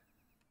yeah,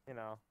 you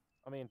know.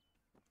 I mean,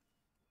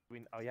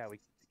 oh yeah,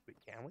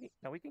 can we?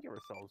 No, we can give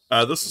ourselves.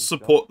 This is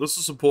support. This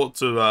is support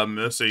to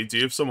Mercy. Do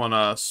you have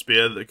someone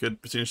spare that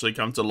could potentially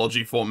come to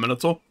Logi for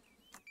Minotaur?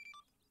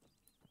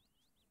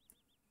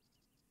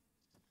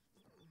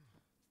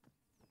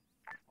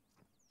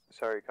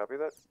 Sorry, copy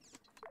that.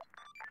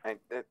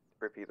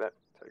 Repeat that.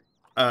 Sorry.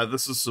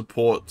 This is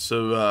support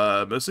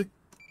to Mercy.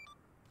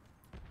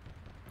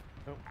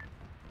 Oh.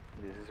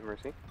 This is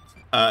Mercy.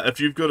 If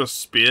you've got a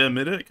spare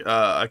medic,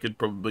 I could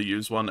probably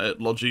use one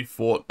at Logi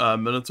Fort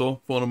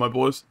Minotaur for one of my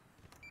boys.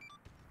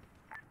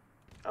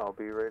 I'll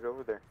be right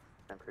over there.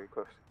 I'm pretty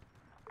close.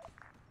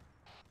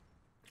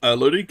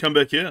 Ludi, come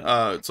back here.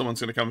 Someone's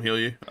gonna come heal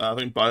you. I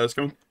think Bio's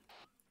coming.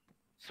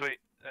 Sweet,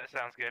 that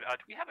sounds good.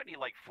 Do we have any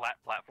like flat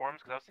platforms?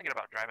 Because I was thinking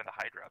about driving the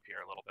Hydra up here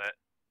a little bit.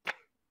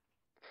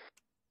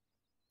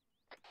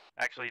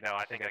 Actually, no.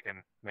 I think I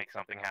can make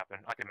something happen.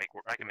 I can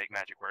make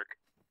magic work.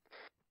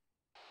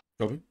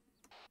 Copy.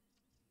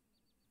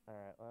 All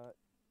right, let's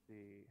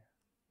see.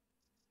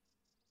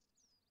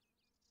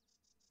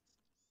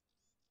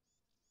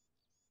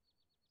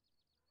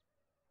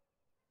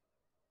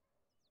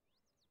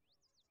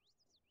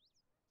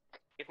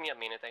 Give me a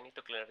minute, I need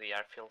to clear the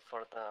airfield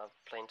for the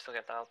planes to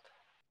get out.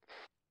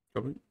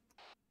 Copy.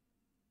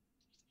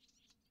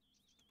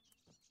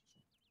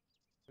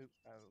 Oop,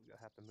 I'll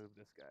have to move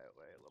this guy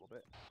away a little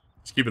bit.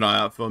 Just keep an eye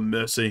out for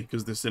Mercy,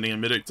 because they're sending a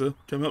medic to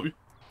come help you.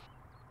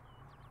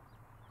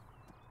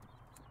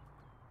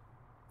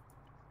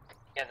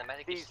 Yeah, the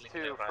medic These is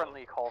two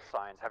friendly call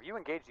signs. Have you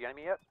engaged the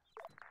enemy yet?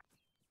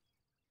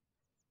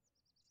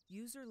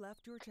 User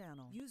left your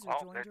channel. User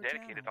Oh, joined they're your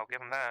dedicated. channel. I'll give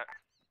them that.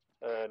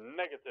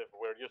 Negative.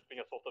 We're just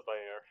being assaulted by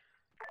air.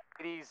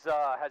 Hades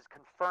has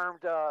confirmed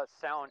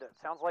sound. It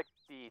sounds like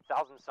the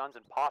Thousand Suns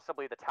and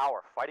possibly the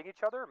Tower fighting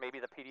each other. Maybe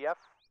the PDF.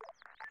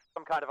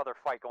 Some kind of other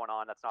fight going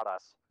on. That's not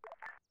us.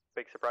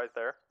 Big surprise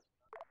there.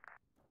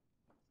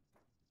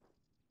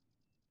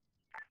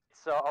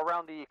 It's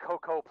around the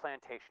cocoa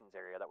plantations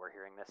area that we're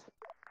hearing this.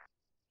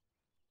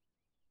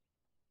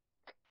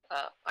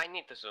 I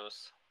need the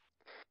Zeus.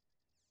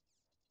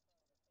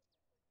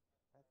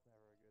 That's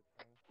never a good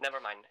thing. Never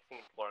mind, I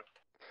think it worked.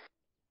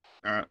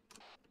 Alright.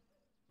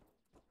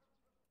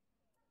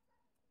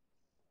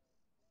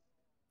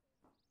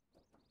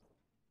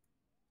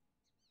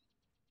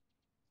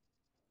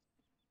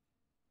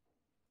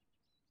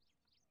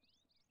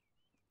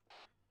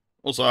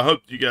 Also, I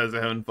hope you guys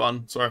are having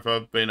fun. Sorry if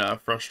I've been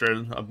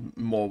frustrated. I'm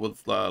more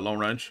with long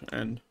range,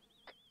 and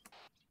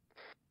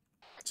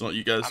it's not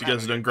you guys. You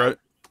guys are doing great.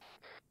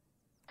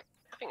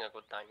 Having a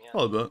good time, yeah.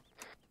 Oh, but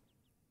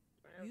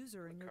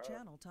User in your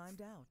channel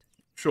timed out.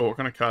 sure. What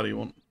kind of car do you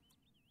want?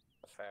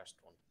 The fast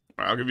one.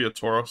 Alright, I'll give you a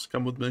Tauros.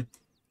 Come with me.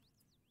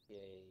 Yay.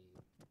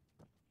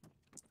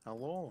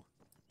 Hello.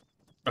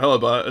 Hello,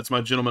 Bio. It's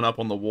my gentleman up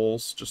on the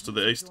walls, just to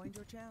the east. Joined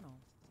your channel.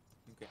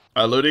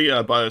 Ludi,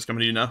 Bio's coming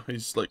to you now.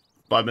 He's like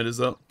 5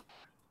 meters out.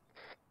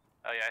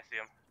 Oh yeah, I see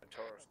him.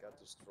 Taurus got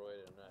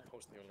destroyed and I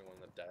was the only one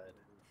that died.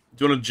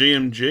 Do you want a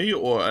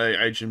GMG or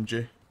a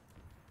HMG?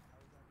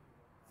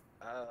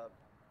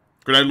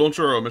 Grenade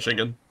launcher or a machine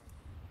gun?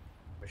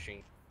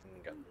 Machine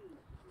gun.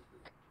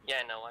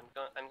 Yeah, no,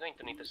 I'm going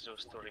to need the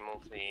Zeus to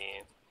remove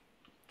the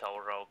tow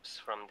ropes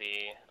from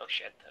the. Oh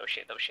shit!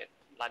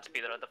 Land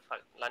speeder,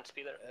 land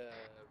speeder.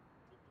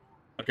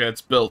 Okay,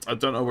 it's built. I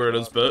don't know where it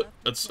is, but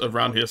it's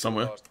around here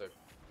somewhere.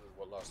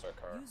 We lost our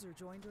car. User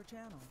joined your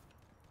channel.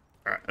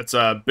 Alright, it's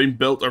been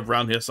built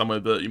around here somewhere,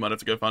 but you might have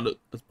to go find it.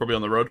 It's probably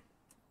on the road.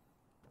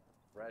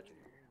 Roger.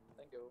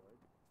 Thank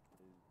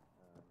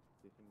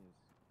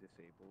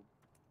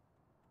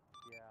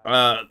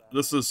you.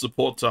 This is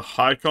support to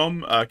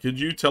Highcom. Could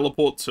you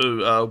teleport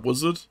to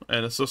Wizard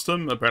and assist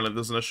him? Apparently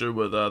there's an issue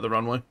with the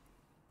runway.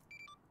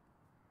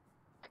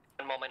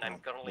 One moment, I'm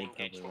currently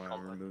engaged in combat.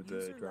 Remove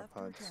the drop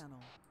pods.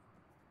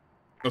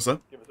 What's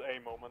that? Give us a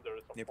moment, there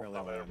is some You probably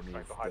down there, want to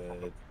we're trying remove to hide from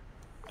them.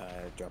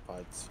 the drop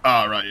pods.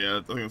 Ah, right, yeah.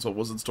 I think that's what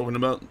Wizard's talking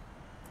about.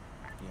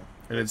 Yeah.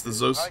 And it's the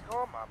Zeus. I'm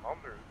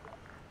under.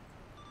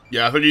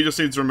 Yeah, I think he just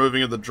needs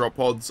removing of the drop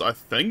pods, I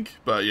think.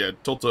 But yeah,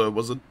 talk to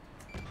Wizard.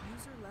 User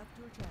left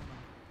your channel.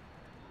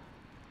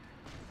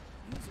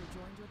 User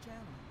joined your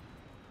channel.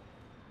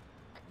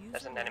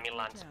 There's an enemy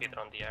land speeder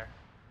on the air.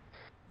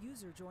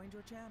 User joined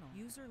your channel.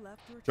 User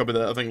left your Copy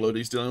that. I think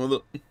Lodi's dealing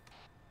with it.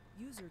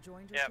 User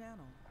joined your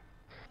channel.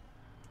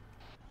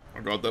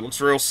 Oh god, that looks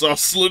real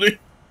sus, Lodi.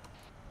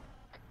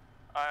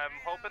 I'm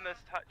hoping this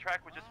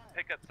track would just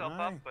pick itself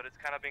up, but it's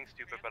kind of being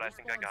stupid. But I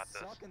think I got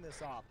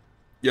this.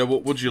 Yeah,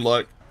 what would you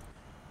like?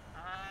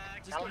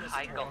 Tell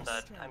Highcom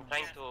that I'm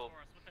trying to.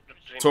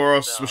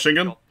 Taurus machine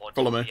gun?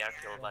 Follow me.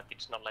 But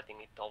it's not letting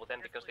me tow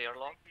them because they are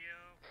locked.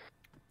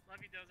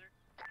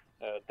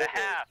 This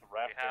is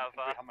raft.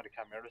 How many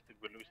cameras did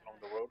we lose along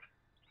the road?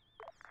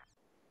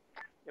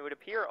 It would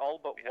appear all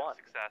but one.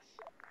 Success.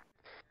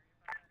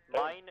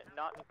 Mine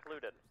not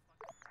included.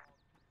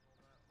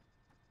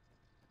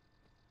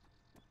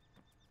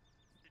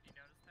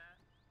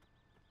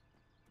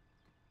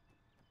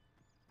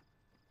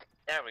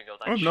 There we go.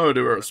 I have no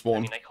idea where it spawned.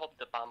 I mean, I hope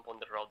the bump on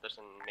the road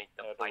doesn't make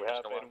the Do we fighters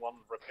have go on. anyone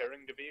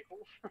repairing the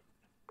vehicles?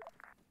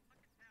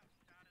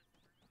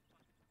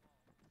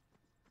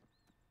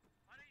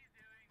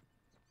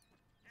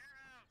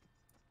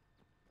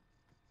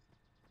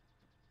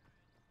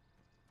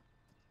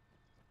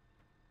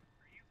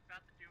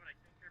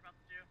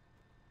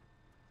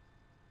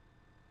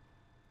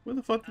 Where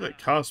the fuck did that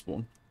car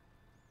spawn?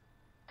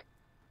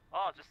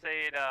 Oh, I'll just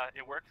say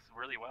it works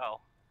really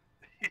well.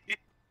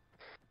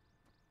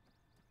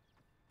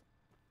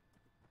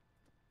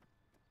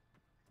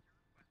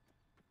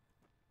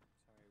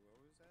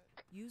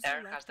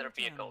 Air has their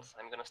vehicles.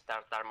 I'm gonna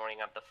start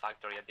armoring up the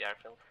factory at the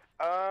airfield.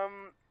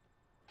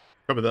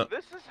 Copy that.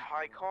 This is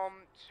Highcom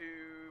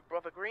to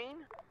Brother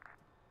Green.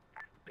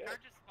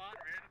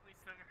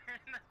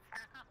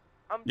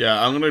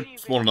 Yeah, I'm gonna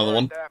spawn another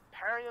one.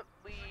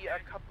 Apparently, a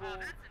couple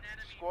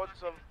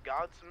squads of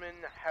guardsmen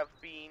have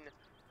been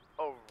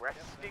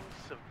arresting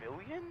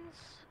civilians.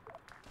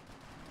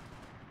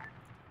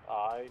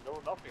 I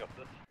know nothing of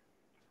this.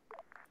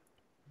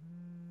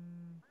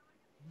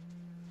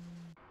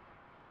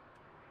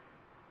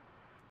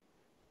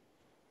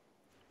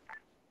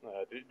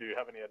 Do you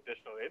have any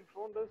additional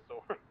info on this,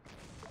 or?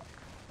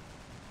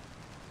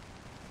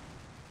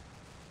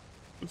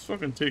 Who's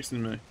fucking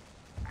texting me?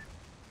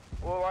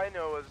 All I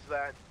know is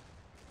that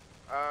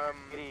a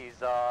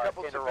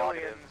couple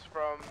civilians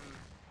from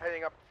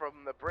heading up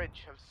from the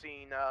bridge have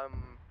seen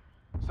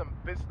some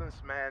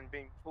businessman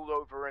being pulled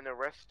over and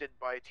arrested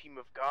by a team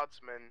of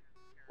guardsmen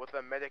with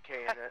a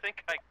Medicaid in I it.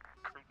 think I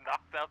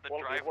knocked out the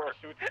driver. Well,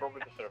 suits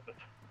probably deserved it.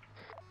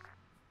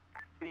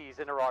 These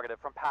interrogative.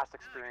 From past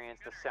experience,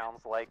 this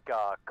sounds like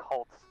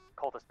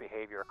cultist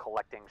behavior,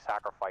 collecting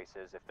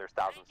sacrifices if there's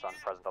Thousand Suns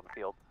present on the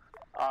field.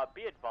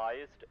 Be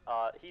advised,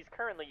 he's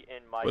currently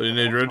in my What do you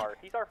need, Red? car.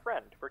 He's our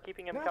friend. We're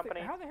keeping him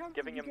company,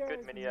 giving him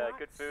good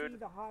good food.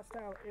 The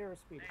hostile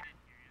airspeed.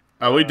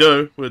 We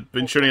do. We've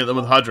been shooting at them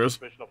with Hydras.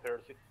 Are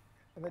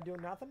they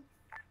doing nothing?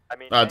 I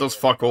mean, It does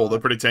fuck all.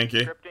 They're pretty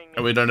tanky.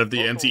 And we don't have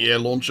the anti-air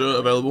launcher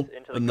available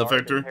in the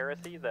factory.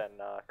 Heresy, then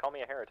call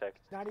me a heretic.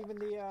 Not even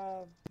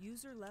the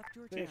User left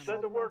your the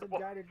channel.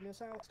 guided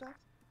missile stuff.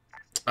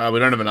 We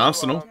don't have an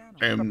arsenal,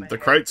 and the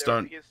crates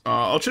don't.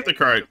 I'll check the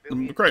crate.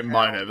 The crate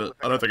might have it.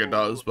 I don't think it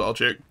does, but I'll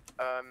check.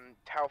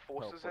 Tau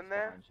forces in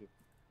there.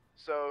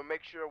 So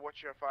make sure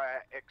watch your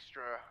fire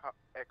extra,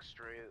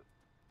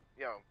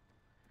 you know.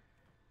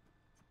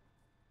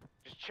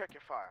 Just check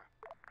your fire.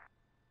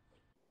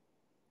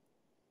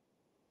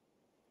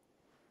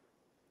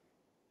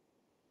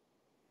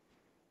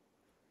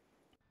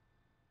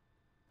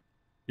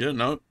 Yeah,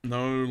 no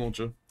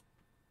launcher.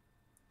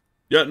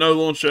 Yeah, no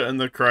launcher in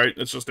the crate.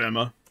 It's just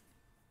ammo.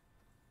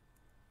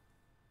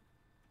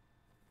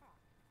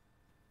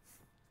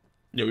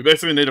 Yeah, we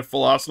basically need a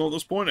full arsenal at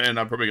this point, and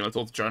I'm probably going to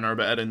talk to Jonah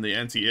about adding the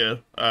anti-air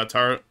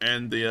turret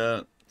and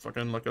the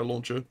fucking like a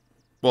launcher.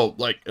 Well,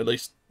 like at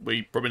least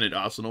we probably need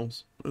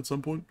arsenals at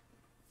some point.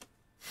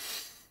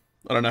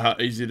 I don't know how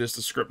easy it is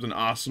to script an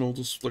arsenal,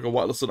 just like a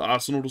whitelisted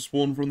arsenal to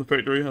spawn from the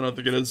factory. I don't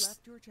think it is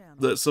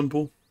that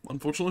simple,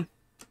 unfortunately.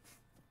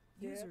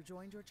 User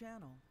joined your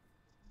channel.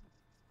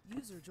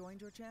 User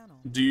joined your channel.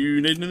 Do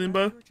you need anything,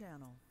 Bo?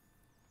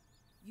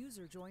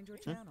 User joined your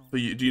channel. Do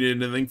you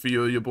need anything for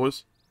your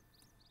boys?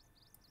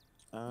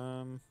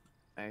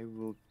 I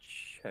will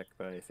check,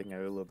 but I think I'm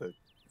a little bit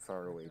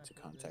far away to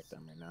contact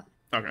them right now.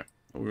 Okay.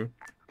 Okay.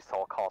 We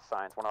saw call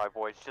signs. One of my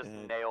boys just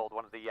nailed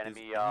one of the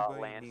enemy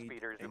land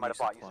speeders. We might have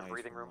bought you some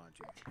breathing room.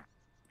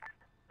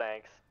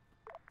 Thanks.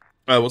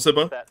 What's that,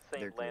 Bo? That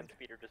same land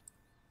speeder just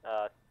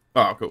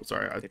Oh, cool.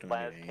 Sorry. las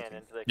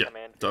cannon to the Yeah,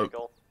 command dope.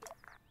 vehicle.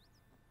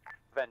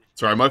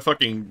 Sorry, my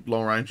fucking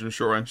long range and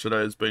short range today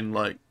has been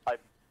like. I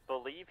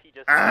believe he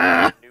just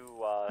Ah! new.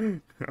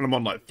 And I'm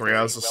on like 3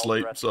 hours of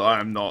sleep, so I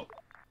am not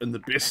in the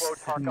best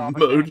Tarkov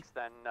mode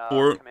then,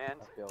 for it. command.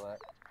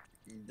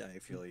 I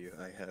feel you.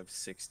 I have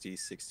 60,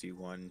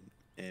 61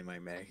 in my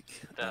mag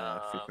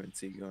The-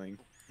 frequency going.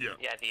 Yeah.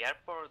 Yeah, the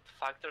airport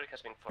factory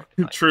has been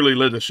fortified. Truly,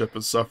 leadership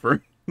is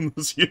suffering in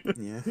this unit.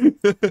 Yeah.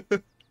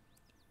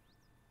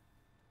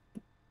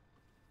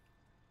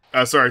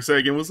 Sorry, say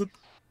again, was it?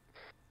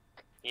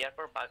 The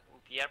airport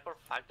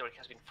factory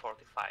has been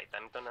fortified.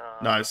 I'm gonna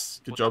Nice,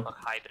 good put job. up a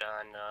Hydra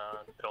and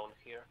a drone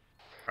here.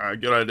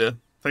 Alright, good idea.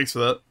 Thanks for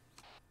that.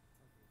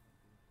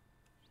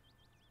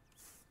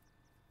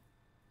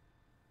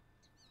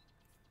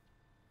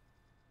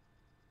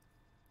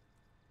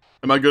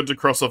 Am I good to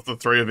cross off the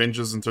 3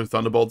 Avengers and 2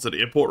 Thunderbolts at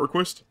airport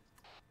request?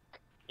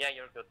 Yeah,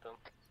 you're good though.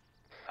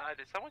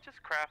 Did someone just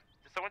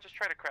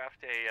try to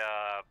craft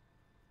a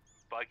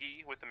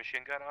buggy with a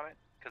machine gun on it?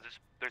 Because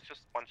there's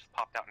just one just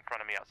popped out in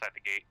front of me outside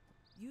the gate.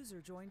 User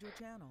joined your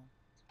channel.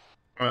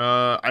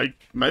 I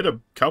made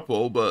a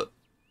couple, but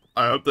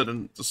I hope they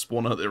didn't just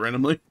spawn out there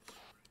randomly.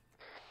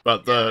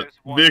 But the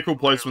vehicle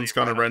placement's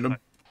kind of random.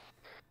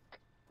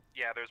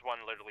 Yeah, there's one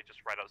literally just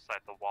right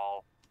outside the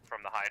wall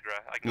from the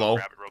Hydra. I can Lol.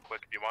 go grab it real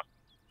quick if you want.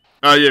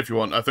 Yeah, if you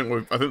want. I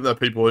think the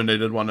people who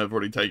needed one have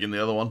already taken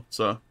the other one,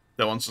 so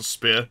that one's just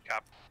spare.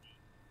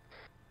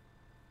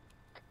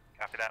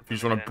 Copy that. If you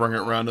just want to bring it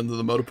around into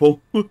the motor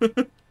pool. Yep.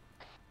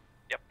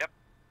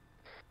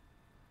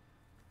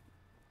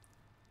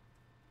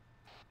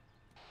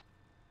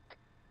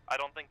 I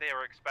don't think they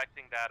were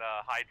expecting that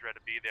Hydra to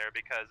be there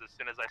because as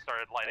soon as I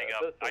started lighting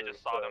up, I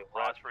just saw them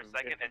pause for a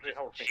second and just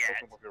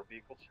jet.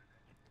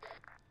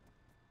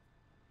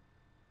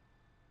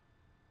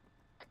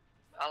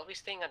 I'll be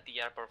staying at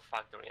the airport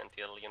factory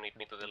until you need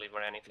me to deliver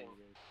anything.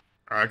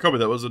 Alright, copy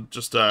that. Was it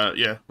just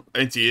yeah,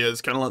 anti-air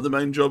is kind of like the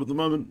main job at the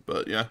moment,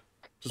 but yeah,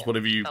 just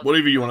whatever you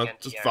want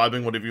to, just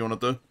vibing, whatever you want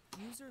to do.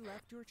 User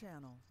left your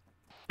channel.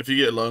 If you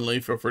get lonely,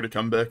 feel free to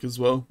come back as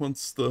well.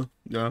 Once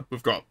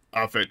we've got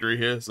our factory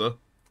here, so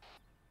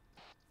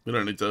we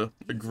don't need to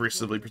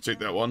aggressively protect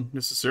that one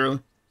necessarily.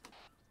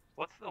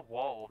 What's the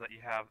wall that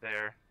you have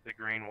there? The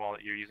green wall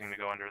that you're using to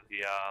go under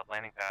the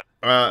landing pad?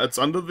 It's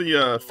under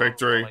the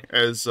factory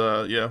as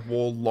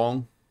wall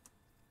long.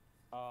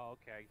 Oh,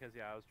 okay. Because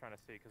I was trying to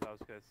see. Because I was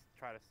gonna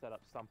try to set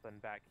up something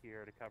back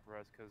here to cover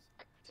us. Because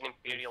it's an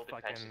Imperial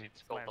defense.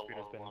 It's called the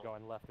has been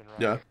going left and right.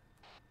 Yeah.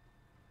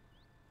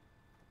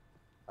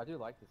 I do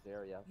like this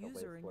area.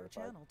 User in your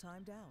channel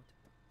timed out.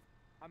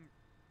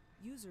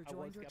 User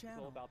joined your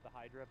channel. About the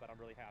Hydra, but I'm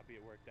really happy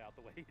it worked out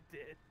the way it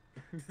did.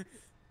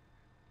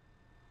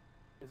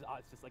 It's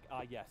just like,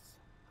 yes,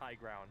 high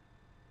ground.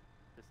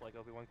 Just like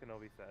Obi-Wan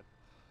Kenobi said.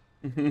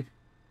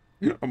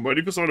 I'm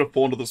waiting for someone to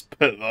fall into this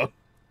pit, though.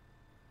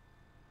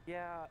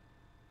 Yeah,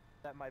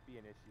 that might be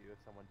an issue if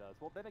someone does.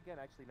 Well, then again,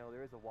 actually, no,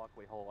 there is a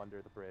walkway hole under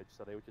the bridge,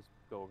 so they would just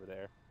go over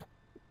there.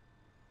 If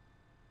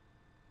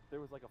there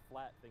was like a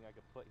flat thing I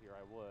could put here,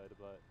 I would,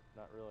 but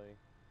not really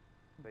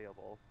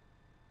available.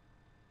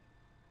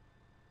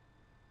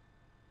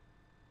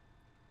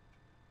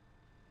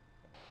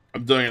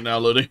 I'm doing it now,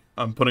 Ludi.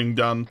 I'm putting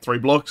down 3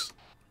 blocks.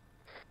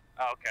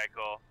 Okay,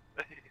 cool.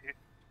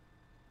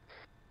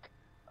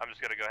 I'm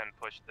just gonna go ahead and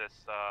push this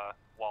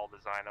wall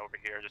design over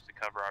here just to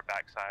cover our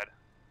backside.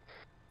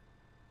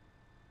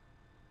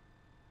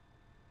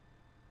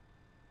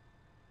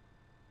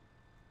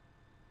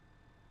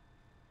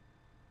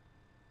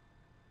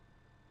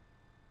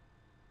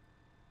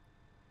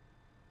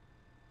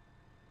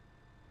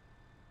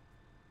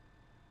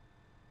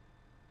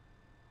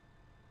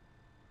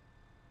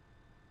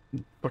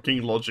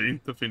 Fucking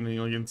Logi defending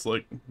against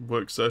like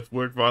work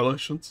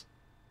violations.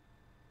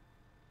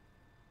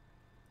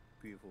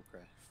 Beautiful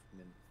craft.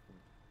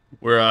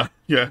 We're at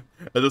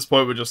this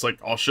point we're just like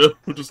OSHA.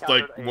 We're just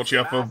like watching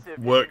out for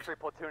work.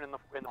 Platoon in the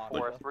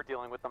forest. We're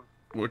dealing with them.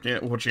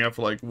 Watching out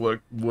for like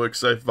work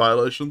safe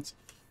violations.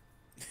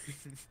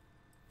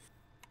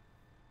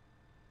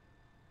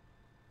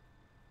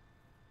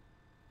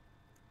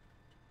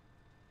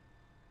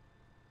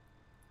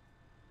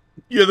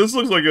 Yeah, this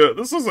looks like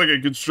a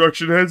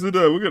construction hazard.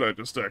 We're gonna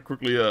just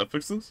quickly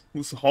fix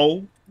this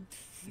hole.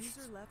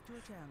 User left your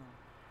channel.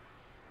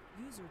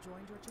 User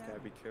joined your channel. Gotta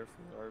be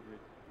careful.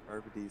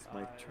 Arbides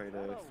might try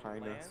to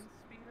find us.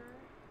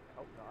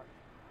 Oh god.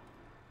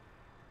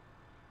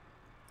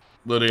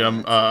 Liddy,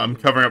 I'm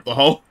covering up the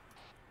hole.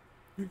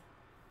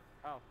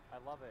 Oh, I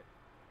love it.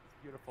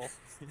 It's beautiful.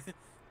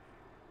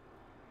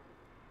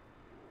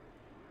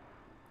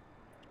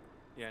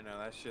 Yeah, no,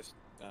 that's just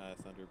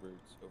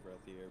Thunderbirds over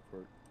at the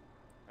airport.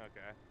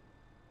 Okay.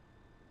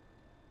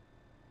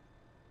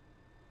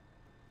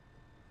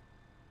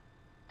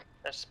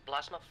 There's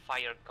plasma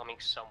fire coming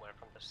somewhere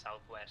from the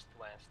southwest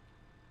west.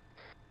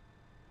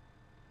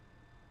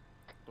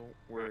 Don't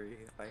worry,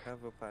 I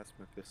have a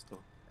plasma pistol.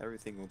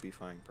 Everything will be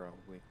fine,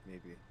 probably.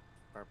 Maybe.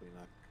 Probably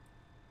not.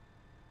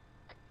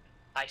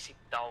 I see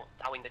down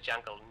in the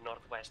jungle,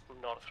 northwest,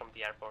 north from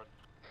the airport.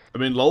 I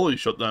mean, Lolly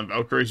shot down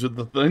Valkyries with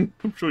the thing.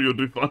 I'm sure you'll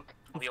do fine.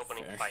 I'll be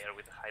opening fire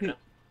with the Hydra.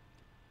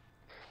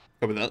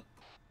 Copy that.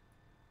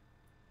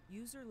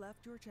 User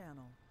left your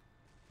channel.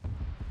 That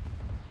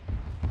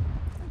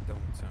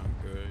don't sound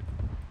good.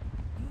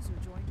 User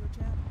joined your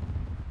channel.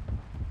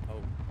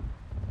 Oh.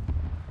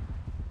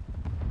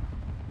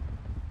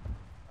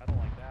 I don't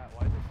like that.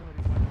 Why did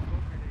somebody find a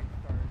smoke grenade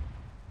start?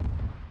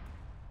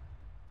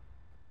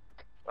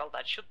 Well,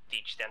 that should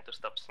teach them to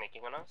stop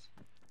sneaking on us.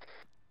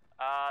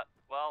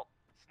 Well,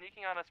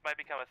 sneaking on us might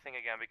become a thing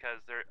again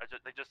because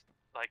they just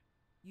like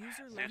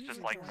User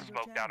just like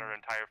smoked out our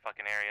entire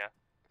fucking area.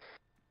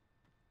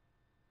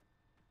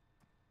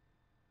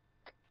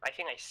 I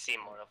think I see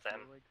more of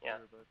them. Yeah.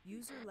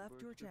 User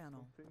left your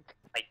channel.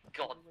 I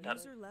got that.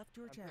 User left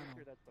your I'm channel.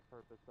 pretty sure that's the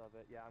purpose of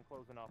it. Yeah, I'm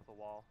closing off the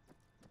wall.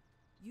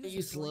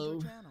 User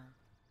joined your channel.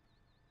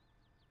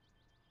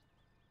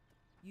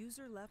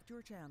 User left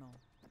your channel.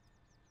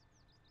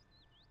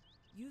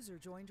 User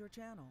joined your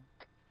channel.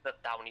 The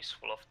town is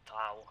full of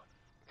Tau.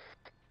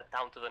 The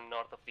town to the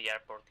north of the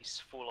airport is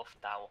full of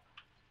Tau.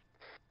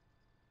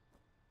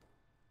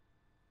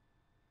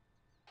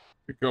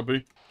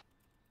 Copy.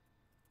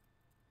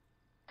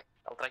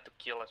 I'll try to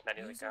kill as many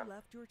as I User can.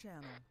 left your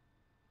channel.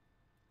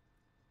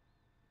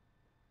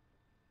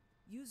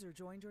 User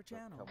joined your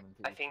channel.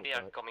 I think they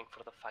are coming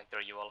for the fighter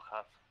you all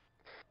have.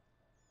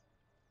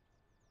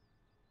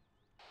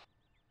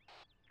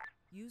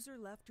 User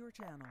left your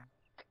channel.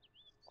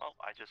 Well,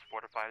 I just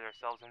fortified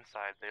ourselves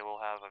inside. They will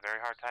have a very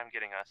hard time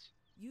getting us.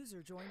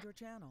 User joined your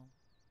channel.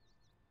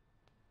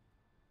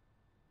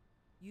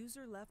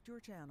 User left your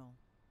channel.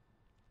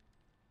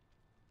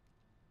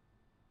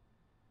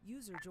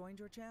 User joined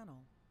your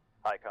channel.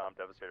 HiCom,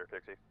 Devastator,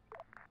 Pixie.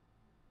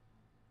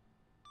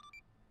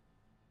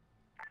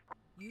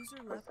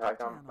 User left your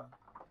channel.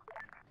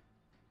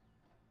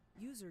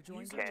 User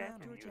joined your channel.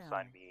 Can you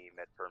assign me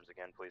med perms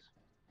again, please?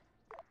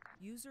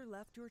 User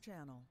left your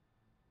channel.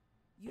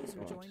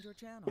 User joined your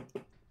channel.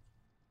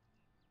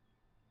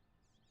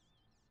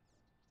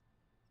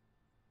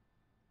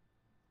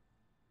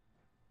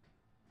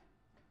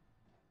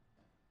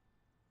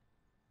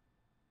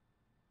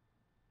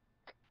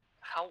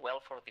 How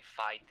well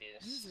fortified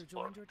is User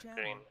joined your Fort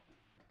channel. Green?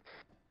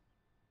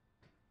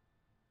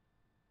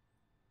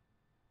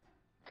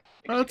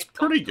 That's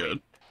pretty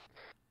good.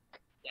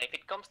 Yeah, if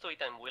it comes to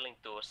it, I'm willing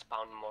to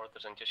spawn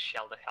mortars and just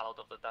shell the hell out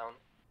of the town.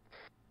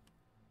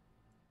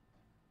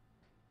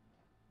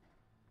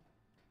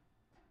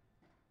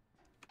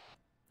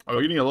 Oh,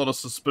 we're getting a lot of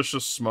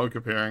suspicious smoke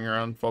appearing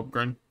around Fob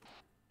Green.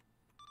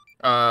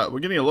 We're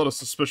getting a lot of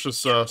suspicious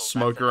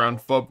smoke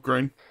around Fob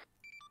Green.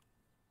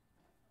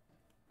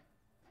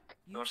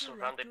 You're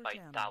surrounded by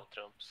Tau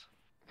troops.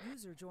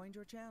 User joined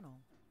your channel.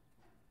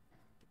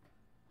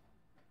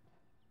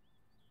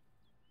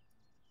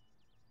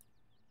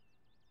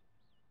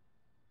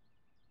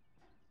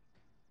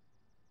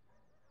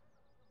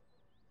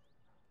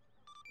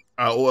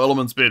 All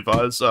elements be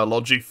advised,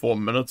 Logi 4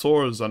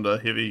 Minotaur is under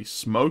heavy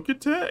smoke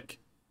attack.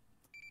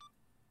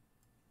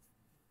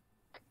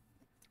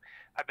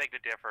 I beg to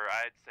differ.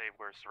 I'd say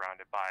we're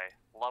surrounded by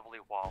lovely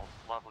walls.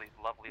 Lovely,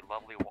 lovely,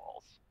 lovely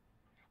walls.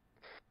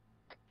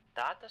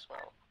 That as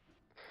well.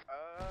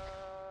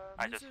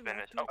 I just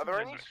finished. Oh, Are there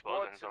there's any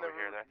explosions squads in over the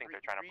here that I think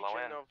they're trying to blow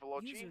in. region of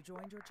Logi? User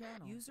joined your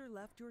channel. User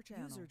left your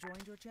channel. User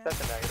joined your channel.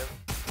 That's a negative.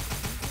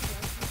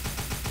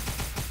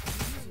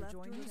 User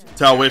joined your channel.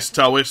 Tau West,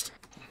 Tau West.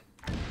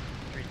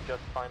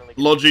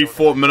 Logi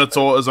Fort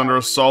Minotaur is under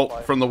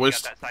assault from the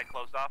west. Got that side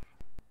closed off.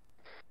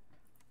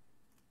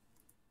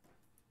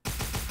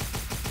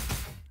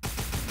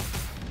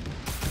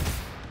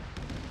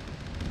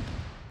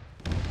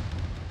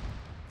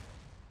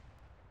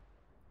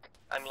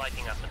 I'm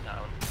lighting up the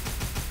town.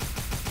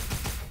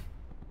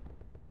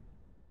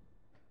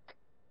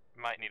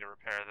 Might need to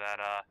repair that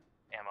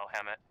ammo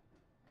helmet.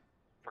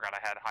 Forgot I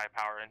had high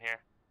power in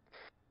here.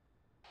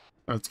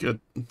 That's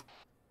good.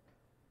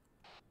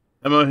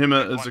 Ammo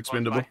helmet is One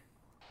expendable. close by.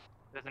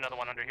 There's another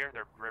one under here.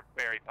 They're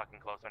very fucking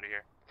close under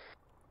here.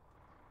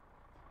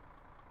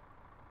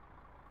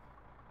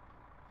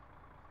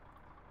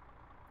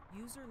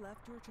 User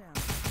left your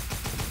channel.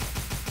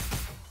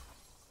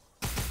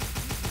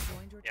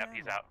 your Yep, channel.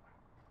 he's out.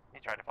 He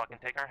tried to fucking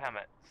take our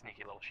helmet.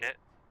 Sneaky little shit.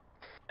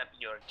 Yep,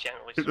 you're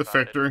generally Hit the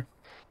surrounded. factory.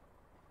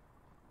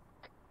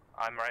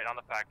 I'm right on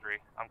the factory.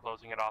 I'm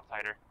closing it off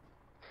tighter.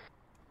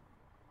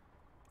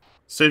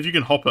 See if you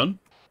can hop in.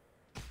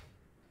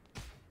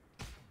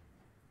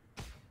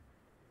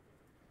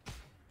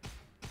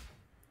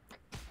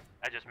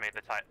 I just made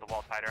the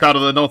wall tighter. Out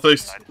of the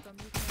northeast.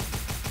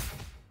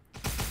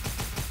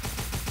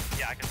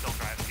 Yeah, I can still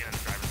drive. Get in the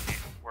driver's seat.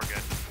 We're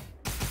good.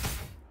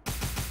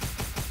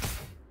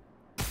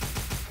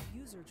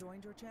 User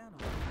joined your channel.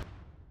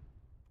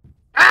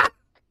 Oh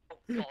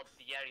god,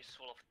 the air is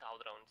full of Tau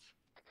drones.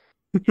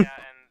 Yeah,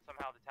 and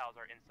somehow the towels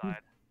are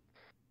inside.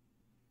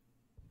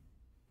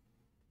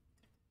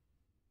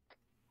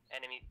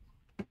 Enemy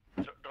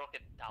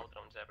rocket Tau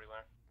drones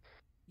everywhere.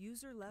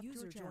 User left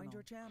joined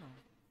your channel.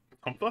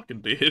 I'm fucking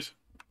dead.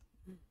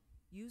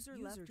 User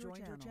left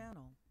joined your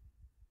channel.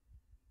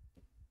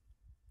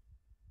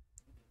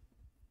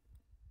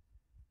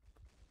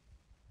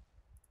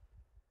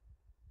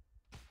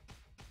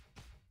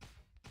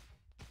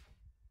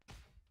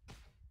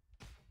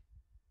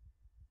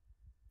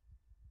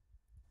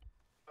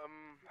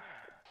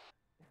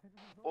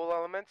 All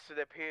elements, it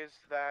appears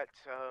that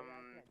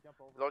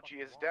Logi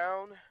is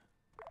down.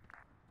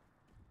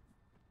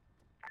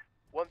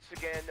 Once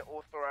again,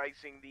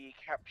 authorizing the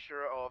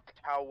capture of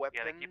Tau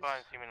weapons. Yeah, they keep on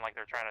seeming like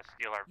they're trying to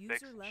steal our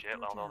fix and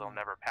shit, although they'll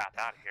never pass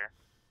out of here.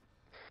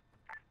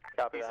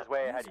 Copy that. He's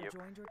way ahead of you.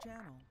 Joined your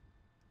channel.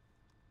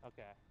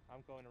 Okay,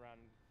 I'm going around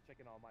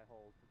checking all my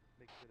holes.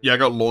 Yeah, I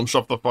got launched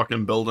off the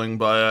fucking building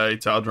by a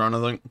Tau drone,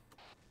 I think.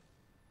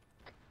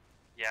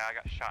 Yeah, I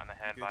got shot in the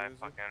head by a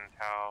fucking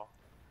Tau.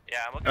 Yeah,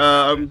 I'm looking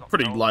around. I'm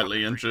pretty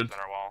lightly injured.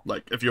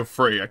 Like, if you're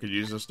free, I could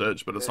use a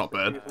stitch, but it's not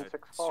bad. Is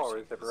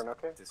everyone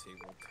okay?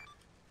 Disabled.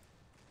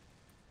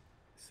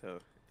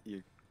 So,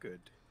 you're good.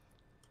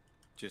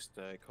 Just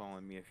call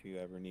on me if you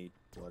ever need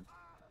blood.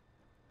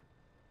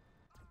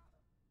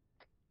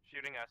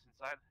 Shooting us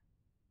inside.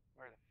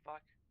 Where the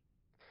fuck?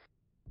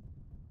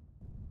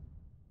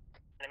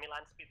 Enemy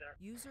land speeder.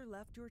 User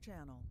left your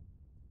channel.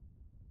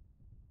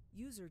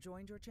 User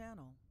joined your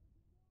channel.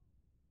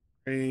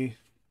 Hey.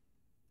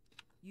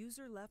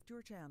 User left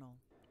your channel.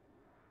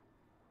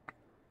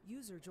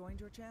 User joined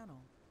your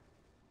channel.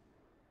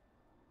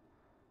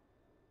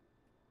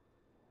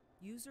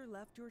 User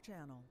left your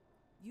channel.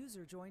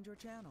 User joined your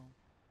channel.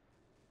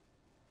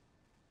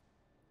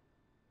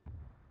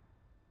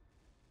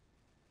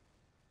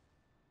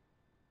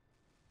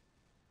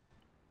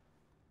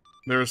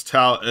 There's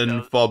Tau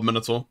in Fob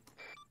Minotaur.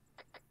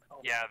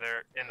 Yeah,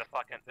 they're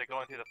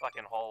going through the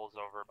fucking holes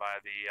over by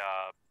the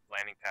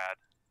landing pad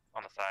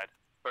on the side.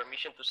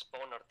 Permission to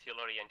spawn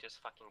artillery and just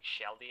fucking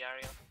shell the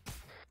area.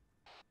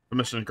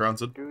 Permission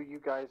granted. Do you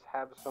guys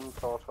have some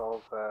sort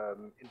of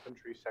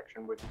infantry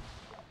section with you?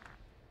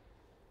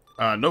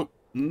 Nope,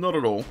 not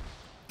at all.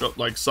 Got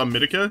like some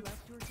Medicare.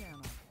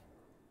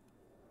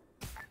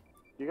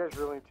 You guys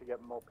really need to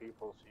get more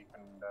people so you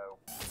can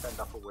send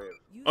up a wave.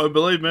 Oh,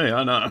 believe me,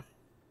 I know. Alright,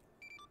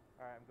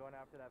 I'm going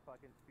after that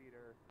fucking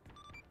speeder.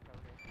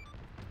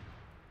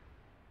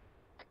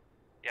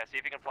 Yeah, see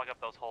if you can plug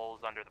up those holes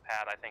under the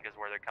pad, I think is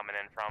where they're coming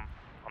in from,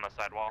 on the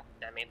sidewall.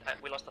 Damn it,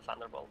 we lost the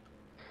Thunderbolt.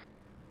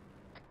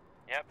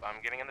 Yep,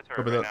 I'm getting in the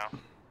turret Copy right that. now.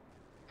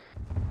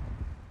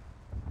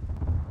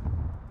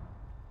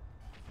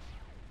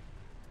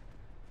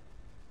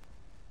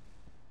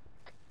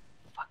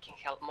 Fucking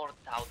hell, more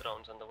Tau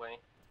drones on the way.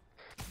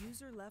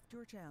 User left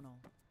your channel.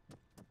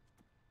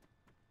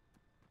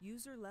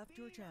 User left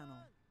your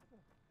channel.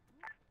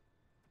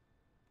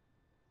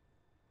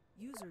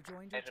 User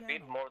joined your I repeat,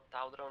 channel. more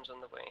Tau drones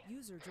on the way.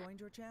 User joined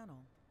your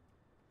channel.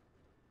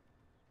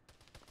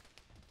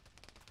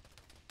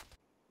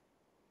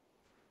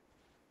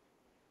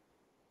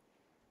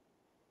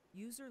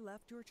 User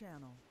left your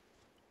channel.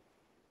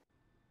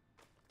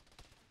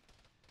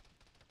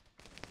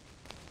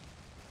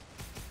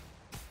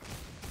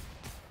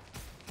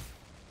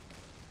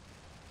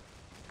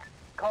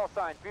 Call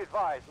signs, be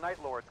advised.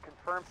 Night Lords,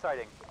 confirmed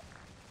sighting.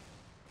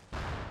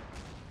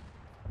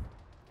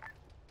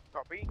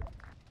 Copy.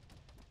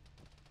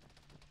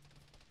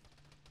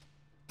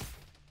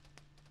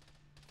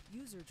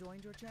 User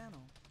joined your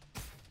channel.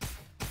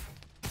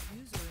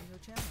 User in your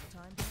channel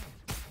timed out.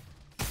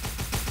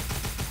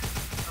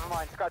 Never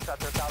mind, Scott's out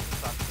there, 1,000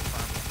 suns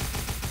confirmed.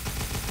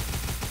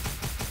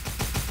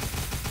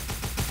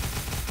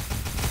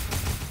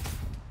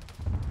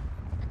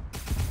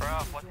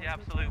 Bro, what the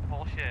absolute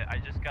bullshit? I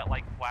just got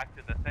like whacked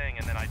to the thing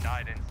and then I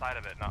died inside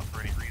of it, not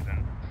for any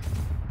reason.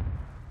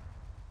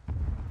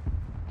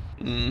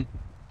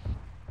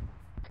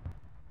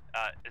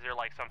 Is there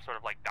like some sort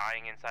of like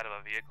dying inside of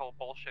a vehicle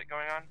bullshit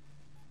going on?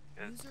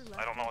 'Cause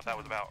I don't know what that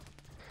was about.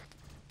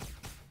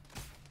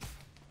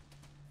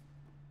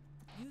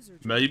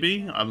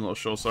 Maybe? I'm not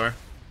sure, sorry.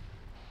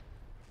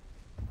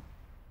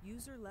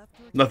 User left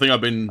your Nothing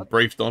I've been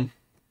briefed on.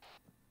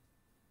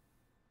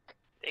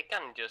 They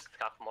can just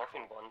have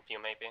morphine one view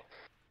maybe.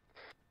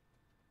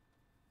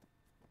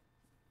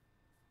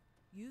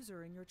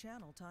 User in your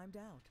channel timed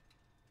out.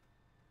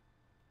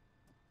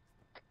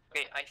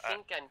 Okay, I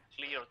think I'm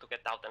clear to get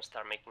out and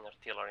start making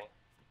artillery.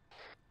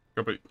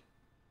 Copy.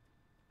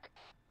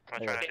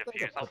 I'm gonna try to defuse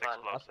this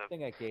explosive. I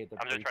think I gave the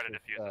I'm just trying to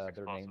breaches, defuse this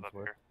their explosive names up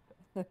were.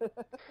 here.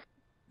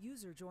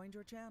 User joined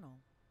your channel.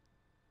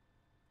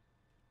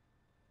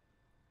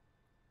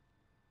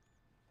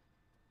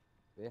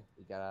 Yeah,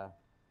 you gotta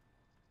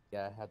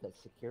have that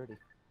security.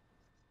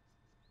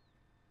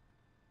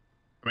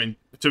 I mean,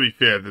 to be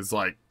fair, there's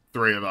like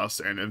 3 of us,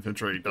 and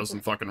infantry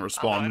doesn't fucking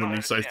respond when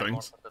you say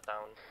things.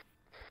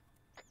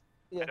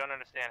 I don't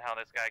understand how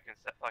this guy can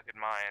set fucking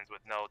mines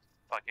with no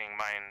fucking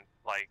mine,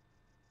 like,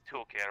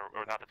 toolkit,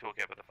 or not the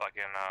toolkit, but the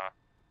fucking,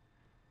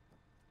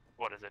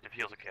 what is it,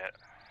 diffuser kit.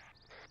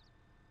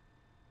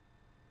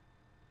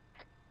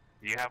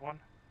 Do you have one?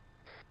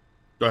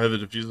 Do I have a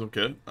diffusal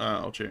kit?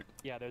 I'll check.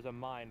 Yeah, there's a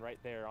mine right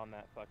there on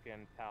that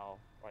fucking towel,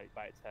 right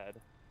by its head.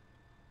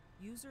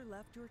 User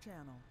left your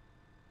channel.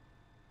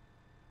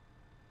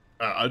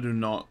 I do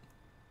not.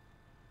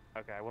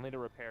 Okay, we'll need a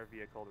repair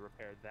vehicle to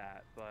repair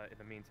that, but in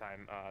the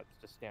meantime,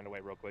 just stand away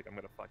real quick. I'm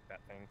gonna fuck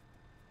that thing.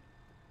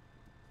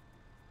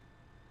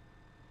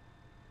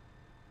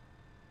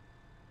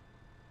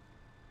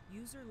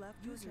 User left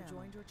your channel.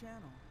 Joined your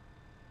channel.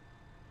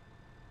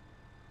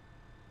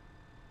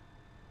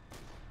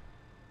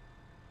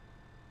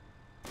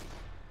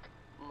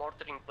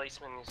 Mortaring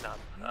placement is up.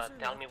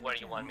 Tell me where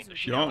you want me to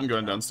shoot. You know what? I'm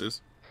going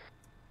downstairs.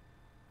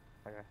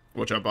 Okay.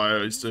 Watch out,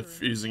 bio. He's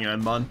diffusing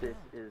and mun. This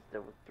is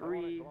level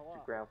 3 to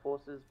ground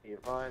forces. Be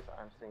advised,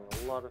 I'm seeing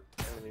a lot of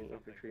enemy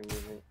infantry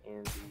movement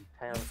in the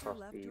town across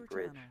the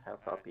bridge. How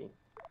copy?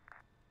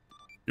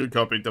 Good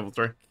copy, Devil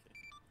 3.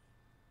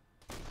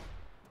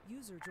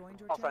 User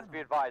joined your All signs be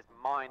advised,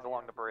 mines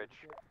along the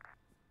bridge.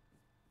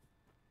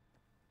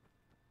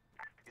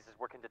 This is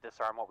working to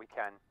disarm what we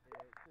can.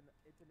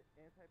 It's an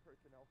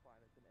anti-personnel fine.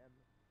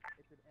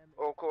 It's an M.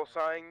 All call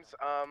signs.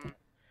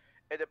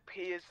 It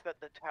appears that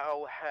the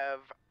tower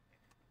have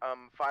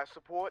fire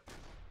support,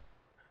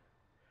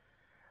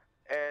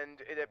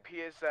 and it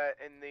appears that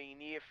in the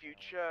near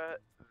future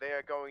they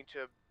are going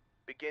to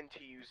begin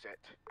to use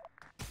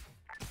it.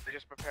 They're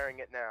just preparing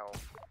it now.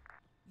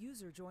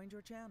 User joined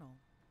your channel.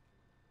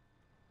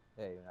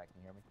 Hey, I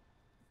can hear me.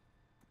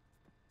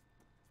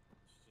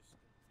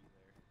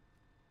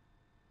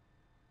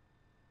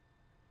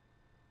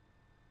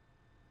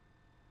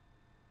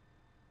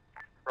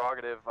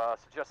 Prerogative,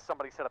 suggest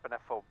somebody set up an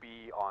FOB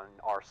on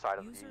our side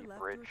of the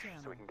bridge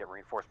so we can get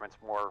reinforcements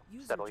more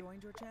steadily. User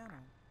joined your channel.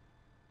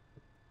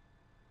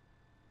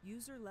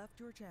 User left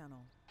your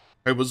channel.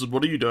 Hey, Wizard,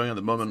 what are you doing at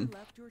the moment?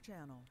 Left your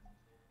channel.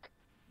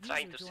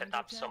 Trying to set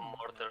up some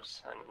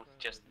mortars and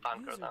just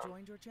bunker User down.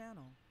 joined your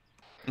channel.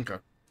 Okay.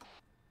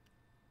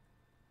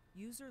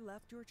 User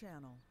left your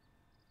channel.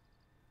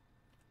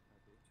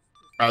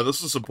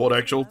 This is support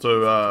actual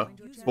to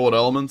support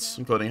elements,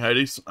 including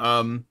Hades.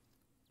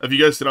 If you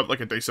guys set up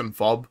like a decent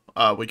fob,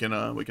 we can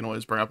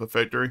always bring up a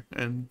factory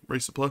and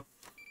resupply.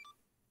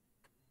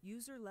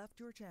 User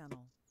left your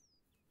channel.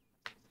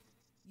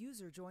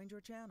 User joined your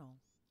channel.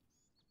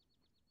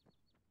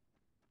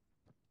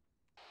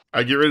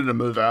 Get ready to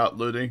move out,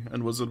 Ludi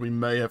and Wizard. We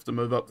may have to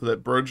move up to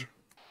that bridge.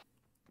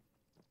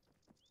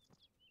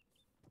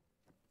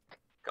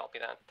 Copy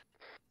that.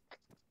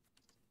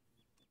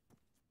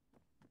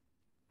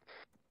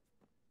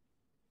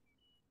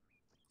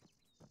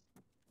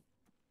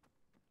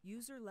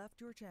 User left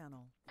your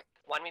channel.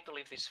 Want me to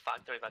leave this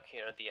factory back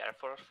here at the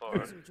airport for,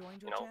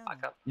 you know,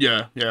 backup?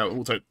 Yeah,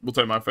 we'll take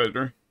my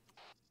factory.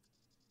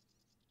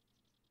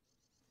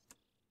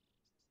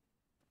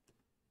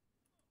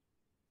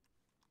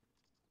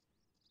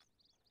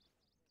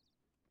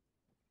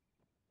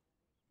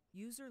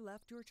 User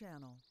left your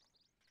channel.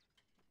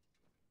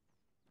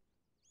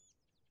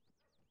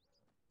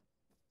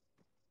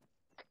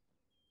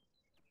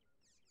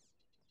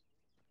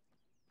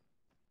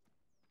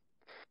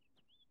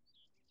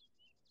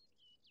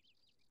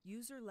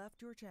 User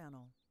left your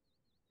channel.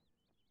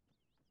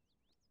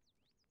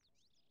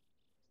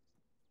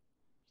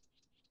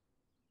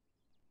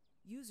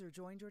 User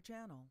joined your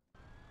channel.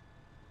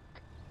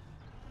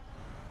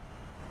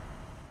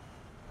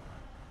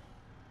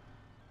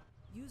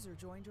 User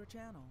joined your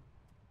channel.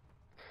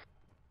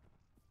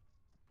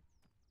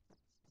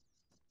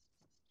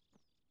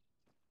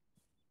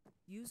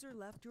 User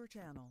left your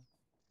channel.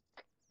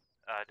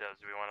 Do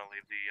we want to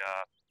leave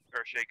the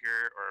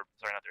Earthshaker, or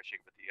sorry, not the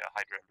Earthshaker, but the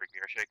Hydra and bring the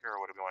Earthshaker, or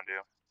what do we want to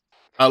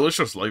do? Let's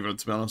just leave it,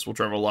 to be honest. We'll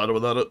travel lighter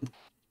without it.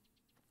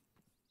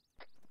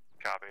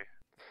 Copy.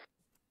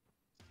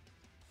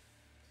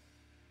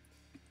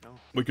 No.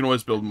 We can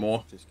always build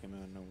more. Just came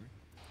out of nowhere.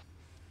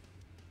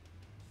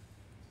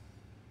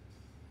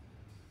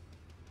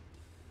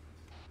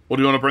 Or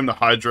do you want to bring the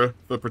Hydra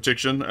for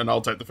protection, and I'll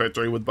take the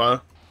factory with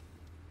Bio?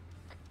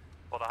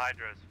 Well, the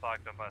Hydra is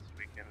fucked unless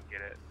we can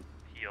get it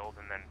healed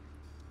and then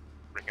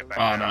bring it back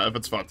Ah, down. no, if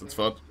it's fucked, it's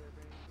fucked.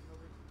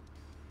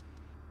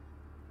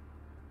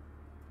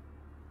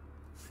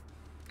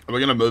 Are we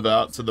gonna move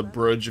out to the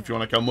bridge if you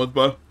want to come with,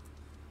 Bo?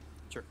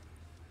 Sure.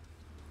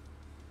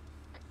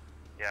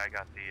 Yeah, I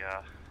got the,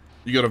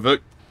 You got a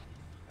Vic?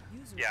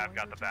 yeah, I've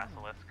got the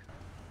Basilisk.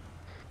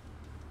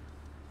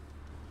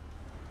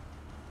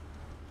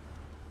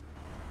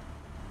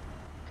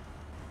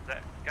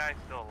 that guy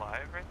still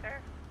alive right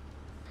there?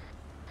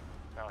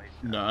 No, he's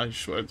dead. Nah, he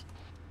should.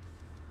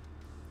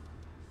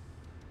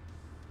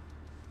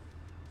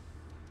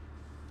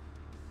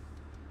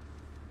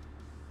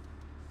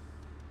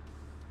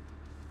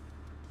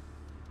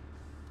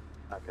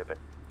 Okay, there.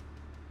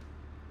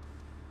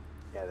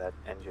 Yeah, that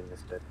engine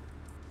is dead.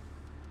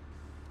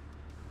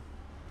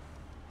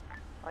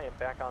 I am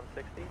back on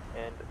 60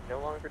 and no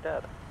longer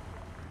dead.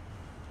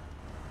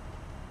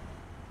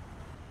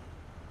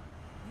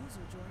 User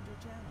joined your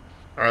channel.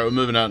 Alright, we're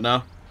moving out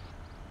now.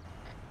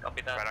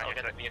 Copy that. Right on I'll your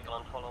get the six. vehicle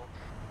and follow.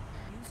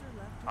 User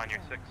left your On your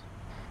channel. 6.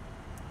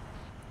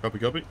 Copy,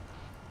 copy.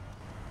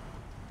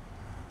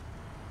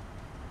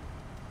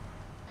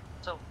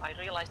 So, I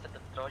realized that the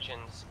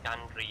Trojans can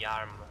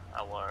rearm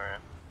our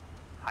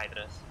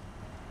Hydras.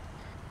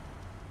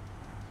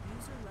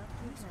 User left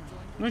your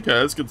channel. Okay,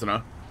 that's good to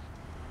know.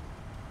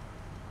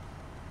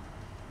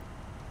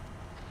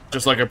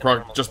 Just like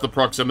just the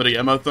proximity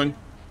ammo thing?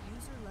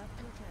 User left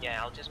your channel.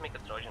 Yeah, I'll just make a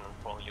Trojan and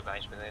follow you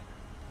guys with it.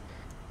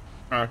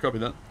 Alright, copy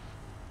that.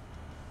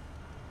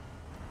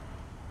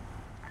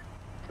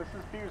 This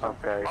is Fuse.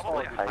 Okay,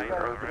 Probably I Hydra,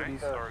 know right?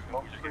 these. Or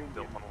you just get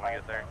killed when we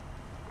get there.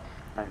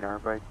 I know,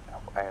 but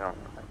I don't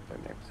remember their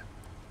names.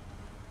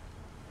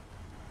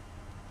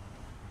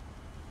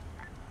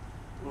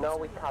 No,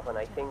 we haven't.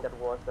 I think that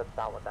was the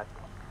tower attack.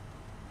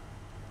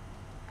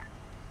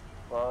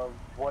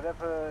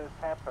 Whatever has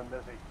happened,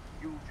 there's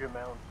a huge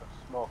amount of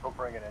smoke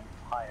covering an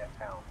entire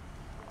town.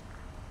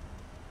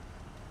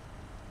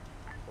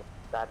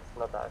 That's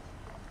not us.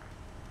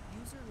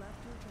 User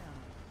left your channel.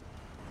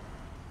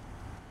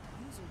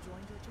 User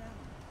joined your channel.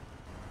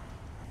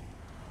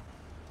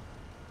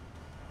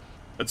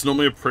 It's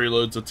normally a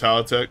prelude to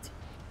tower attack.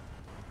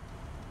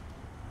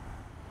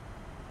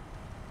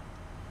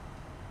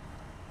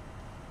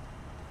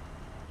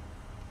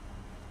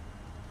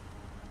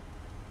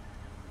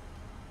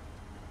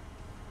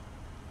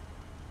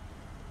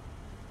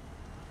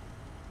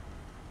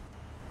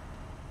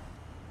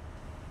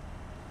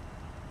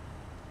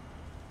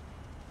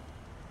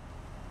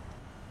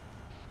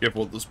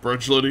 Careful with this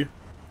bridge, Liddy.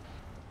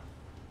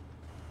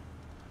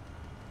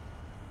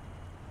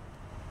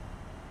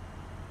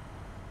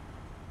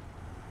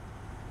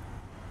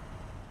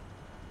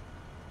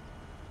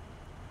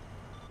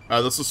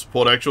 This is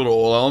support actual to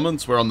all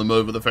elements. We're on the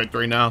move with the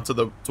factory now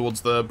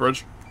towards the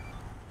bridge.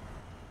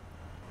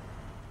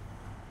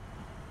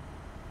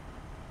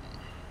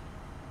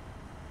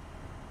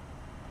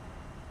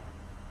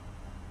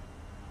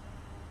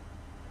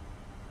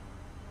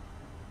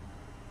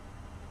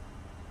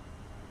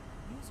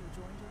 User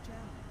joined your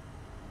channel.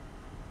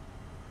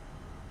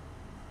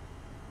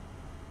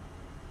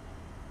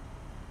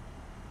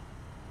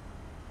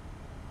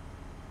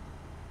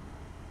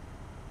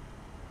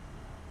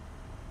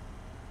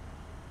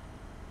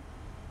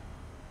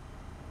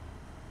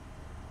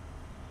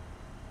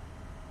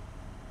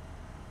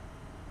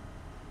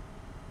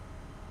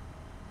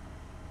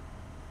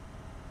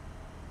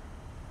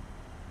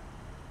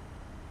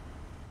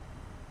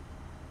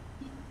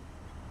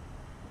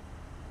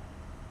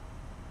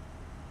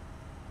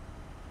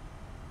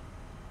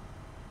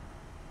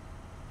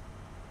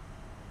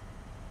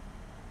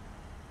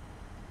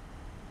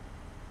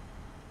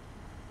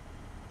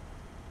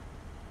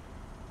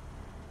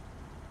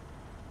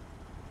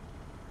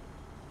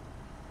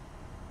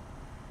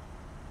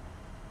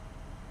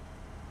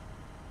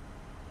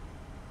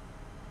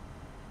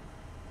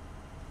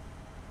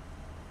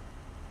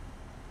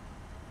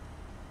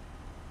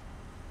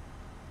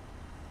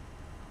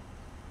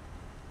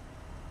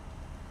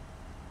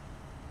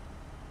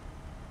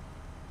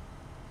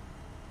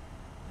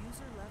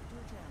 User left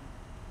your channel.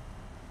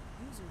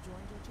 User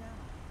joined your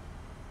channel.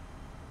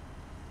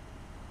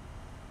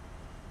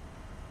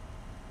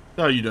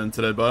 How are you doing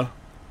today, bud?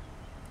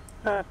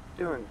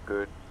 Doing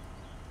good.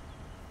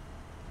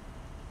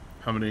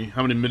 How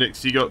many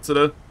medics you got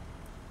today?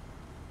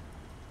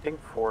 I think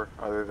 4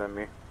 other than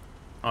me.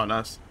 Oh,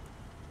 nice.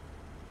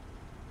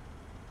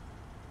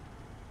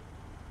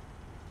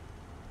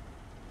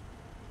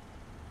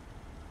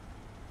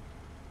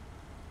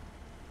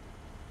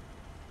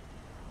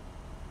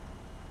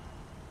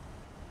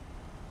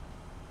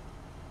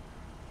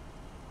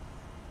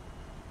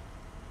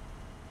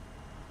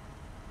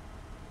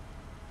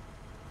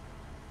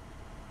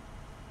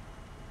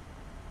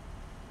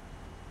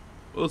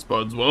 Well, this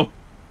bodes well.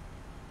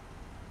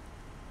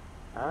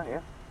 Ah, yeah.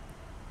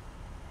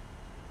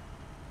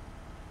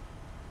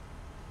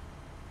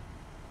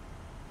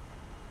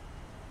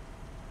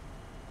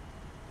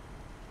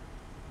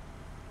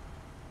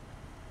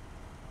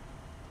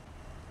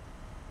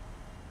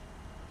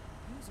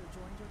 User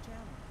joined your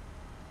channel.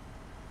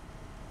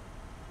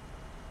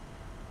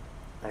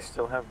 I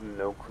still have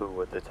no clue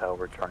what the tower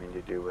were trying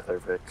to do with our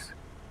Vix.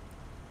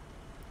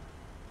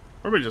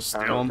 Probably just I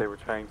don't steal know if them. they were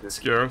trying to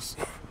Scare us.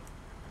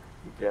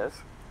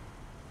 Yes.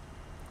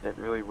 Didn't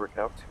really work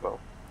out too well.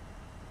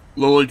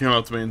 Lily came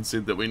up to me and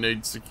said that we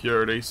need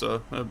security,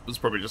 so it was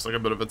probably just like a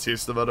bit of a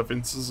test of our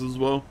defenses as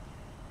well.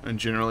 And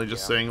generally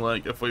just Yeah. seeing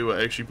like if we were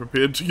actually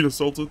prepared to get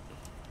assaulted.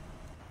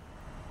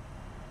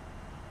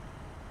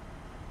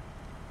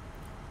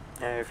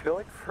 feel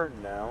like for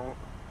now,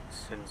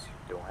 since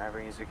you don't have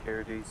any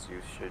securities,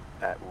 you should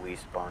at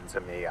least spawn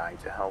some AI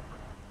to help.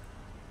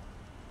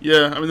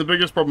 Yeah, I mean, the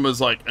biggest problem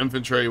is, like,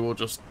 infantry will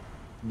just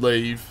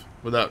leave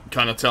without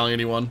kind of telling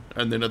anyone,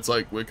 and then it's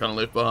like, we're kind of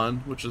left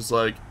behind, which is,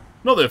 like,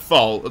 not their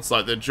fault, it's,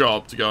 like, their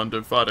job to go and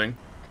do fighting.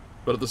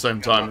 But at the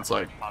same time, it's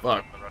like,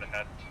 fuck.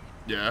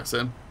 Yeah,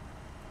 Sam.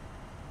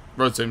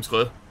 Road seems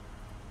clear.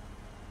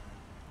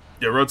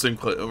 Yeah, road seemed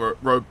clear.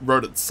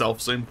 Road itself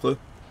seemed clear.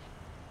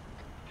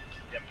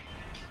 Yep.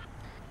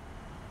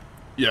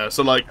 Yeah,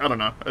 so, like, I don't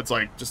know. It's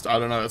like, just, I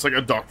don't know. It's like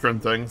a doctrine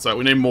thing. It's like,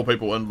 we need more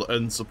people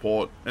in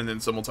support, and then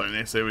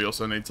simultaneously we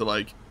also need to,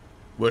 like,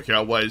 work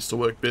out ways to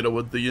work better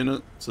with the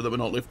unit, so that we're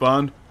not left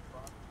behind.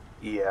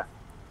 Yeah.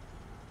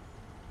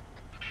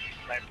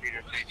 Land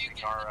speeders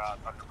chasing our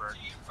Thunderbird,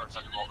 or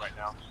Thunderbolt right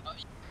now.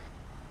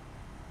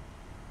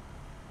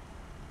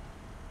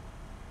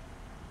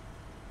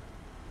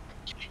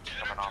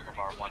 Coming off of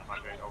our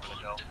 100 over the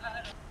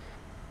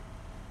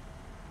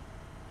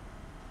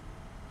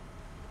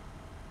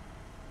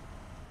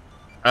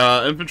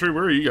hill. Infantry,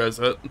 where are you guys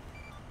at?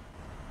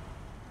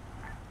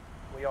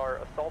 We are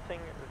assaulting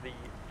the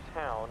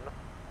town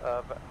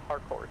of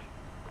Harcourt.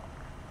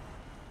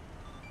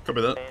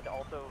 Copy that. And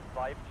also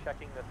vibe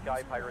checking the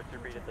Sky Pirates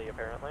repeatedly,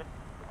 apparently.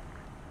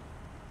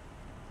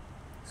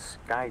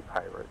 Sky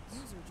Pirates?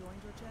 User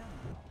joined your channel.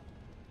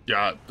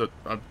 Yeah,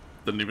 I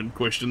didn't even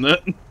question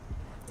that.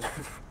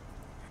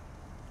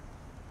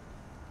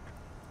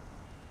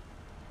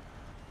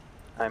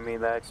 I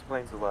mean, that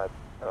explains a lot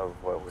of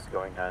what was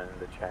going on in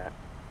the chat.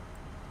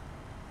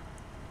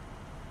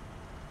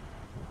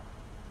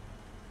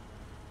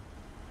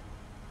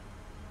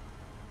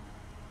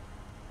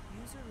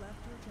 User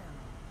left your channel.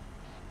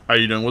 How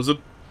you doing, Wizard?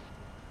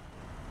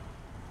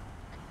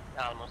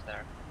 Almost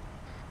there.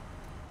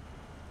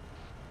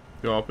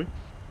 Copy.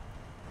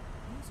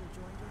 User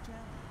joined your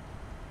channel.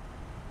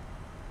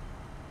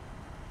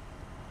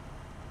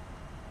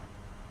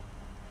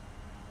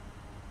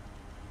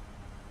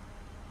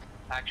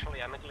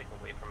 Actually, I'm a click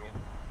away from you.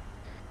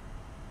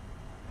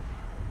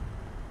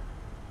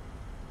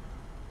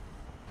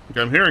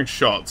 Okay, I'm hearing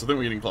shots. I think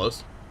we're getting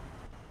close.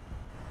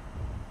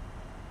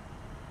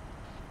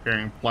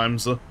 Hearing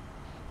Plamza.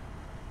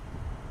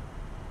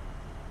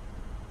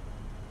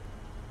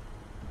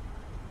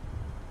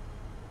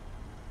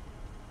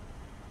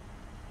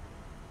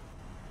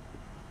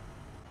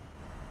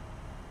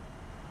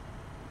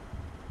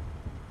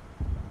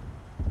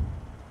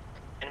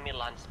 Enemy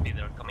land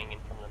speeder coming in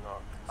from the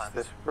north. Is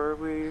this where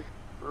we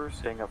were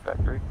seeing a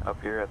factory?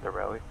 Up here at the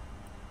rally?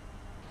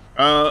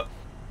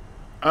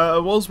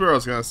 It was where I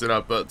was going to set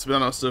up, but to be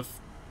honest, if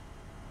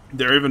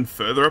they're even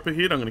further up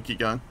ahead, I'm going to keep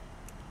going.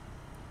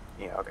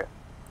 Yeah, okay.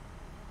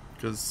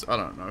 Because, I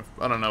don't know.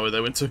 I don't know where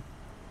they went to.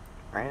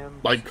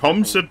 Rams, Like,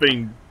 comms had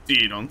been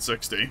dead on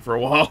 60 for a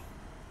while.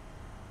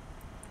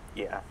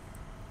 Yeah.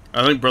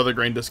 I think Brother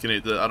Green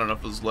disconnected. I don't know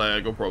if it was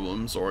lag or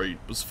problems, or he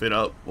was fed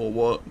up, or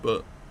what,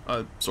 but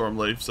I saw him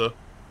leave, so...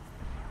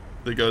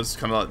 There goes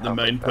kind of like the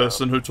main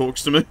person who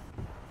talks to me.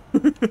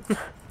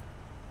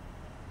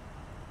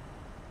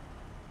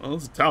 Well,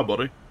 there's a tower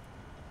body.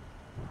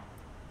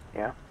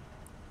 Yeah.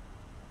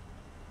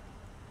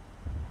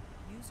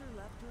 User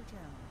left your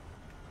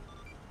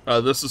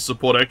channel. This is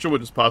support action. We're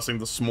just passing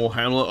the small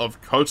hamlet of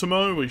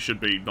Kotomo. We should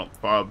be not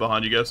far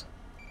behind you guys.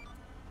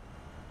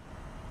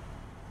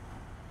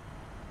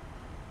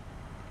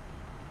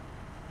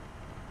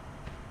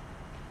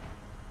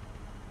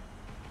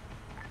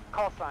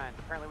 Call signs.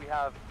 Apparently we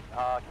have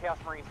Chaos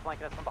Marines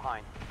flanking us from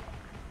behind.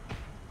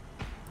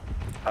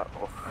 Uh-oh.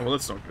 Oh, well,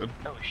 that's not good.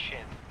 Oh shit.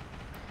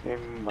 We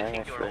might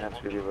actually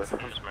have to deal with them.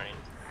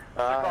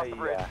 Across the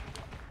bridge. Yeah.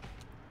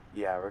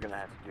 Yeah, we're gonna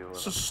have to deal with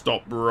Let's them. just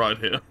stop right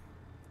here.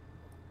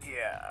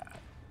 Yeah.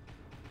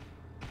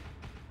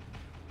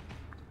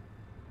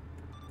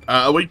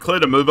 Are we clear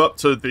to move up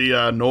to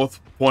the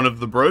north point of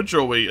the bridge,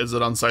 or is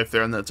it unsafe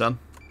there in that town?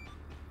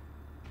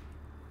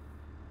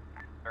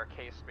 There are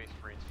K Space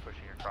Marines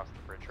pushing across the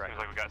bridge right Seems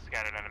now. like we've got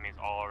scattered enemies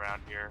all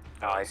around here.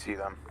 Oh, I see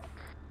them.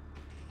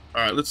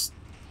 Alright, let's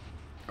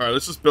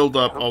just build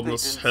up I hope on they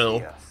this didn't hill.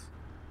 see us.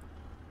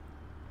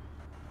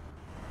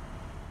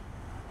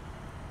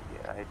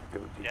 Yeah, I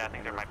do. Yeah, I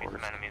think there might be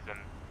some enemies in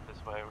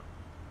this way.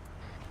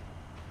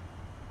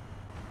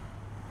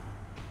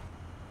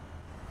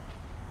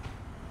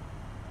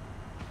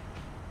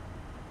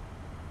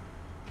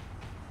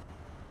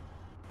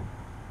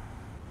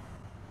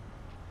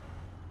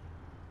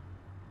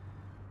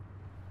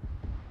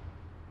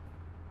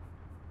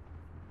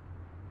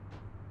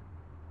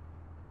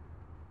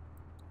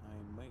 I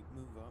might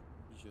move up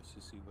just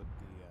to see what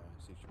the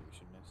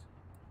situation is.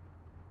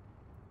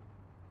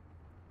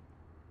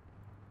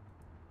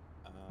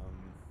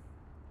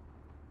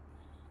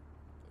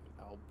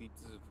 I'll be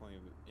disappointed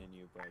in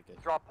you, but I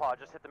guess. Drop pod,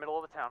 just hit the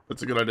middle of the town.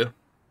 That's a good idea.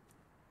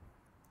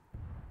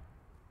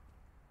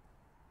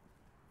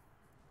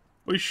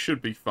 We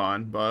should be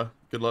fine, but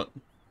good luck.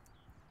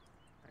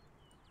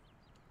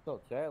 So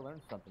today I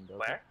learned something, though.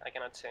 Where? I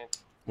cannot see it.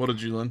 What did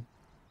you learn?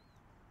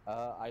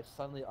 I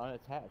suddenly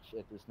unattach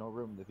if there's no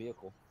room in the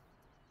vehicle.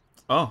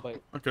 Oh,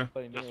 But, okay.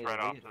 But Just immediately right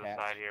off to the reattach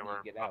side here, when we're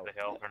you get up out. the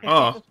hill.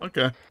 Oh,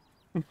 okay.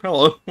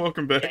 Hello,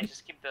 welcome back. Yeah,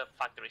 just keep the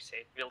factory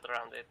safe. Build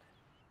around it.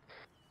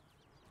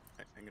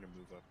 I'm gonna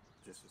move up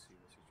just to see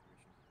the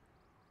situation.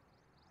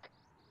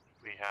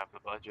 We have the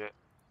budget.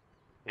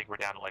 I think we're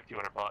down to like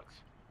 $200.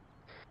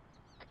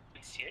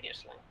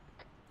 Seriously?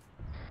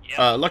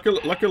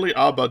 Luckily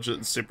our budget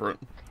is separate.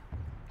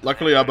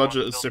 Luckily our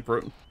budget is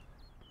separate.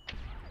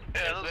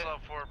 Yeah, this is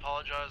up for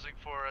apologizing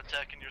for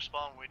attacking your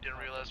spawn. We didn't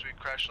realize we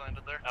crash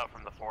landed there. Out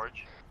from the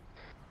forge.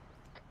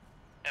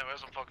 Anyways,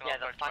 I'm fucking Yeah, off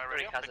the back to my factory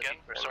radio. has a Again,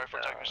 different, sorry for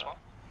attacking your spawn.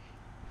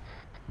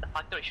 The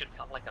factory should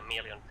have like 1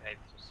 million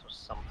tapes or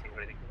something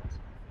ridiculous.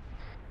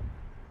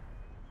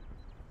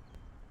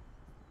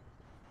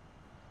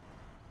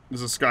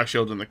 There's a sky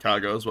shield in the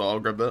cargo as well, I'll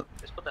grab that.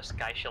 Just put a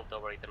sky shield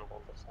over it and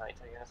hold the sides,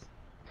 I guess.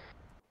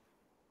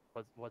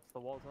 What's the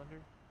walls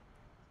under?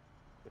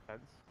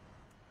 Defense?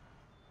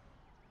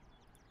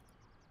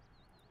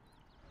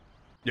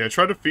 Yeah,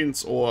 try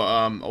defense or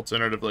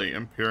alternatively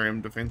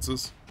Imperium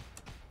defenses.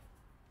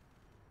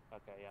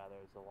 Okay, yeah,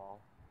 there's the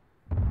wall.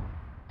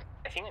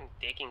 I think I'm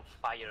taking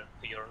fire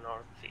to your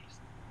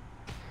northeast.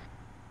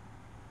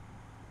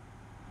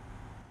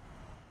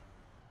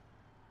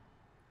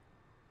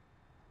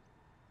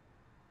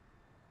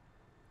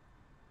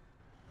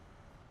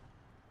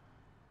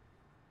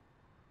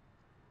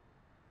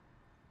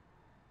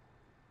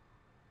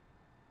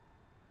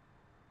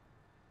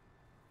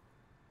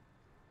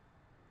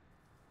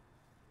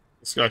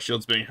 The sky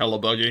shield's being hella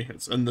buggy.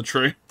 It's in the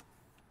tree.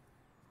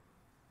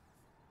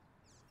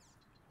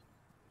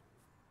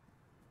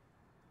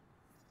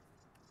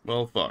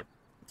 Well, fuck.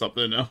 It's up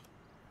there now.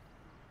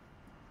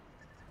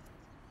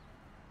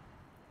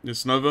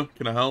 Yes, Nova,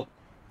 can I help?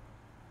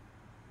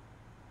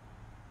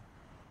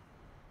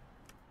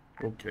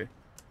 Okay.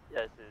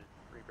 Yeah, this is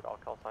Reaper all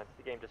call signs.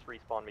 The game just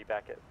respawned me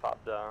back at Fob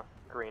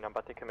Green. I'm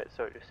about to commit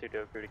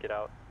Sudoku to get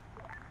out.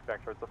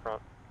 Back towards the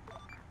front.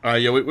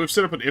 Yeah, we've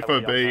set up an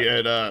FOB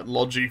at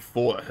Logi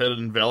Fort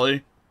Hidden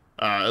Valley.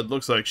 It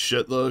looks like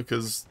shit though,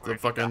 because the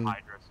fucking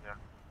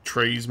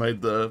trees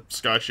made the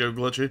sky shield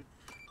glitchy.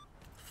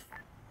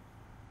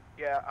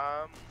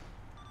 Yeah,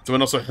 So we're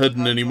not so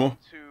hidden anymore.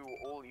 to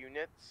all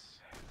units.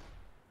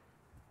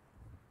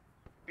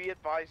 Be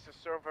advised, the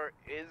server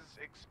is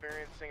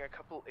experiencing a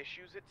couple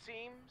issues, it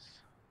seems.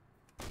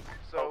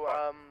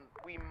 So,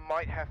 we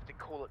might have to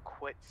call it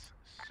quits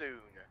soon.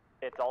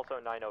 It's also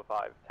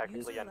 9:05.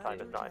 Technically, end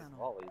time is 9.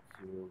 Volley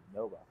to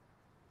Nova.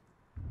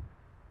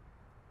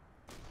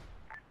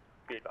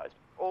 Be advised.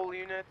 All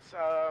units,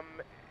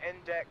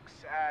 index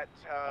at,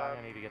 I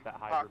need to get that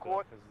hydro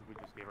Parkwood. because we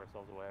just gave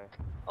ourselves away.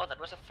 Oh, that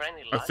was a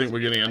friendly I think we're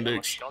getting almost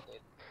index. shot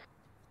it.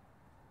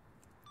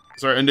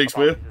 Sorry, index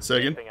where?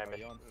 Say again? I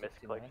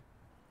misclicked.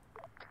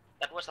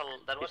 That was a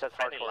He friendly says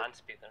hardcore. land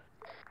speeder.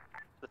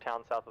 The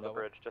town south of the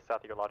bridge, just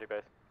south of your lodgy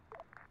base.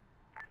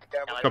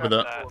 Yeah, I Copy have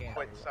that. to call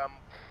quits.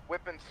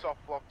 Weapons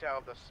soft locked out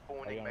of the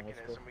spawning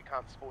mechanism. We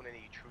can't spawn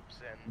any troops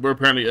in. We're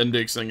apparently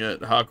indexing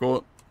at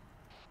Harcourt.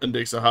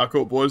 Index at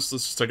Harcourt, boys.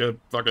 Let's just take a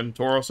fucking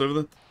Tauros over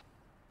there.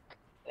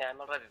 Yeah, I'm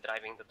already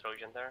driving the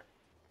Trojan there.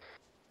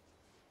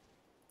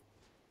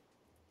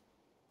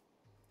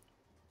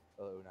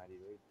 Hello, 90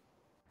 read.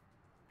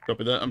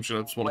 Copy that. I'm just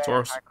gonna spawn a Where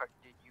Tauros. Harcourt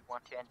did you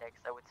want to index?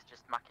 I would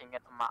suggest marking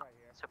it on map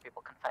so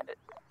people can find it.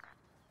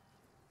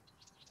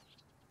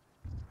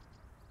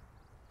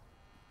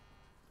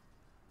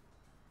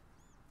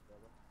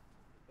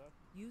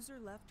 User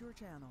left your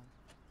channel.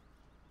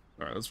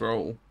 Alright, let's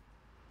roll.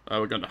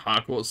 We're going to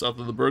Harcourt, south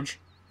of the bridge.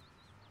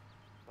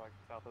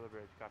 South of the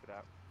bridge, copy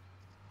that.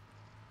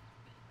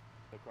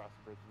 Across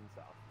the bridge in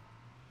the south.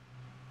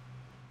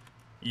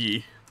 Yeah.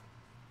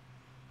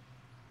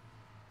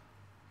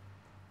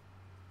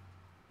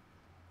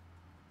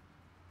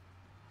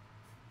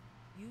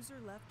 User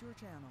left your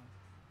channel.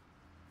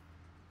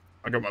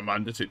 I got my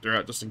mine detector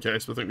out just in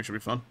case, but I think we should be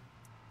fine.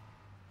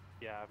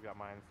 Yeah, I've got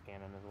mine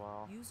scanning as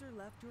well. User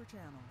left your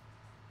channel.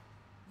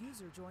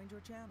 User joined your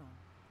channel.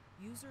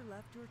 User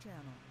left your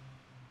channel.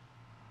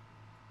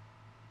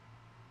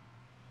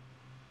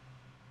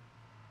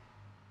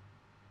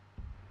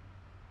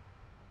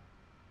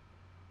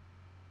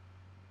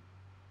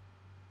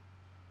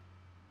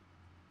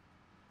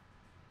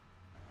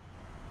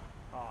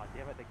 Oh,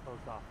 damn it, they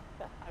closed off.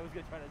 I was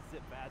gonna try to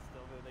zip past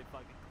them and they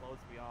fucking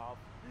closed me off.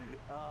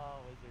 Oh,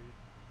 wizard.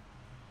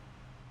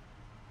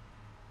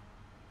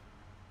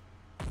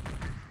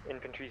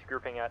 Infantry's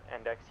grouping at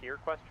index here,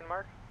 question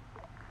mark?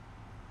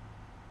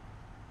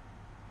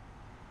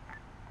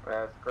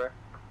 That's correct.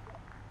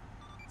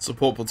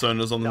 Support platoon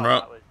is on the No,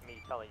 route. that was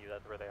me telling you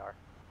that's where they are.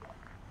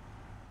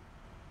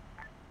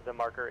 The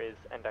marker is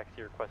index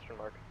here, question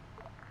mark.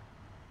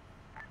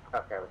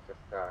 Okay, I was just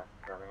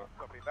grabbing it.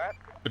 Copy that.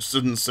 It just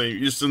didn't seem,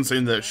 you just didn't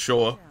seem that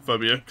sure,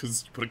 Phobia,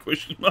 because you put a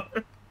question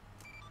mark.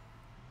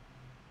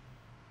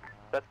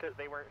 That's because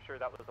they weren't sure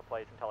that was the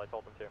place until I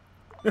told them to.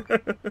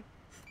 Because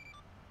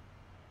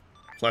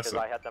Classic.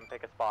 I had them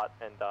pick a spot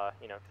and,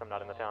 you know, because I'm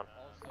not in the town.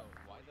 Also,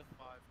 why the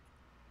fuck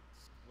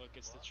Look,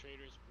 it's the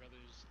Traitors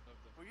Brothers of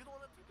the... Were you the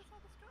one that took us out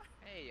of the sky?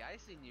 Hey, I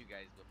seen you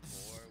guys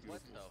before.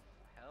 What the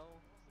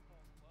hell?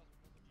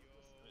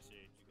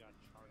 You got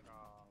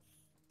Charkov.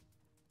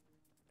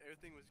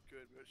 Everything was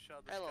good. We got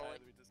shot out of the Hello. sky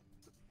and we just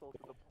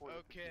Insulted the port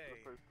for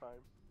the first time.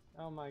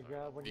 Oh my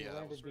god, when you Yeah,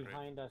 landed that was great.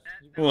 behind us.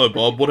 Hello,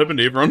 Bob. What happened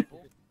to everyone?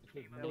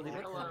 What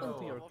happened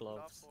to your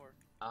gloves?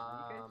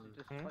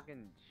 Just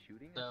fucking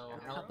shooting. So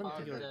happened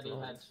to Hellpog your said he had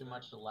gloves? too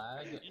much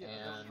lag,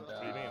 and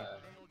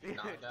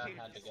Naga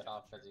had to get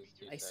off because he's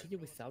too I sick. see you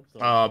without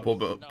gloves. Ah,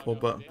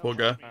 poor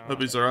guy.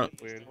 Hope he's alright.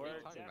 User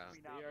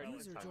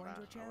joined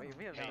your channel.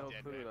 We have no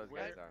clue who those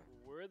guys are.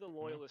 We're the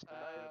loyalists of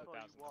the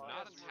 30,000.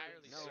 Not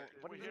entirely certain.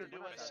 what do you We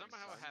mean?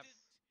 somehow have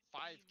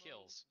 5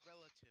 kills.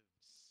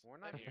 We're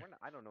not.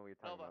 I don't know what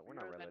you're talking about. We're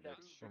not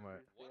relatives.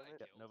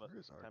 Nova,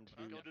 time to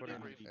put in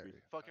the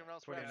fucking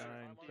rounds for 7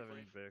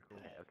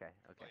 vehicles. Okay.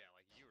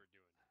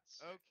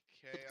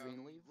 Okay,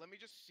 let me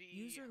just see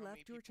User how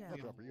left many your people we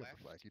channel. have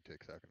left. Black, you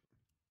take second.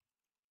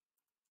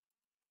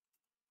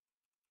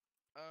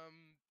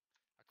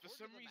 For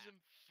some reason,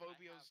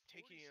 Phobio's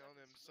taking it on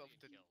himself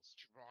to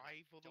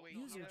drive all the way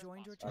User here.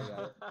 joined your I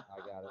channel.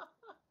 got it.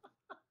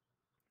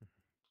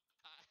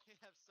 I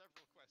have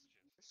several questions.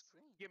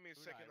 Give me a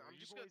second. I'm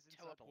just gonna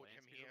teleport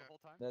him here.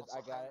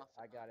 I got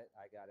it.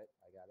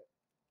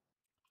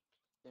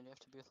 Then you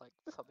have to be with like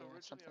Fabio or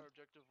Originally, something. our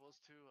objective was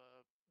to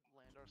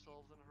land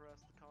ourselves and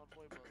harass the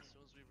convoy, but as soon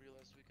as we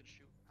realized we could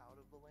shoot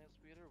out of the land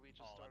speeder, we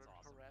just started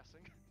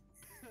harassing.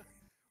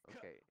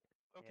 Okay.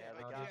 Okay, Yeah,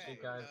 I how got did it. you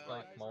guys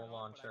like mole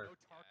launcher?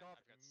 Tarkov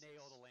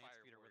nailed a land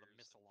speeder with a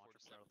missile launcher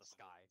straight out of the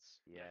sky.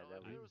 Yeah, if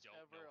that there was. was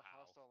ever a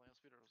hostile land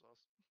speeder, it was us.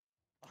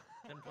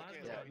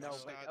 Yeah, no,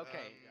 but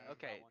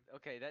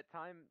okay. That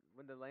time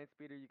when the land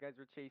speeder you guys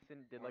were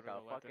chasing did like a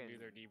Let them fucking do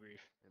their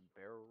debrief.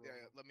 barrel roll.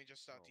 Yeah, let me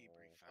just start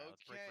debrief.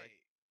 Let's break. Okay.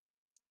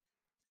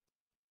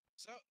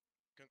 So,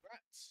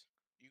 congrats.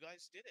 You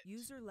guys did it.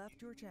 User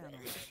left your channel.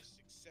 You have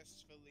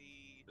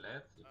successfully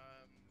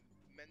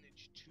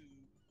managed to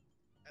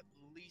at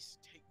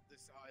least take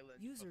this island.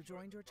 User for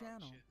joined your further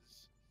channel.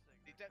 branches.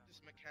 The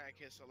Adeptus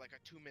Mechanicus are like a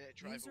 2-minute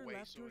drive User away,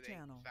 left so your it ain't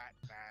channel. that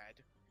bad.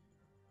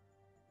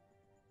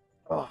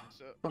 Oh,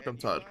 So, fuck, and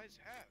I'm tired. You guys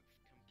have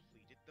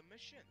completed the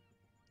mission.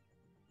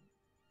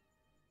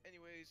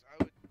 Anyways,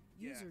 I would.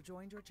 User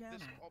joined your channel.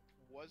 This op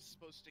was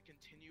supposed to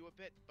continue a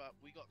bit, but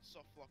we got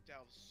soft locked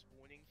out of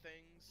spawning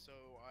things, so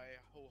I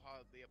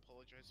wholeheartedly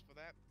apologize for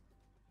that.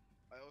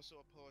 I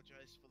also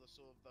apologize for the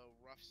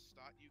rough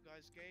start you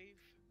guys gave.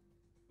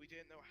 We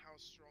didn't know how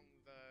strong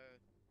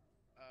the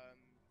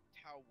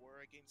Tau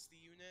were against the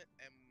unit,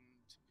 and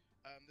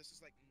this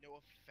is like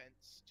no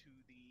offense to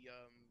the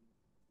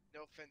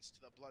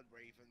Blood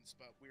Ravens,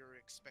 but we were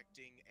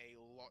expecting a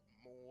lot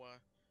more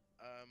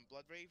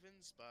Blood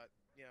Ravens, but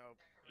you know,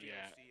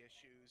 DHD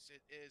issues,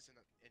 it isn't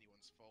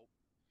anyone's fault.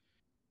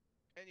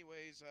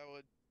 Anyways, I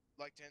would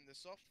like to end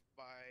this off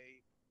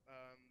by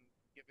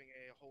giving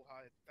a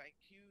wholehearted thank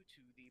you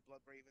to the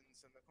Blood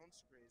Ravens and the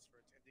Consecrates for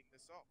attending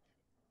this off.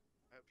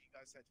 I hope you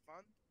guys had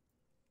fun.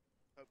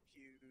 Hope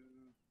you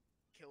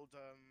killed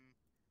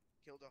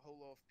a whole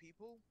lot of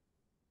people.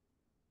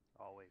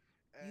 Always.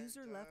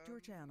 User left your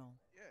channel.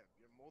 Yeah,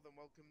 you're more than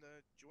welcome to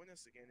join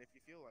us again if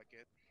you feel like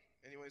it.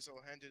 Anyways,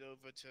 I'll hand it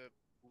over to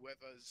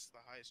whoever's the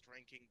highest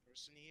ranking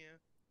person here.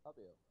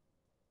 Fabio.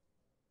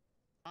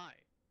 Hi.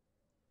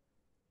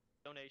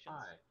 Donations.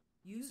 Hi.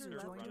 User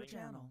left your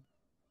channel.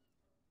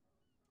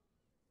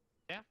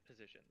 Staff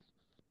positions.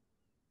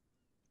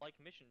 Like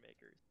mission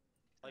makers.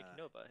 Like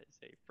Nova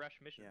is a fresh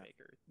mission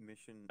maker.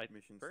 Mission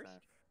first?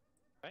 staff.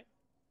 Right?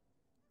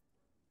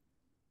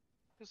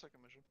 The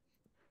second mission.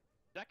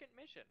 Second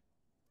mission.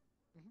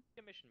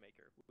 A mission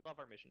maker. We love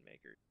our mission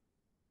makers.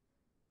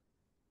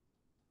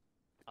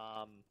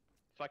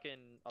 Fucking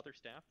other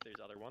staff, there's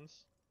other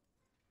ones.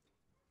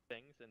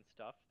 Things and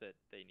stuff that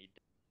they need.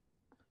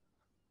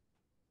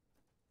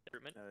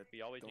 Recruitment.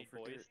 We always need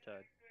boys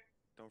to.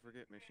 Don't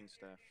forget mission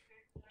staff.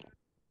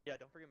 Yeah,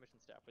 don't forget mission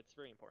staff. It's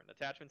very important.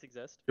 Attachments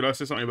exist. Could I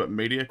say something about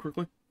media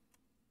quickly?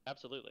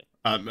 Absolutely.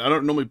 I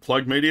don't normally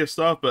plug media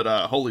stuff, but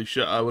holy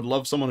shit, I would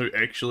love someone who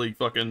actually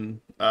fucking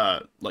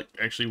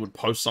actually would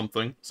post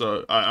something.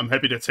 So I'm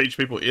happy to teach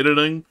people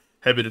editing.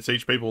 Happy to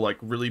teach people like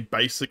really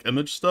basic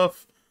image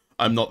stuff.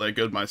 I'm not that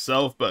good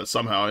myself, but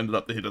somehow I ended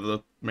up the head of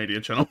the media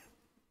channel.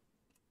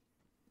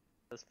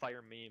 Those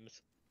fire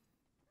memes.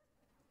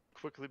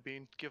 Quickly,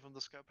 Bean, give him the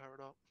scout powered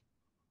up.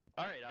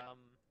 All right.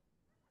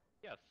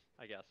 Yes,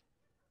 I guess.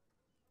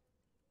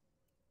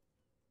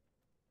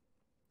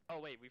 Oh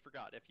wait, we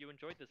forgot. If you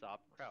enjoyed this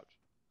op, crouch.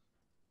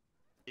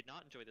 Did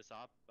not enjoy this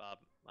op,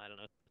 I don't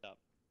know. Stop.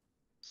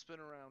 Spin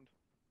around.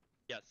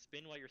 Yes,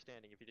 spin while you're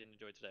standing if you didn't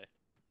enjoy today.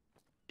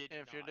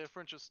 And if you're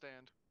different, just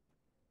stand.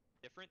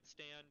 Different,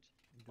 stand,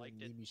 Go liked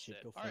Navy it, shit,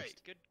 sit. go All right,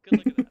 first. good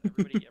look at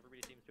that.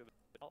 Everybody seems to have.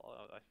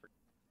 Oh, I forgot.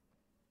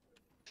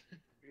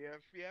 Yeah,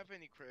 if you have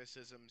any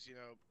criticisms, you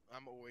know,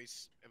 I'm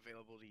always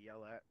available to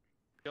yell at.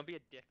 Don't be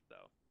a dick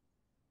though.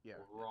 Yeah.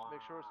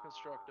 Make sure it's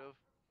constructive.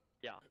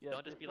 Yeah.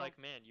 Don't just be like,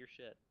 man, you're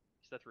shit.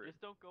 That's rude.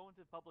 Just don't go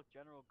into public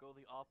general, go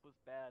the op was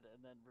bad, and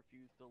then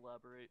refuse to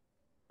elaborate.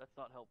 That's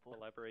not helpful.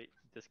 Elaborate.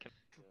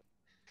 Disconnect.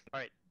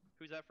 Alright,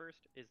 who's that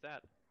first? Is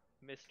that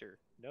Mr.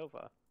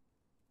 Nova?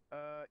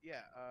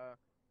 Yeah,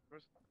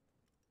 first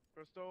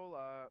of all,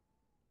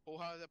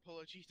 wholehearted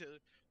apology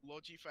to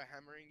Logi for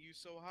hammering you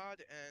so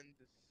hard, and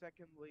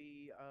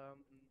secondly,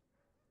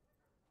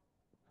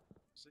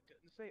 what's I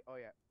gonna say? Oh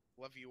yeah,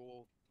 love you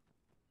all.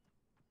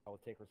 I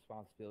will take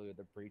responsibility of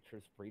the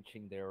breachers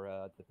breaching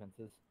their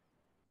defenses.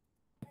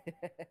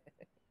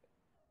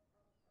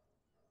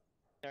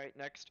 Alright,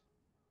 next.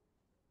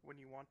 When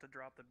you want to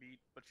drop the beat,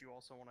 but you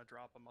also want to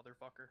drop a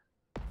motherfucker.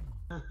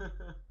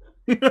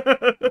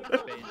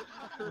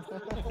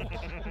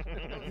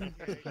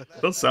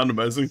 Does sound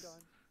amazing.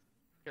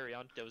 Carry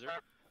on, Dozer.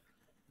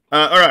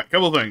 Alright,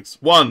 couple of things.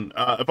 One,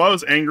 if I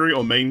was angry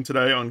or mean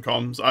today on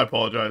comms, I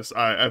apologize.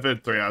 I've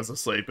had 3 hours of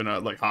sleep and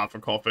like half a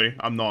coffee.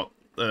 I'm not,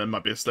 it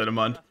might be a state of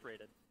mind.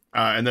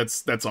 And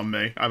that's on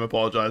me. I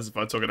apologize if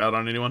I took it out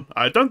on anyone.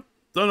 I don't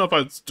know if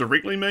I was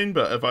directly mean,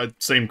 but if I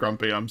seem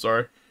grumpy, I'm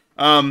sorry.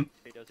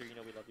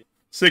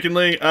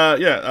 Secondly,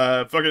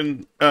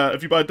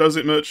 if you buy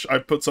Dozet merch, I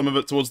put some of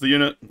it towards the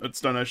unit. It's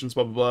donations,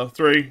 blah, blah, blah.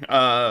 3,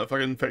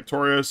 fucking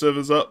Factorio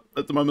server's up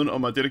at the moment on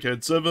my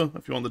dedicated server.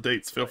 If you want the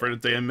deets, feel free to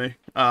DM me.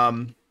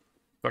 I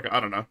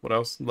don't know. What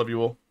else? Love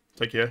you all.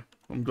 Take care.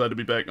 I'm glad to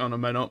be back on a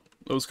main op.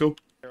 That was cool.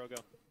 Here we go.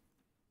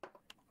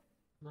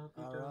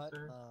 Alright,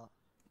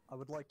 I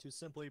would like to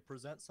simply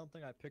present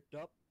something I picked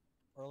up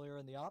earlier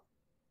in the op.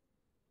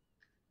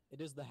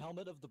 It is the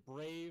helmet of the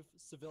brave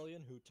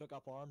civilian who took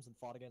up arms and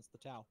fought against the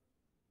Tau.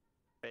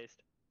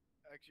 Based.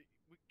 Actually,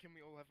 can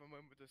we all have a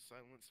moment of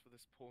silence for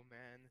this poor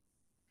man?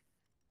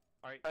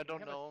 Alright, I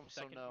don't know him,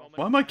 so no.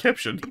 Why am I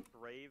captioned? The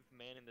brave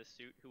man in the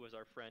suit who was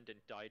our friend and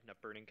died in a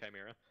burning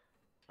chimera.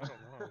 I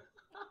don't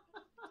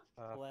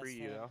know. Free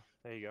you though.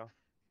 There you go.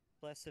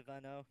 Bless if I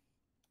know.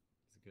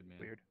 He's a good man.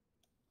 Weird.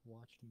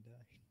 Watched him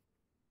die.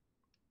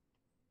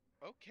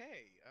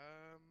 Okay,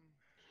 I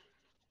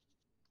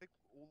think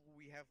all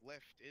we have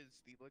left is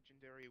the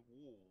legendary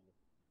wall.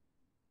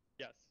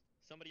 Yes.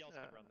 Somebody else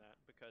can run that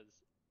because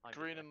I'm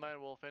Green and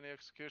Nightwolf, any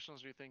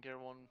executions? Do you think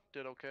everyone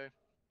did okay?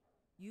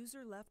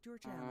 User left your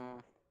channel.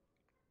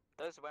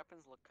 Those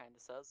weapons look kinda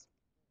sus.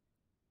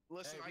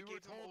 Listen, Hey, I we were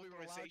gave him told we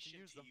were allowed to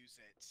authorization use to them. use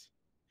it.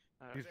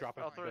 He's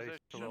dropping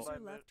Authorization User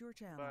left your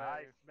channel.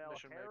 by I smell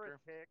Mission Maker.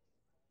 heretic.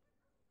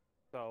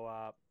 So,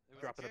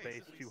 dropping Okay, the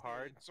base so too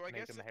hard, So I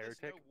make guess him a if there's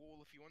heretic. no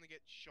wall, if you want to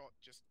get shot,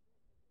 just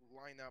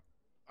line up.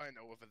 I don't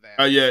know, over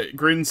there. Yeah,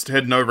 Greens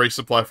had no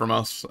resupply from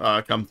us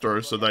come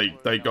through, so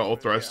they got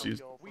authorized to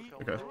use.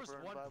 Okay. There was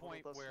one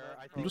point where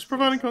I I'm think just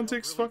providing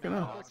context. Fucking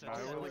hell. Listen,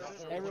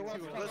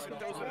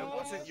 that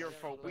wasn't your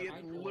fault. We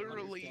had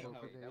literally.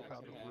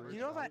 You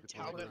know that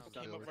tower that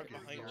came up right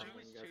behind you?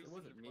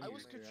 I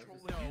was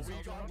controlling. No, we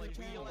you. got like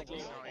we always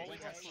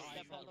had had to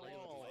step on the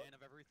wall plan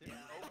of everything.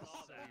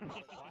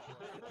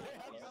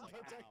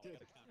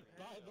 Protected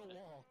by the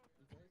wall.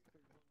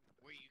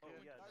 Wait, you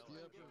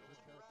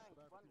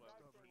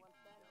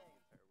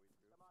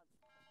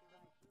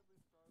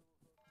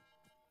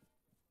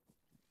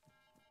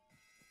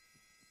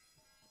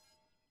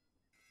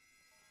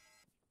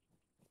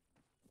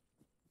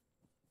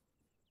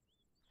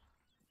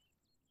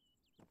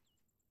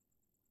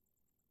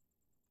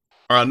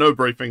Alright, no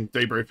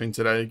debriefing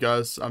today,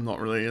 guys. I'm not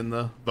really in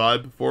the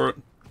vibe for it.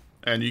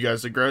 And you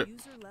guys are great.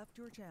 User left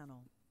your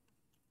channel.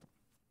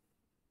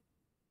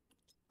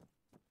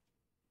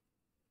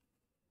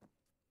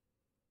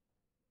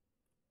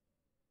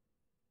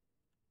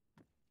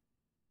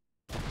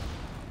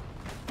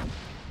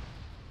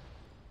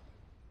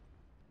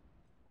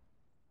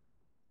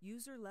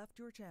 User left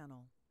your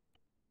channel.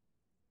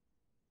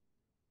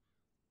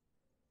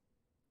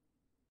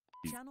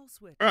 Channel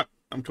switch. Alright,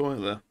 I'm calling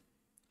it there.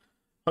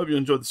 Hope you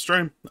enjoyed the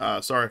stream.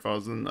 Sorry if I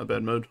was in a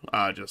bad mood.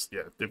 I just,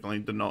 definitely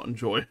did not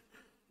enjoy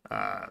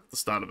the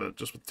start of it,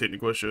 just with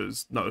technical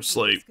issues, no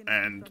sleep,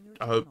 and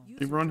I hope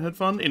everyone had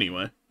fun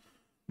anyway.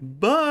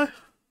 Bye!